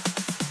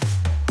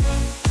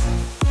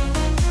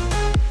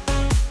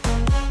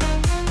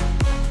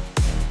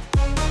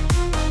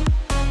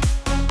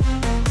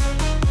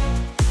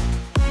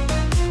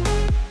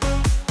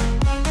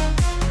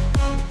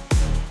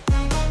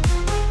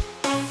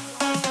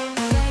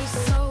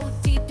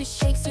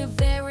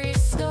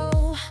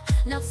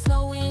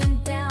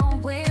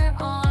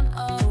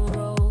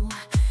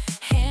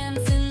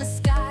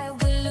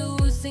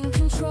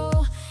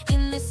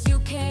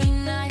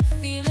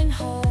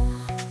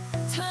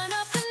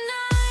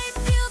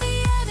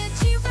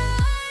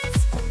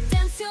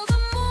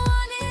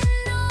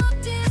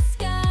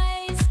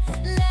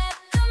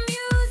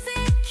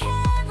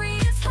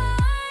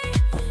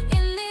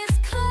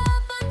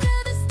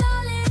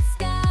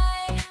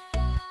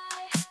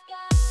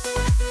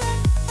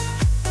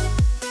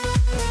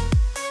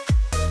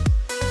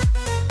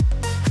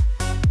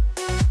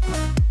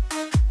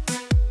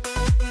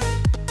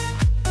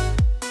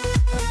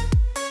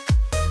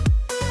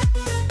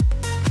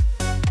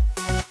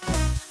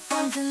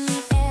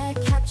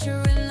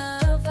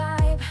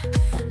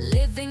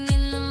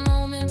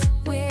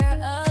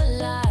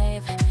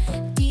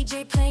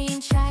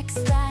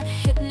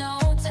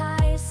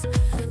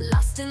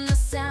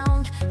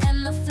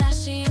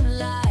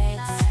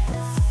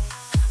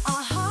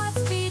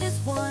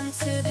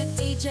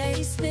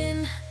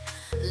 Spin,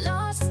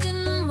 lost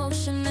in the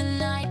motion, the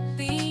night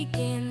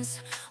begins.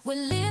 We're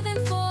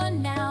living for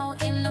now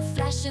in the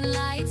flashing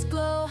lights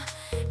glow.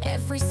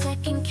 Every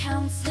second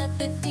counts, let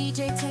the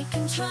DJ take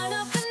control. Turn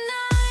up the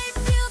night,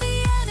 feel the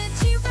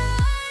energy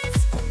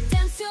rise.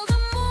 Dance till the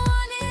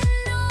morning,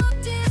 no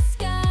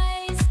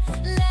disguise.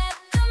 Let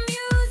the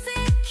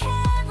music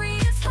carry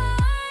us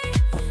high.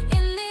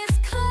 In this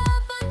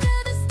club under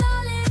the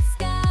starlit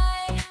sky.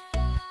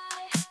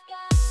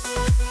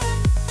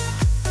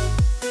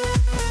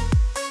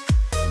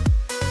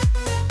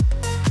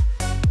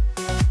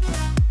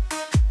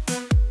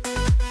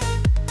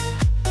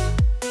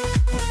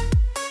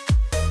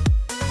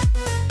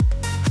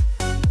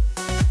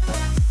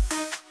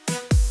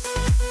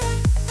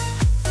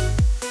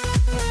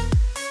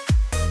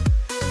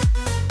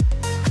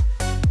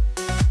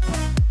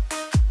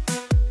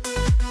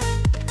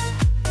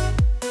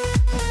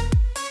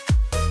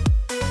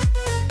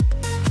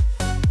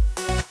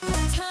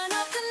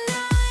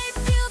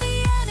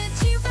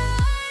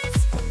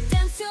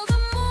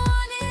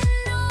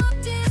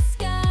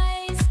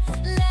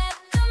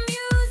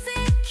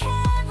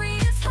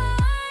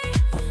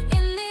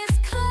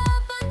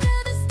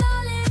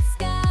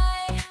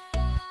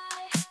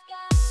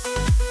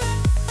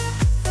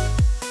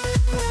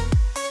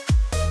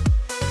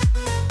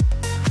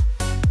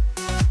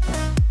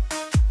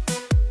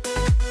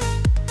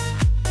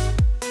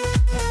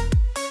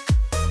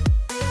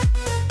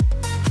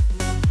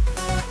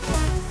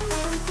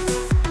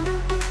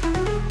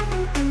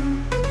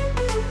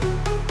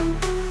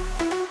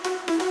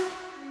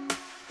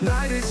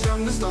 Night is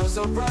young, the stars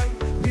are bright.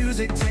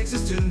 Music takes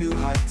us to new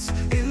heights.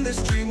 In this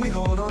dream we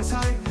hold on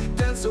tight.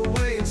 Dance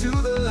away into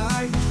the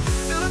light.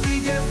 Feel the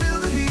beat, yeah, feel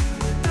the heat.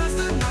 That's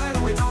the night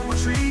and we don't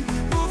retreat.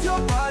 Move your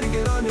body,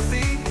 get on your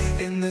feet.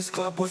 In this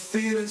club we're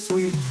feeling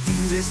sweet.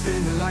 DJ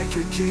spinning like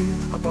a king.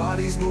 Our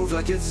bodies move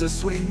like it's a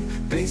swing.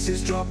 Bass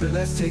is dropping,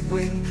 let's take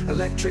wing.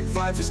 Electric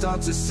vibe, we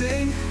start to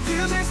sing.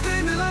 DJ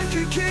spinning like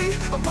a king.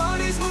 Our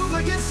bodies move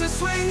like it's a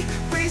swing.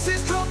 Bass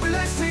is dropping,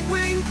 let's take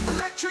wing.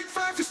 Electric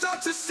vibe, we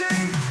start to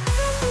sing.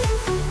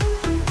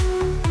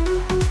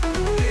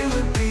 Feel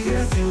the beat,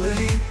 yeah, feel the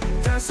heat.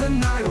 That's the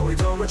night or we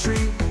don't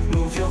retreat.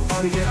 Move your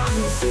body, get on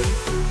your feet.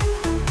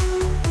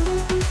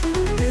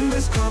 In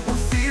this club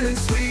we're feeling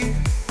sweet.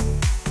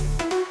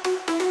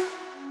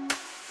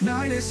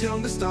 Night is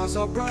young, the stars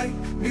are bright.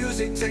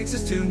 Music takes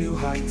us to new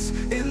heights.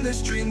 In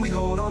this dream we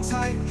hold on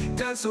tight.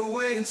 Dance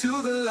away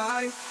into the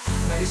light.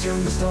 Night is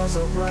young, the stars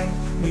are bright.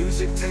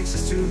 Music takes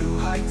us to new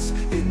heights.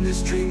 In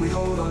this dream we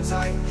hold on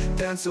tight.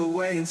 Dance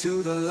away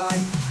into the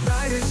light.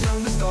 Night is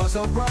young, the stars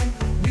are bright.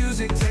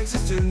 Music takes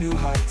us to new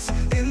heights.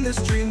 In this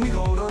dream we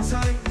hold on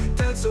tight.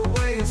 Dance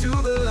away into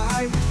the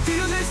light.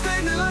 Feel it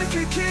standing like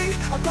a king.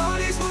 Our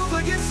bodies move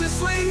like it's a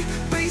swing.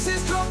 Bass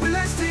is dropping,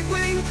 let's take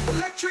wing.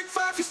 Electric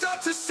vibe, we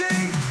start to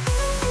sing.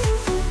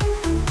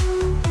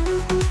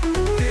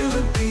 Feel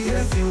the beat,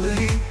 yeah, feel the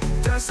heat.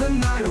 That's the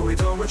night or we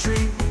don't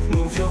retreat.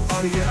 Move your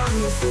body, get on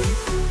your feet.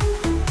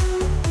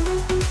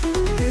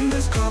 In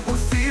this club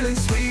we're feeling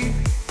sweet.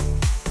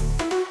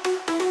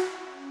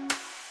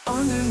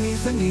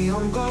 Underneath the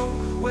neon glow,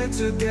 we're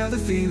together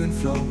feeling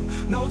flow.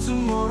 No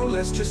tomorrow,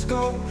 let's just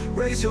go.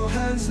 Raise your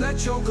hands,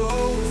 let your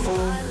glow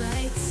fall.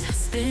 Lights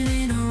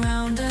spinning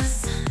around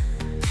us.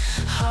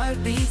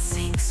 Heartbeat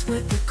syncs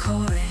with the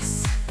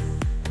chorus.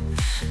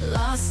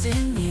 Lost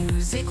in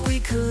music we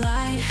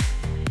collide.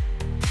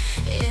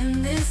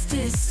 In this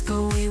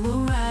disco we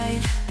will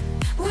ride.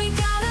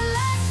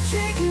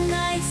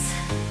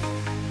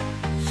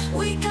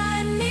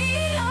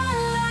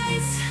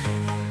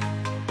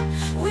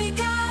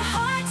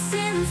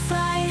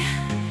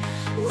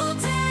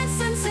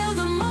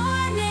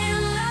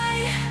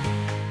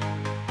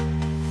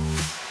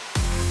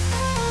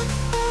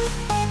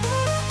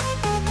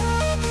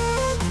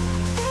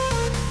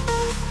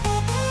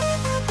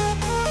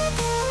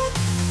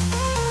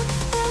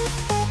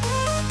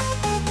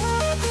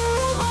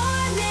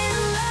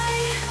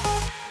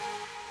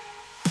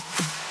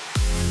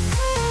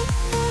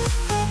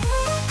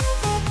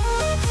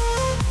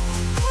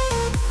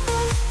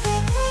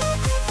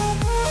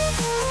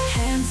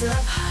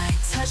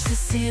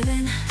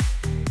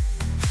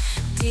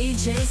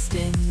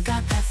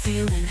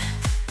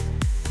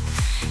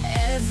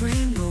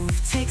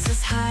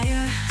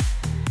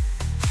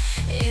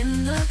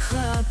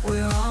 club,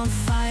 we're on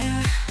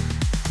fire.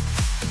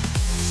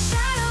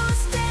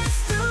 Shadows dance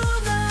through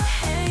the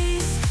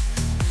haze,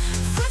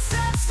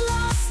 footsteps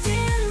lost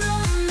in the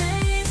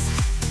maze.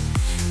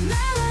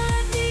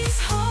 Melodies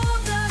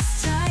hold us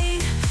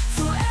tight,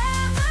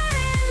 forever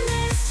in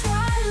this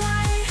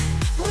twilight.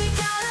 We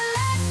got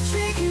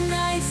electric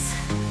nights,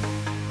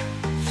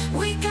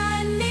 we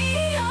got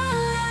neon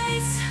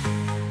lights,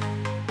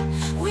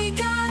 we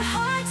got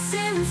hearts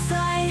in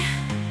flight.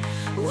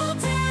 We'll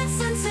dance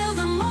until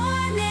the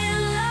morning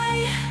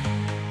light.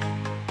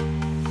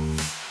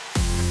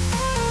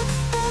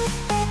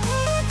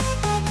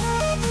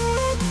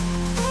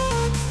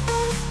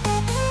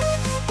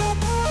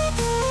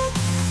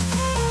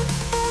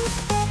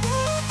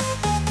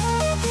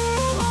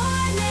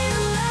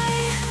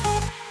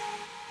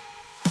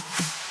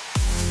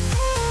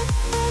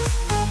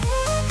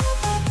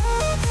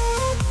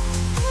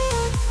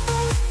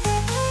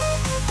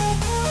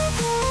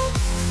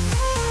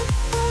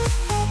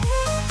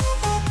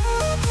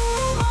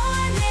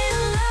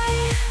 Morning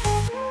light.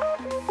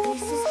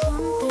 Faces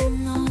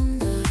bumping on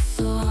the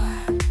floor,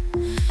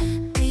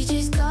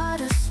 DJ's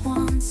got us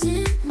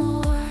wanting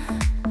more.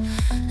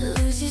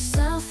 Lose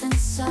yourself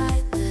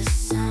inside the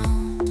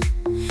sound,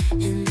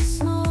 in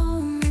this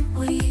moment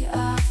we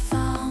are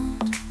found.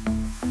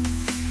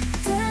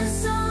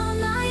 Dance all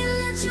night,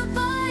 let your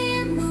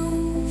body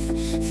move,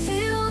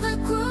 feel the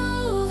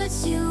groove,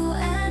 it's you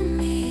and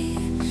me.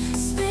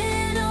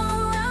 Spin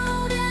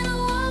around in a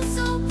world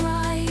so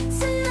bright.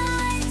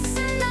 Tonight,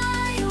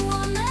 tonight,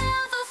 we'll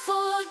never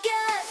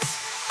forget.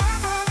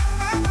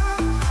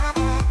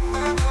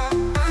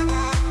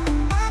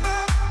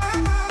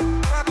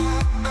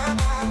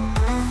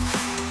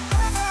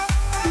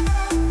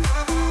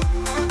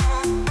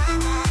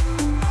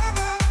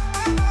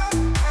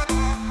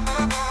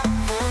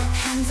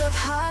 Hands up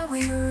high,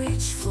 we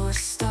reach for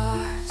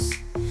stars.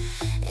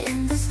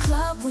 In this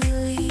club, we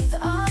leave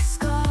our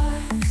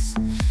scars.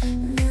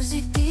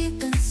 Music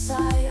deep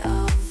inside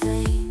our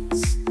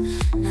veins,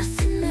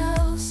 nothing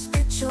else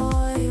but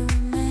joy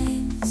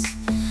remains.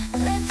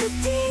 Let the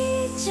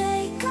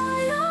DJ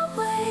guide our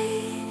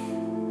way.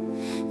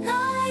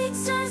 Night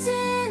turns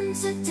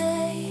into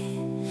day,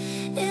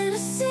 in a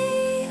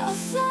sea of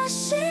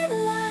flashing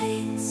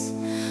lights.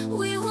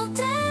 We will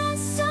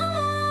dance till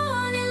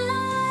morning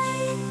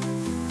light.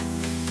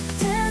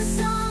 Dance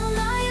all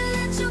night,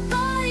 let your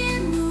body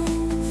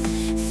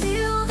move,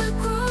 feel the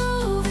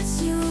groove,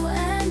 it's you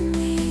and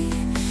me.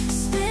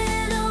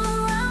 Spin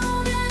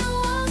around in a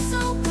world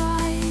so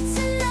bright.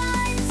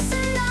 Tonight,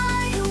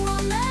 tonight,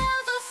 we'll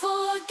never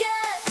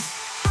forget.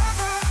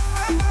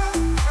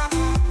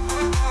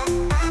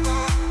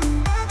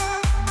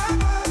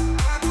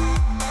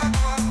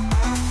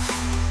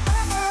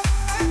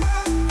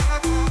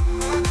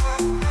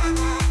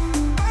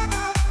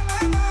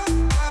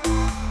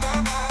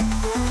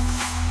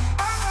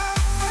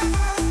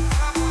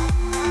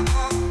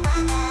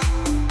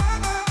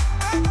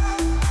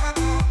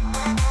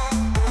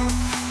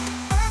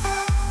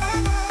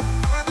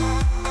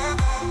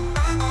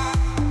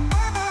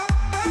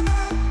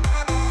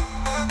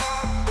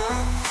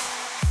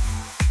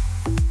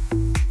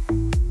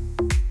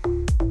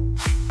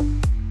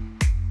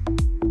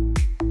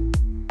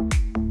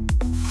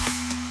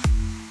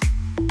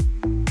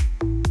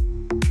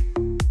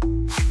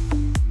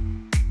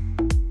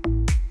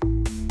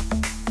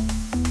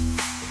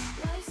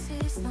 Life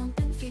is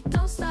thumping, feet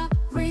don't stop.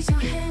 Raise your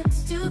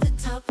hands to the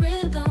top.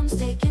 Rhythms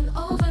taking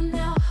over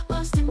now.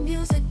 Lost in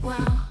music,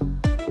 wow.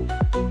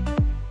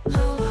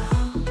 Oh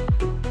wow.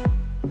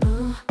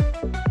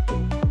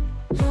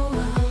 Oh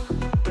wow.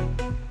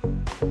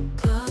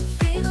 Club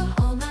fever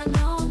all night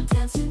long,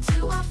 dancing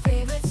to our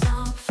favorite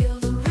song. Feel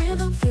the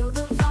rhythm, feel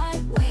the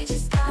vibe. We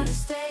just gotta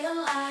stay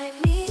alive.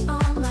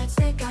 Neon lights,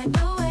 they guide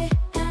the way.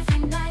 Every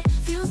night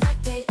feels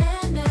like day.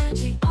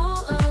 Energy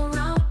all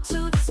around.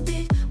 To this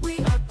beat, we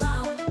are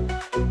bound.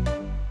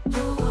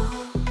 Oh wow.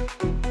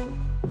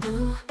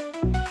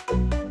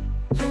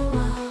 Oh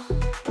wow.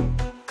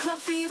 Club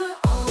fever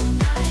all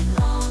night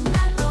long,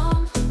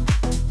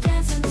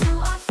 dancing to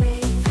our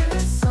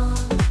favorite song.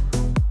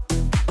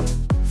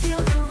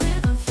 Feel the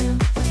rhythm,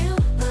 feel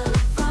the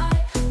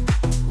vibe.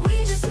 We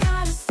just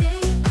gotta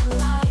stay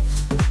alive.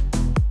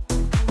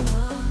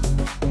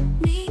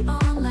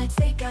 Neon lights,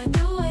 they guide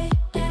the way.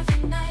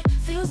 Every night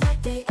feels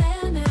like day.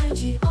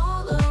 Energy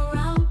all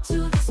around.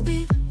 To this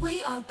beat,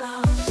 we are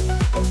bound.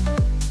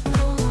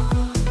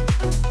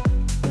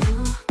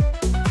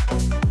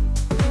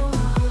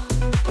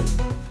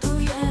 Oh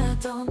yeah,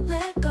 don't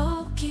let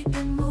go, keep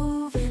it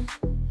moving.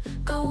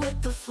 Go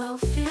with the flow,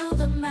 feel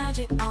the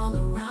magic all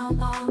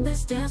around. On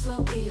this dance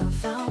floor we are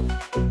found.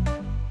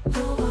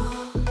 Oh wow.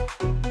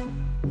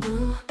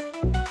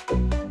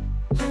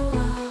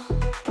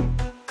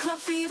 Club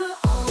fever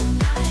all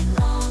night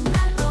long,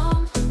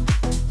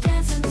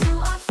 dancing to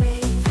our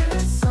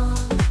favorite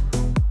song.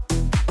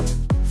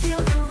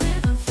 Feel the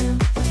rhythm,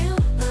 feel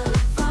the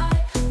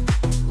vibe.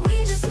 We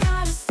just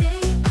gotta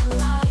stay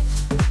alive.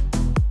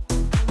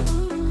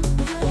 Ooh,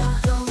 yeah.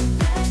 Don't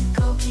let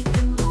go, keep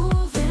it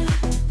moving.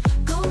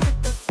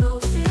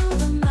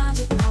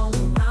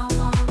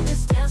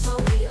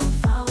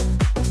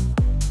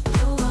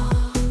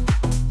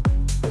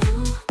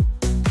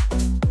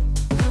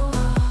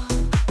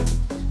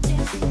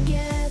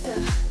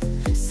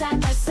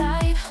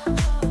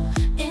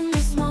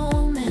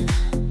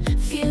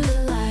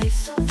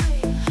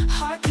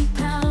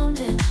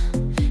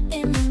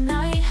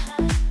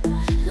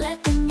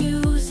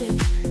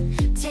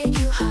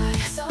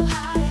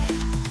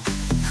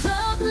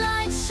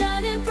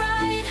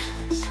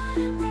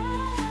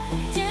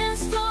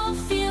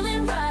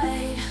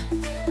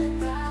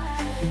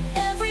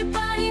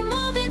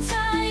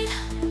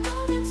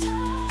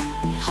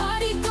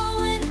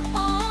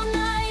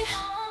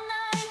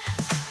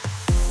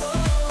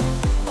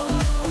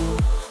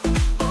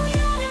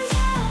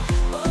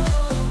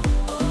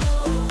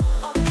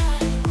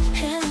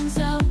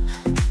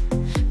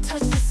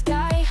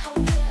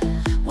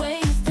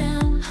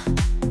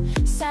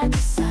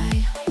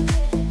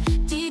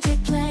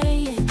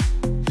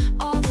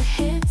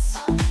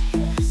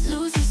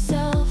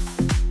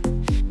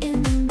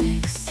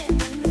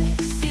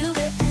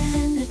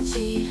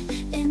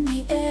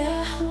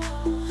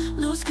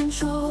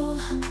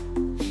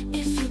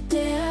 If you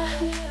dare,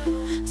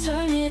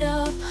 turn it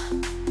up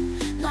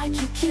like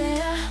you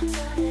care.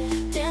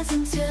 Dance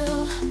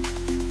until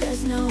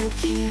there's no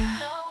care.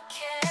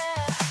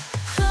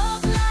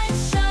 Club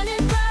lights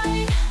shining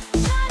bright,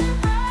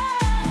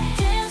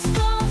 dance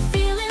floor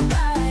feeling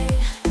right.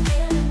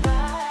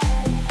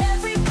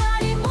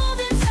 Everybody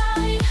moving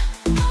tight,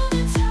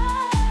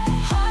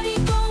 party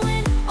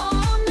going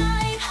all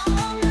night.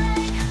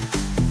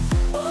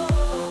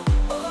 Oh,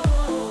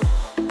 oh,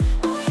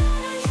 oh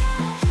yeah,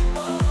 yeah.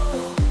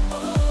 Oh,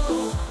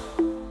 oh,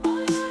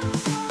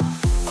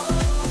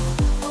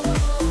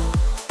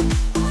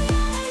 oh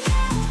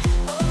yeah.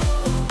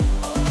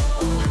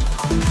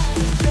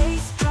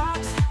 Bass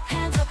drops,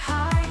 hands up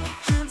high,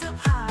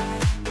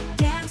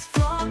 dance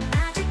floor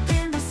magic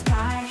in the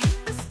sky.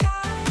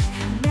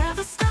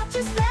 Never stop,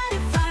 just let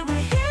it fly. We're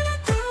here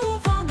to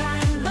groove all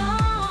night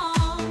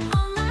long,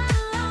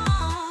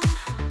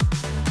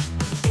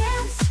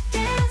 Dance,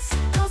 dance,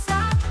 don't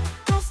stop,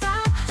 don't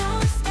stop,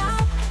 don't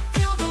stop.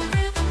 Feel the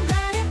rhythm,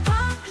 let it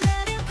pop,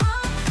 let it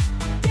pop.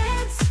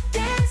 Dance,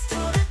 dance to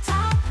the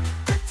top,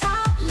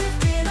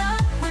 lift it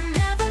up. We're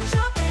never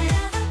dropping,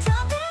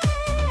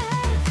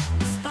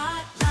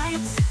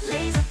 Spotlights,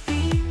 laser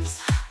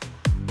beams,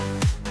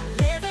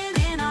 living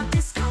in our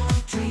disco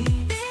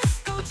dreams.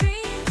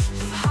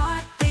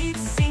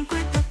 Heartbeats sync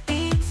with the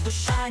beats. We're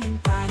shining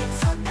bright,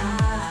 it's all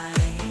night.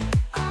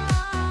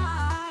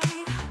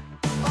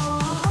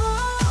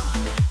 Oh,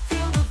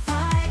 feel the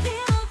vibe,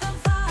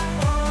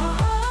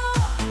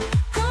 Oh,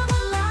 come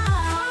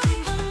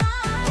alive,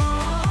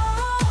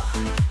 Oh,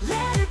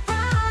 let it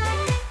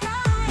ride.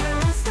 We're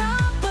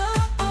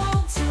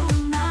unstoppable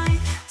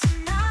tonight.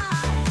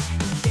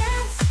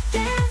 Dance,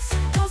 dance,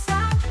 don't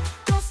stop,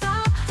 don't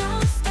stop,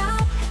 don't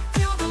stop.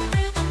 Feel the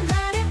rhythm,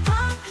 let it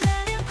pop,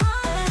 let it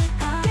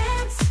pop.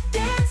 Dance,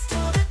 dance to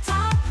the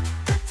top,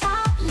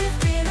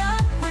 lift it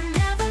up. We're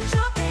never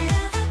dropping,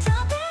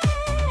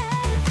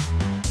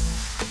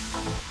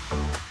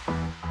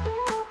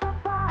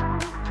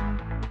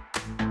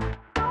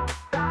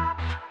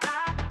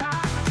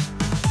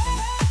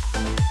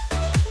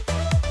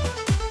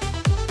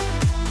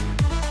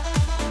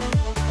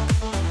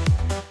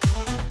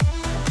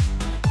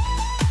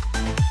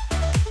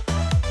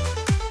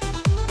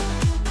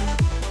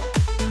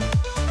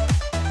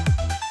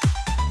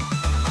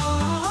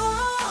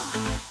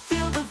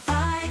 Feel the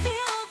vibe,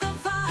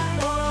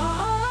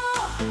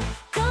 Oh,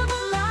 come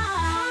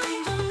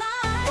alive,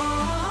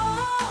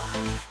 Oh,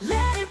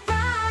 let it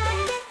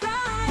ride.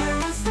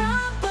 We're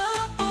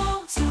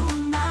unstoppable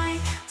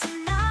tonight.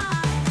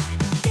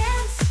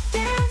 Dance,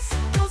 dance,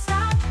 don't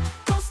stop,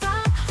 don't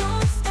stop,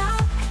 don't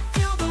stop.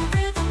 Feel the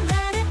rhythm,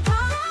 let it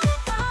pop,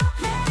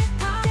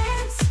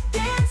 Dance,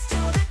 dance to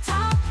the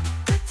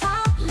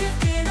top,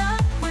 lift it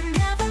up. We're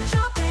never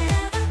dropping,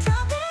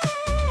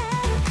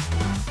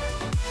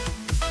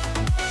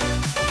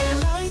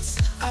 Lights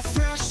are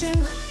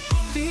flashing,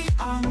 feet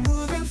are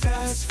moving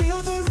fast.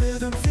 Feel the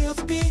rhythm, feel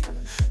the beat,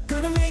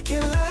 gonna make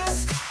it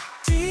last.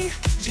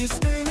 DJ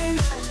spinning,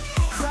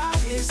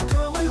 crowd is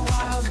going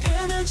wild.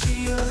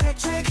 Energy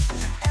electric,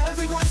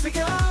 everyone's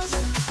speaking out.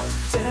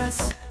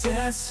 Dance,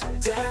 dance,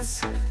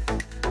 dance.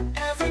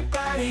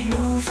 Everybody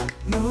move,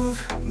 move,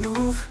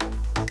 move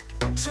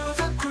to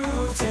the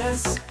groove.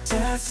 Dance,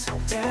 dance,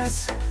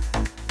 dance.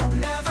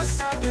 Never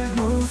stop and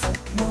move,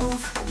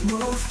 move,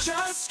 move.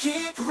 Just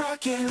keep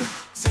rocking.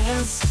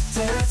 Dance,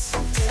 dance,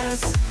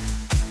 dance.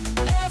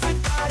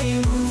 Everybody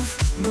move,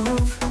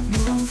 move,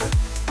 move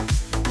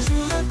to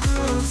the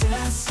groove.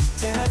 Dance,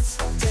 dance,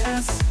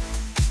 dance.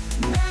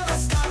 Never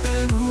stop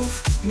and move,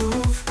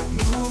 move,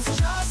 move.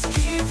 Just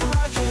keep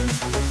rocking.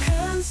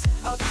 Hands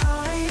up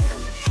high,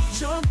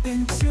 jump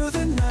into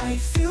the night.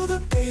 Feel the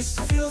bass,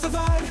 feel the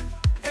vibe.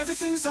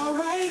 Everything's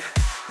alright.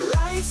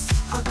 Lights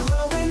are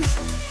glowing,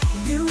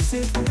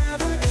 music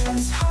never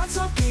ends. Hearts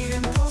are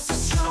beating, pulses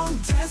strong.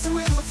 Dancing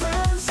with my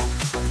friends.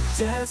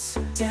 Dance,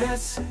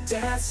 dance,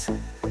 dance.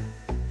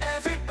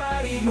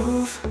 Everybody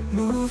move,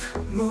 move,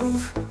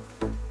 move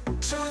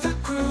to the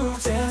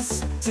groove.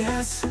 Dance,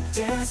 dance,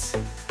 dance.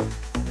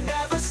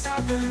 Never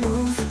stop and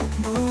move,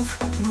 move,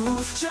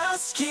 move.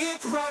 Just keep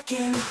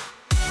rocking.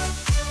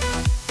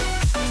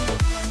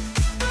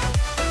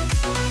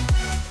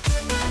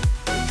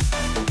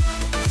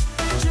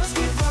 Just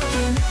keep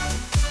rocking.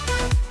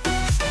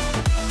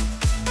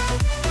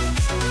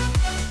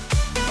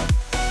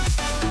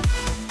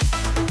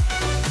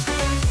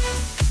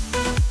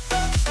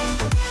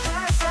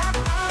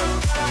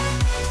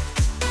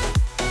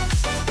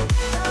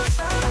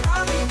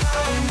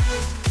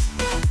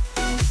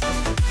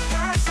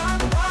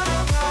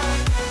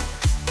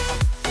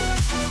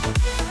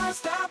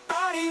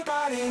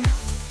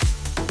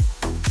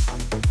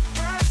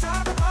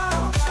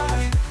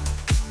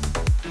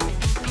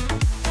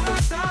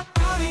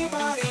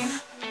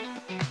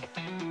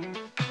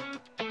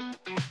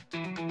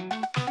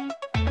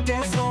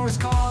 Dance floor is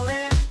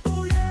calling,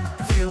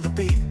 feel the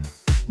beat,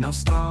 no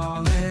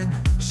stalling.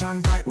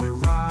 Shine bright, we're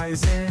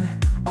rising,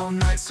 all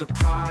night it's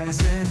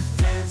surprising.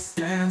 Dance,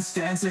 dance,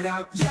 dance it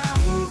out, yeah.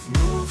 Move,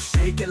 move,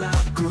 shake it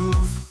loud.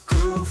 Groove,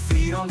 groove,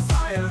 feet on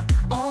fire.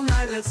 All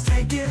night, let's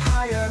take it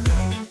higher.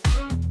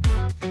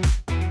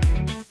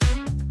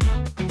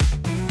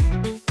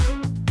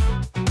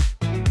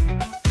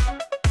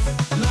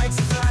 Lights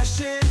are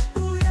flashing,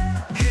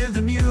 hear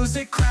the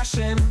music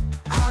crashing.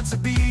 Hearts are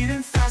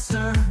beating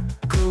faster,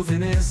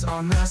 grooving is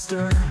our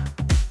master.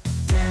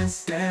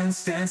 Dance,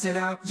 dance, dance it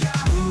out, yeah.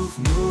 Move,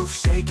 move,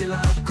 shake it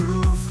loud.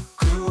 Groove,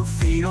 groove,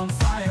 feet on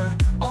fire.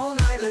 All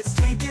night, let's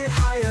take it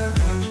higher.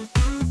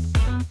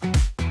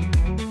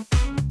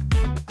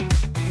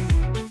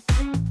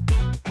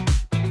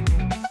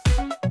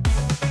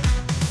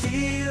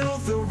 Feel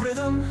the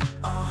rhythm,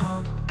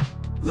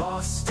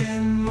 lost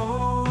in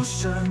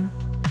motion.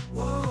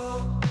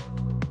 Whoa.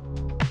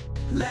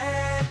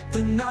 Let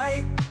the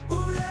night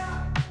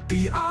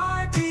be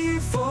our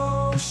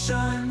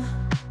devotion.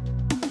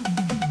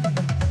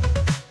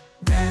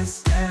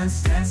 Dance,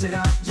 dance, dance it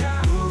out,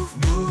 yeah. Move,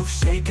 move,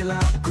 shake it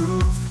loud.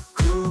 Groove,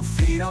 groove,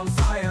 feet on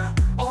fire.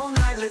 All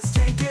night, let's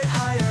take it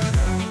higher.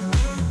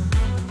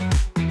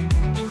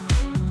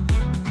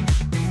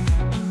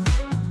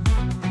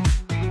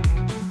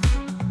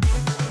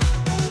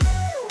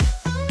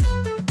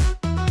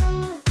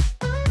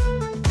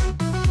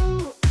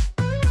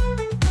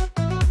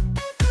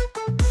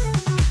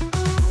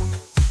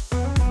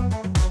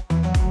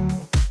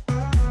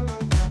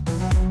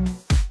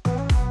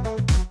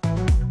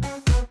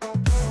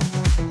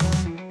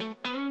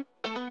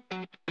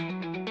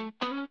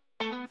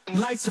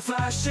 Lights are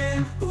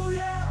flashing,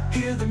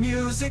 hear the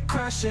music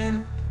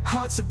crashing.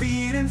 Hearts are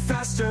beating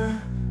faster,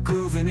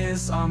 grooving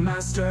is our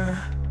master.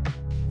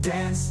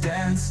 Dance,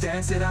 dance,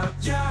 dance it out,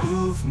 yeah.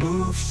 Move,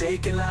 move,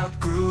 shake it loud.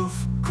 Groove,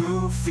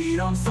 groove, feet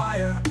on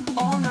fire.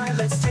 All night,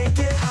 let's take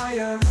it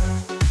higher.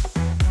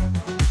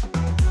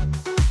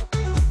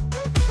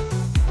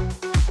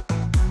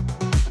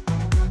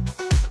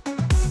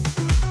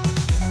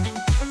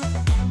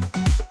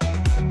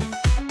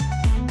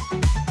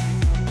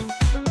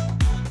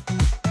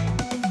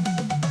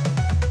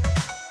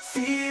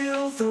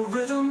 The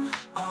rhythm,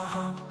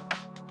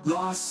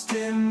 lost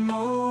in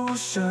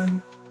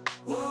motion.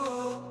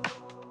 Whoa.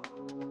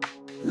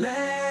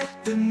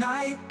 Let the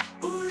night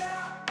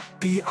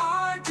be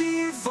our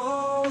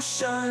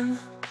devotion.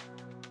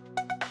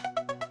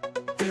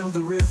 Feel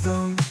the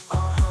rhythm,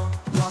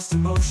 lost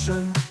in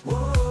motion.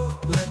 Whoa.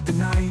 Let the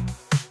night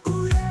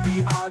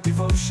be our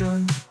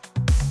devotion.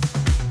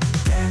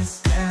 Dance,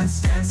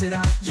 dance, dance it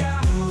out,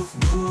 yeah. Move,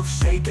 move,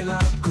 shake it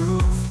loud.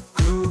 Groove,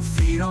 groove,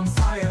 feet on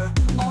fire.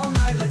 All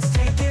night, let's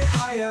take it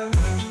higher.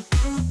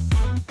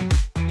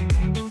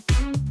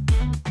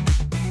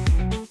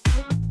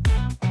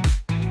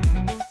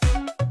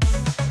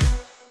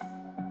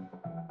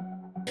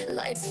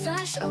 Lights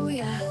flash, oh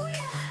yeah.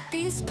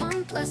 Beats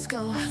pump, let's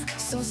go.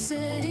 So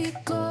city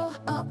go,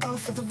 uh-oh,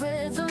 for the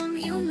rhythm,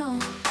 you know.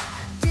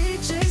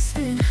 DJ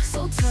spin,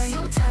 so tight,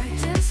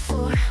 dance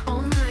floor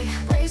all night.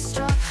 Bass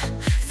drop,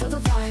 feel the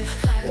vibe.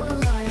 We're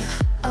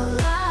alive,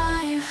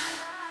 alive,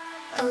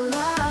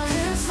 alive.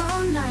 Dance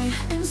all night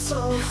in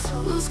soul.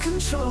 Lose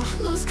control,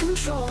 lose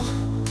control.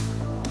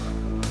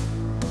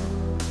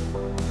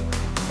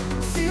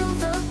 Feel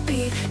the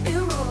beat, it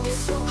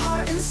rolls.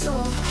 Heart and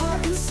soul,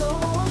 heart and soul.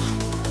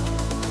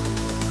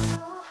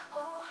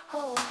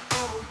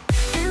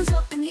 Hands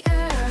up in the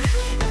air,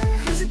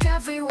 music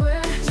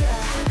everywhere,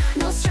 yeah.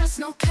 No stress,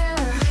 no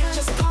care,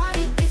 just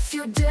party if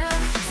you dare.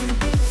 The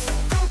beat's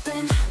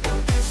thumping,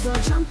 slow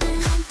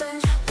jumping,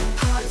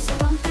 hearts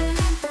bumping,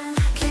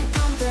 keep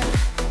pumping,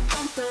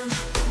 pumping.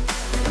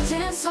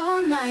 Dance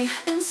all night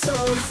in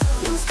soul.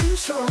 Lose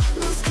control,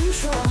 lose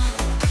control.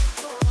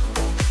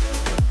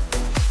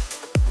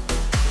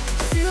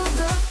 Feel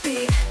the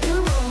beat, it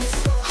rolls.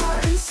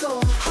 Heart and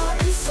soul,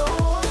 heart and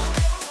soul.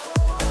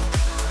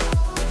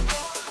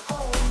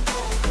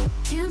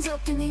 Hands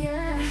up in the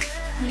air,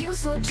 you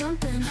slow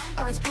jumping,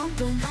 hearts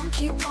pumping,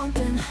 keep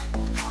pumping.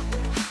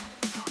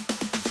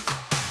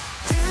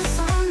 Dance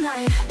all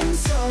night in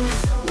soul.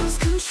 Lose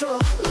control,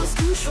 lose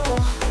control,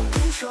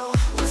 control,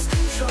 lose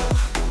control,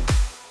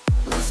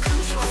 lose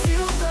control.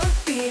 Feel the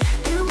beat,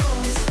 it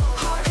rolls.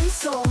 Heart and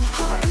soul,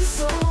 heart and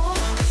soul,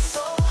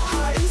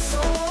 heart and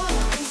soul,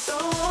 and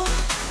soul.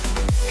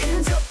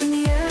 Hands up in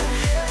the air,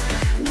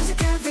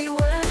 music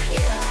everywhere,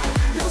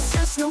 yeah. No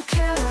stress, no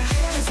care,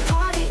 just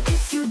party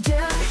if you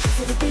dare.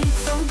 Feel the beat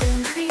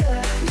thumping,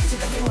 yeah.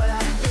 Music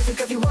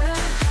everywhere,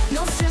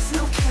 no stress,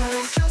 no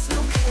care,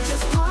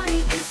 just party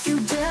if you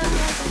dare.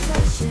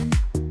 Reflection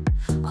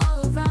all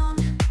around,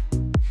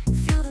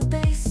 feel the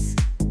bass,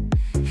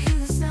 hear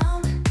the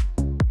sound.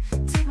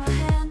 Take my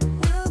hand,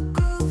 we'll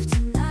groove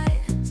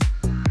tonight.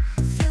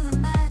 Feel the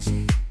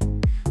magic,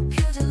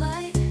 pure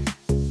delight.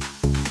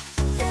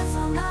 Dance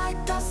all night,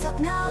 don't stop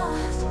now.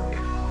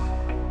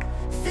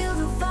 Feel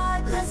the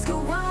vibe, let's go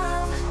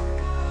wild.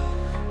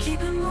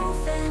 Keep it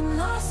moving,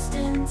 lost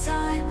in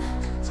time.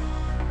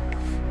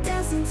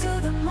 Dancing till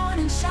the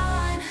morning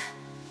shine.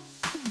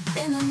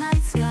 In the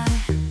night sky,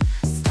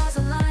 stars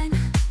align.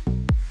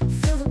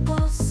 Feel the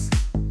pulse,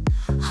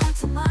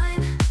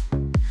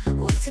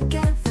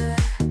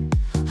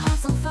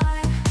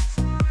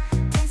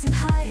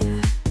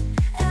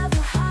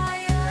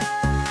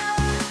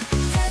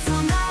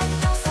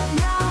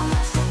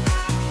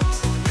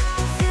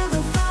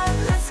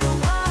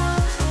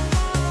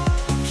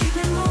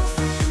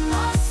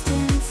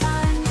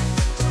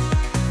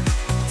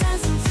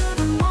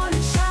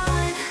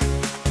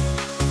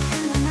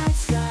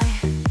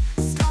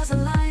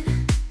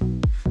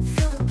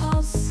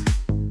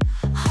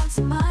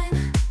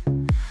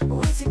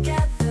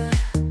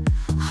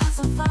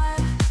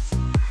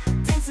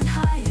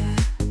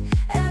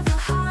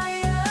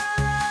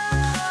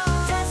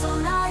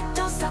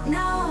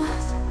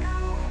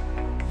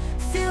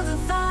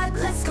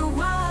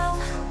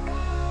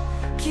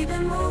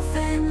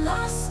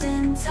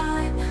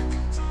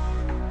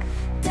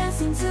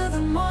 the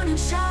morning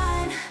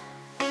shine.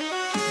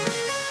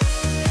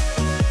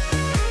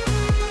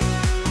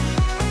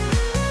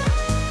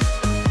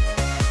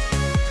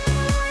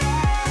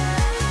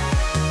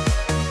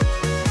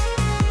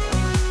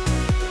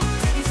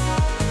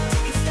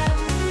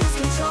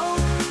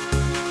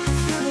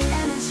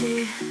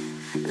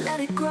 Let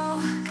it grow.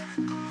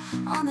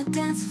 On the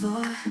dance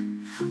floor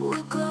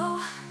we'll glow.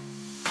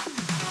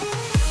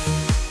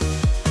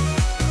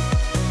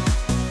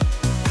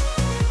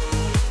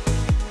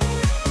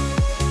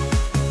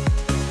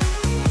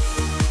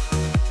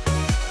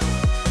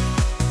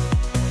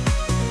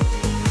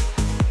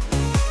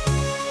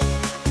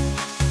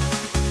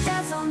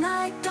 Dance all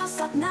night, don't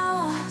stop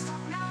now.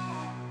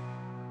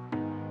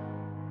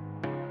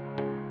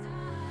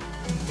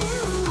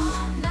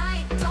 All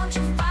night, don't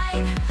you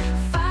fight,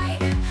 fight.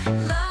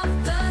 Love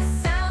the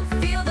sound,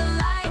 feel the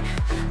light,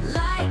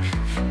 light.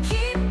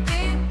 Keep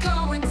it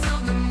going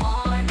till the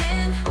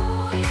morning.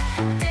 Ooh,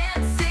 yeah.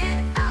 Dance it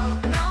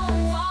out, no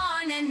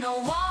warning, no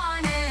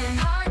warning.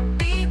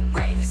 Heartbeat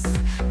race,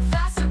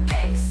 faster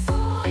pace.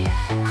 Ooh,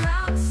 yeah.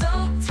 Crowd so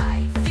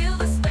tight, feel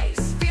the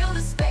space, feel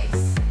the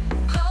space.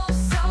 Glow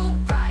so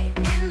bright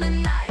in the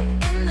night,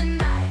 in the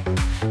night.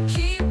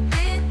 Keep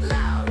it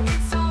loud,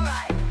 it's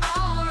alright,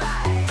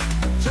 alright.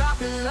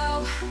 Drop it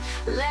low,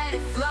 let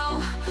it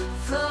flow,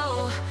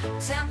 flow.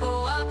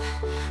 Tempo up,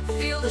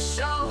 feel the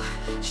show,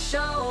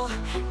 show.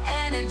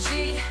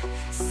 Energy,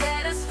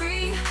 set us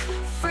free,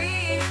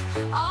 free.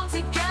 All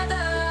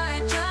together,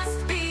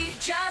 just be,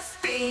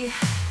 just be.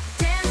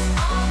 Dance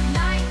all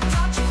night,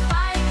 don't you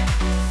fight,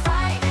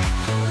 fight.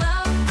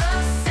 Love the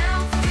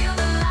sound, feel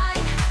the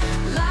light,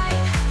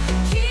 light.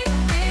 Keep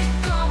it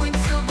going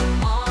till the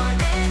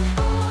morning.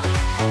 Ooh,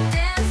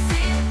 dance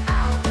it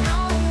out, no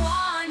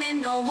warning,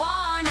 no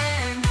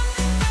warning.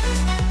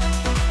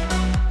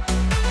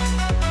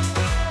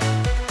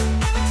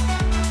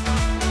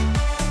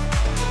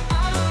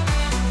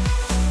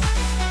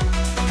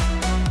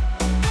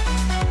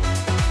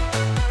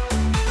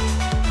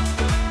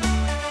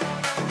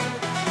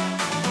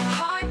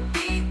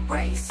 Heartbeat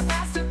race,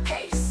 faster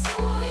pace.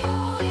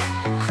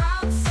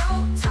 Crowd so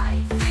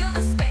tight, feel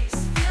the space,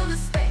 feel the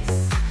space.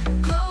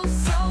 Glow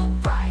so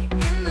bright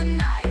in the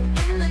night,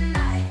 in the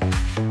night.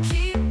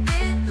 Keep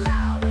it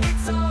loud,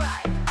 it's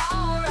alright,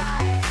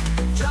 alright.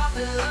 Drop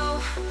it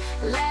low,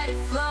 let it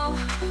flow,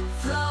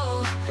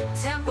 flow.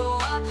 Tempo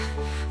up,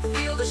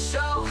 feel the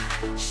show,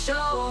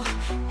 show.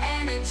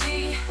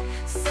 Energy,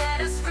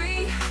 set us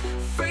free,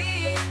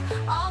 free.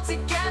 All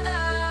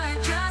together,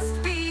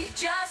 just be,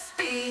 just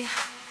be.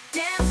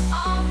 Dance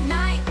all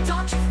night,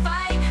 don't you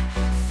fight,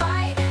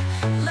 fight.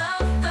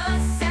 Love the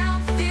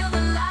sound, feel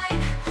the light,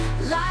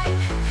 light.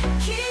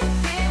 Keep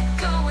it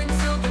going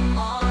till the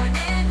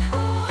morning.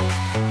 Ooh,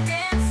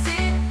 dance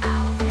it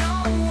out, no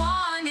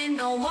warning,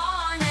 no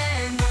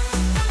warning.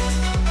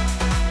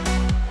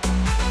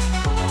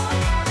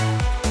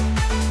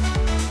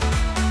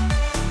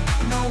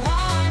 No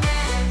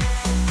warning,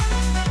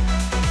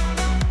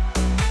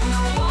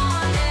 no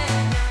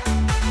warning,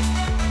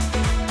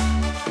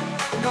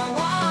 no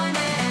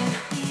warning.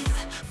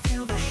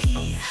 Feel the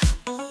heat,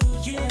 oh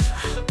yeah.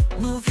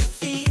 Move your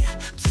feet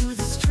to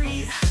the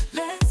street,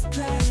 let's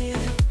play.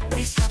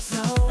 Bass drops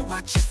low,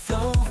 watch it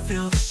flow.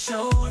 Feel the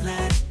show,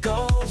 let it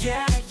go,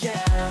 yeah,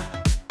 yeah.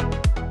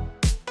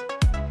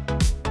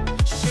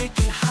 Shake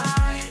it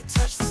high,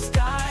 touch the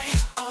sky,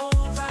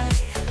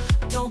 alright.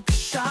 Don't be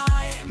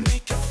shy,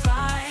 make it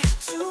fly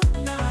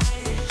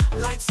tonight.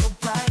 Lights so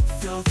bright,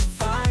 feel the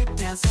vibe.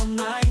 Dance all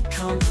night,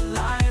 come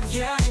alive,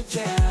 yeah,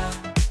 yeah.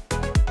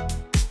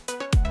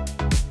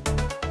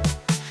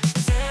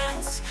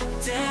 Dance,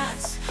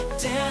 dance,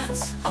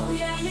 dance, oh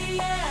yeah, yeah,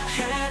 yeah.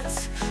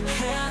 Hands,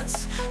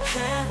 hands,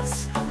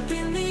 hands up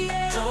in the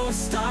air. Don't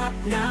stop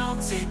now,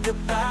 take a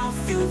bow.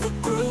 Feel the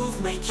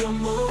groove, make your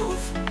move,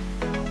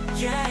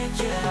 yeah,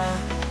 yeah.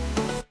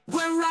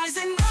 We're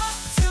rising up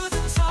to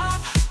the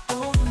top,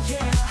 oh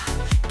yeah.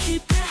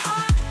 Keep it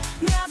hot,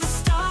 never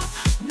stop,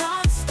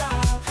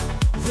 non-stop.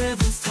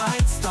 Rhythms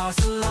tight, stars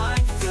align.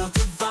 Feel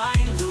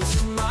divine, lose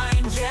your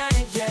mind, yeah,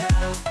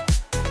 yeah.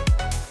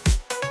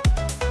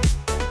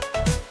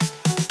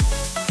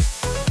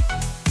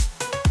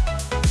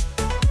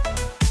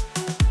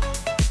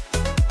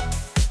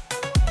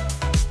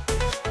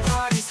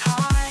 Party's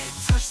high,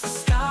 touch the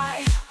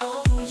sky,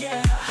 oh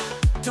yeah.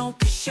 Don't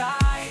be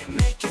shy,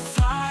 make it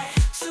fly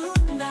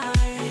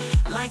tonight.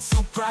 Lights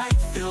so bright,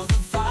 feel the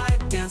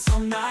vibe. Dance all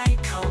night,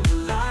 come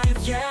alive,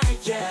 yeah,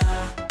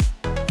 yeah.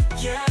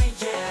 Yeah,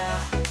 yeah.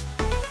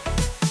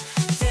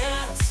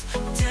 Dance,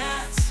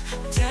 dance,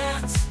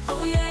 dance,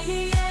 oh yeah,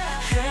 yeah, yeah.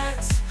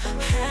 Hands,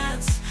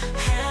 hands,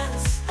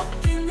 hands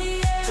up in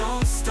the air.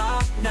 Don't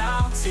stop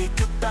now, take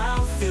a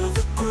bow. Feel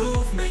the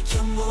groove, make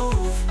your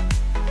move,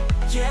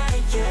 yeah,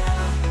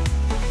 yeah.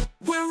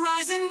 We're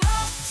rising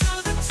up to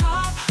the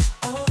top,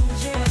 oh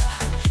yeah.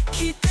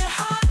 Keep it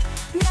hot,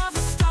 never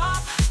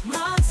stop,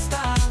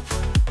 non-stop.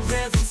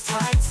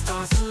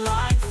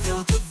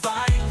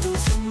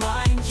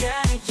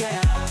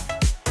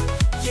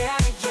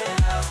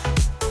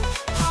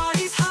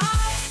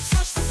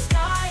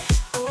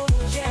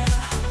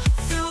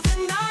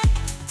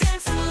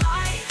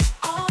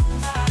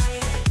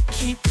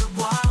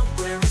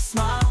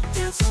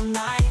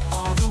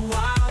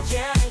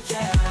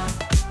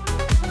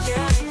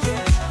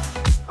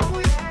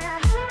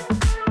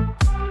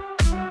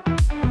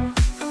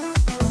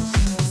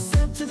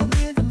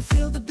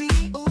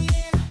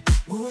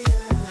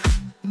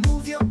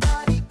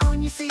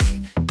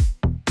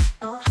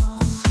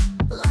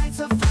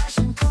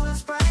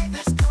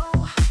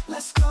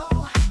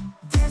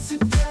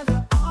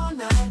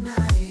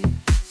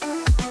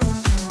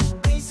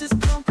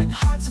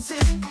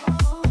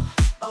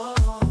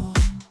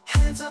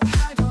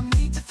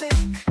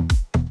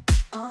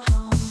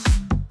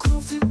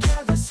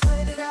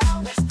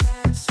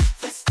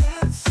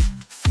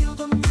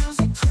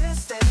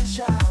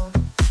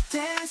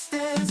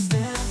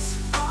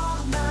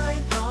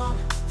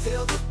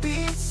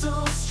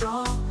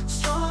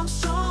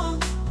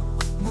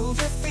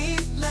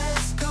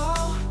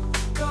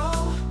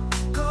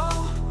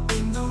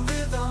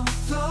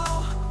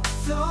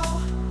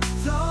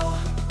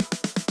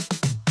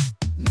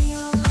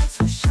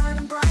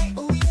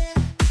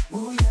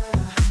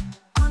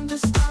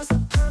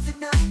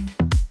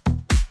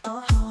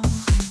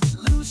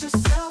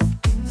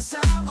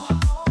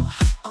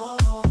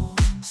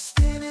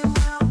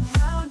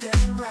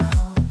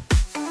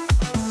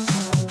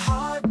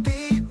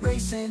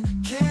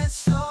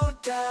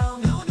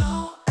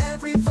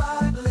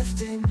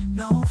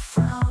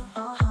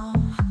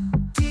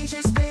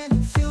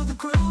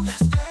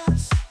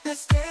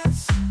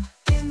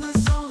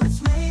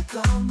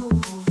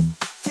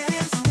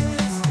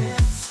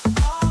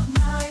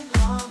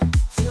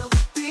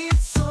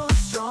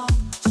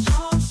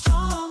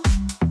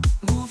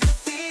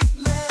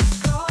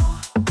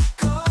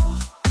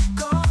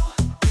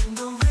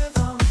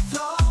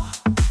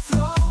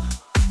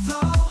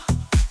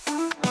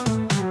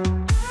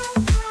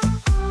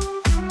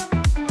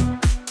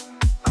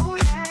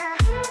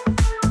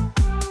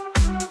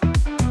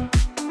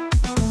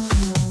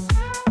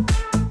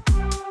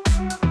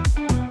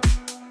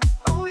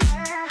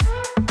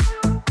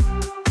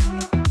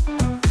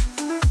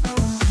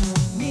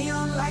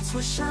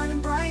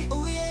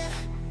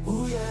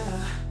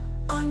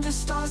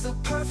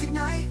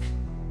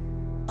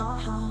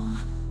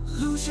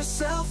 Lose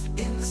yourself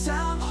in the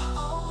sound.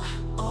 Oh,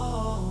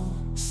 oh.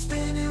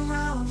 Spinning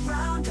round,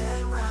 round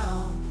and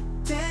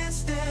round.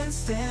 Dance,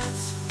 dance,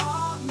 dance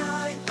all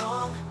night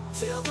long.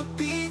 Feel the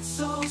beat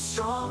so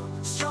strong,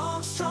 strong.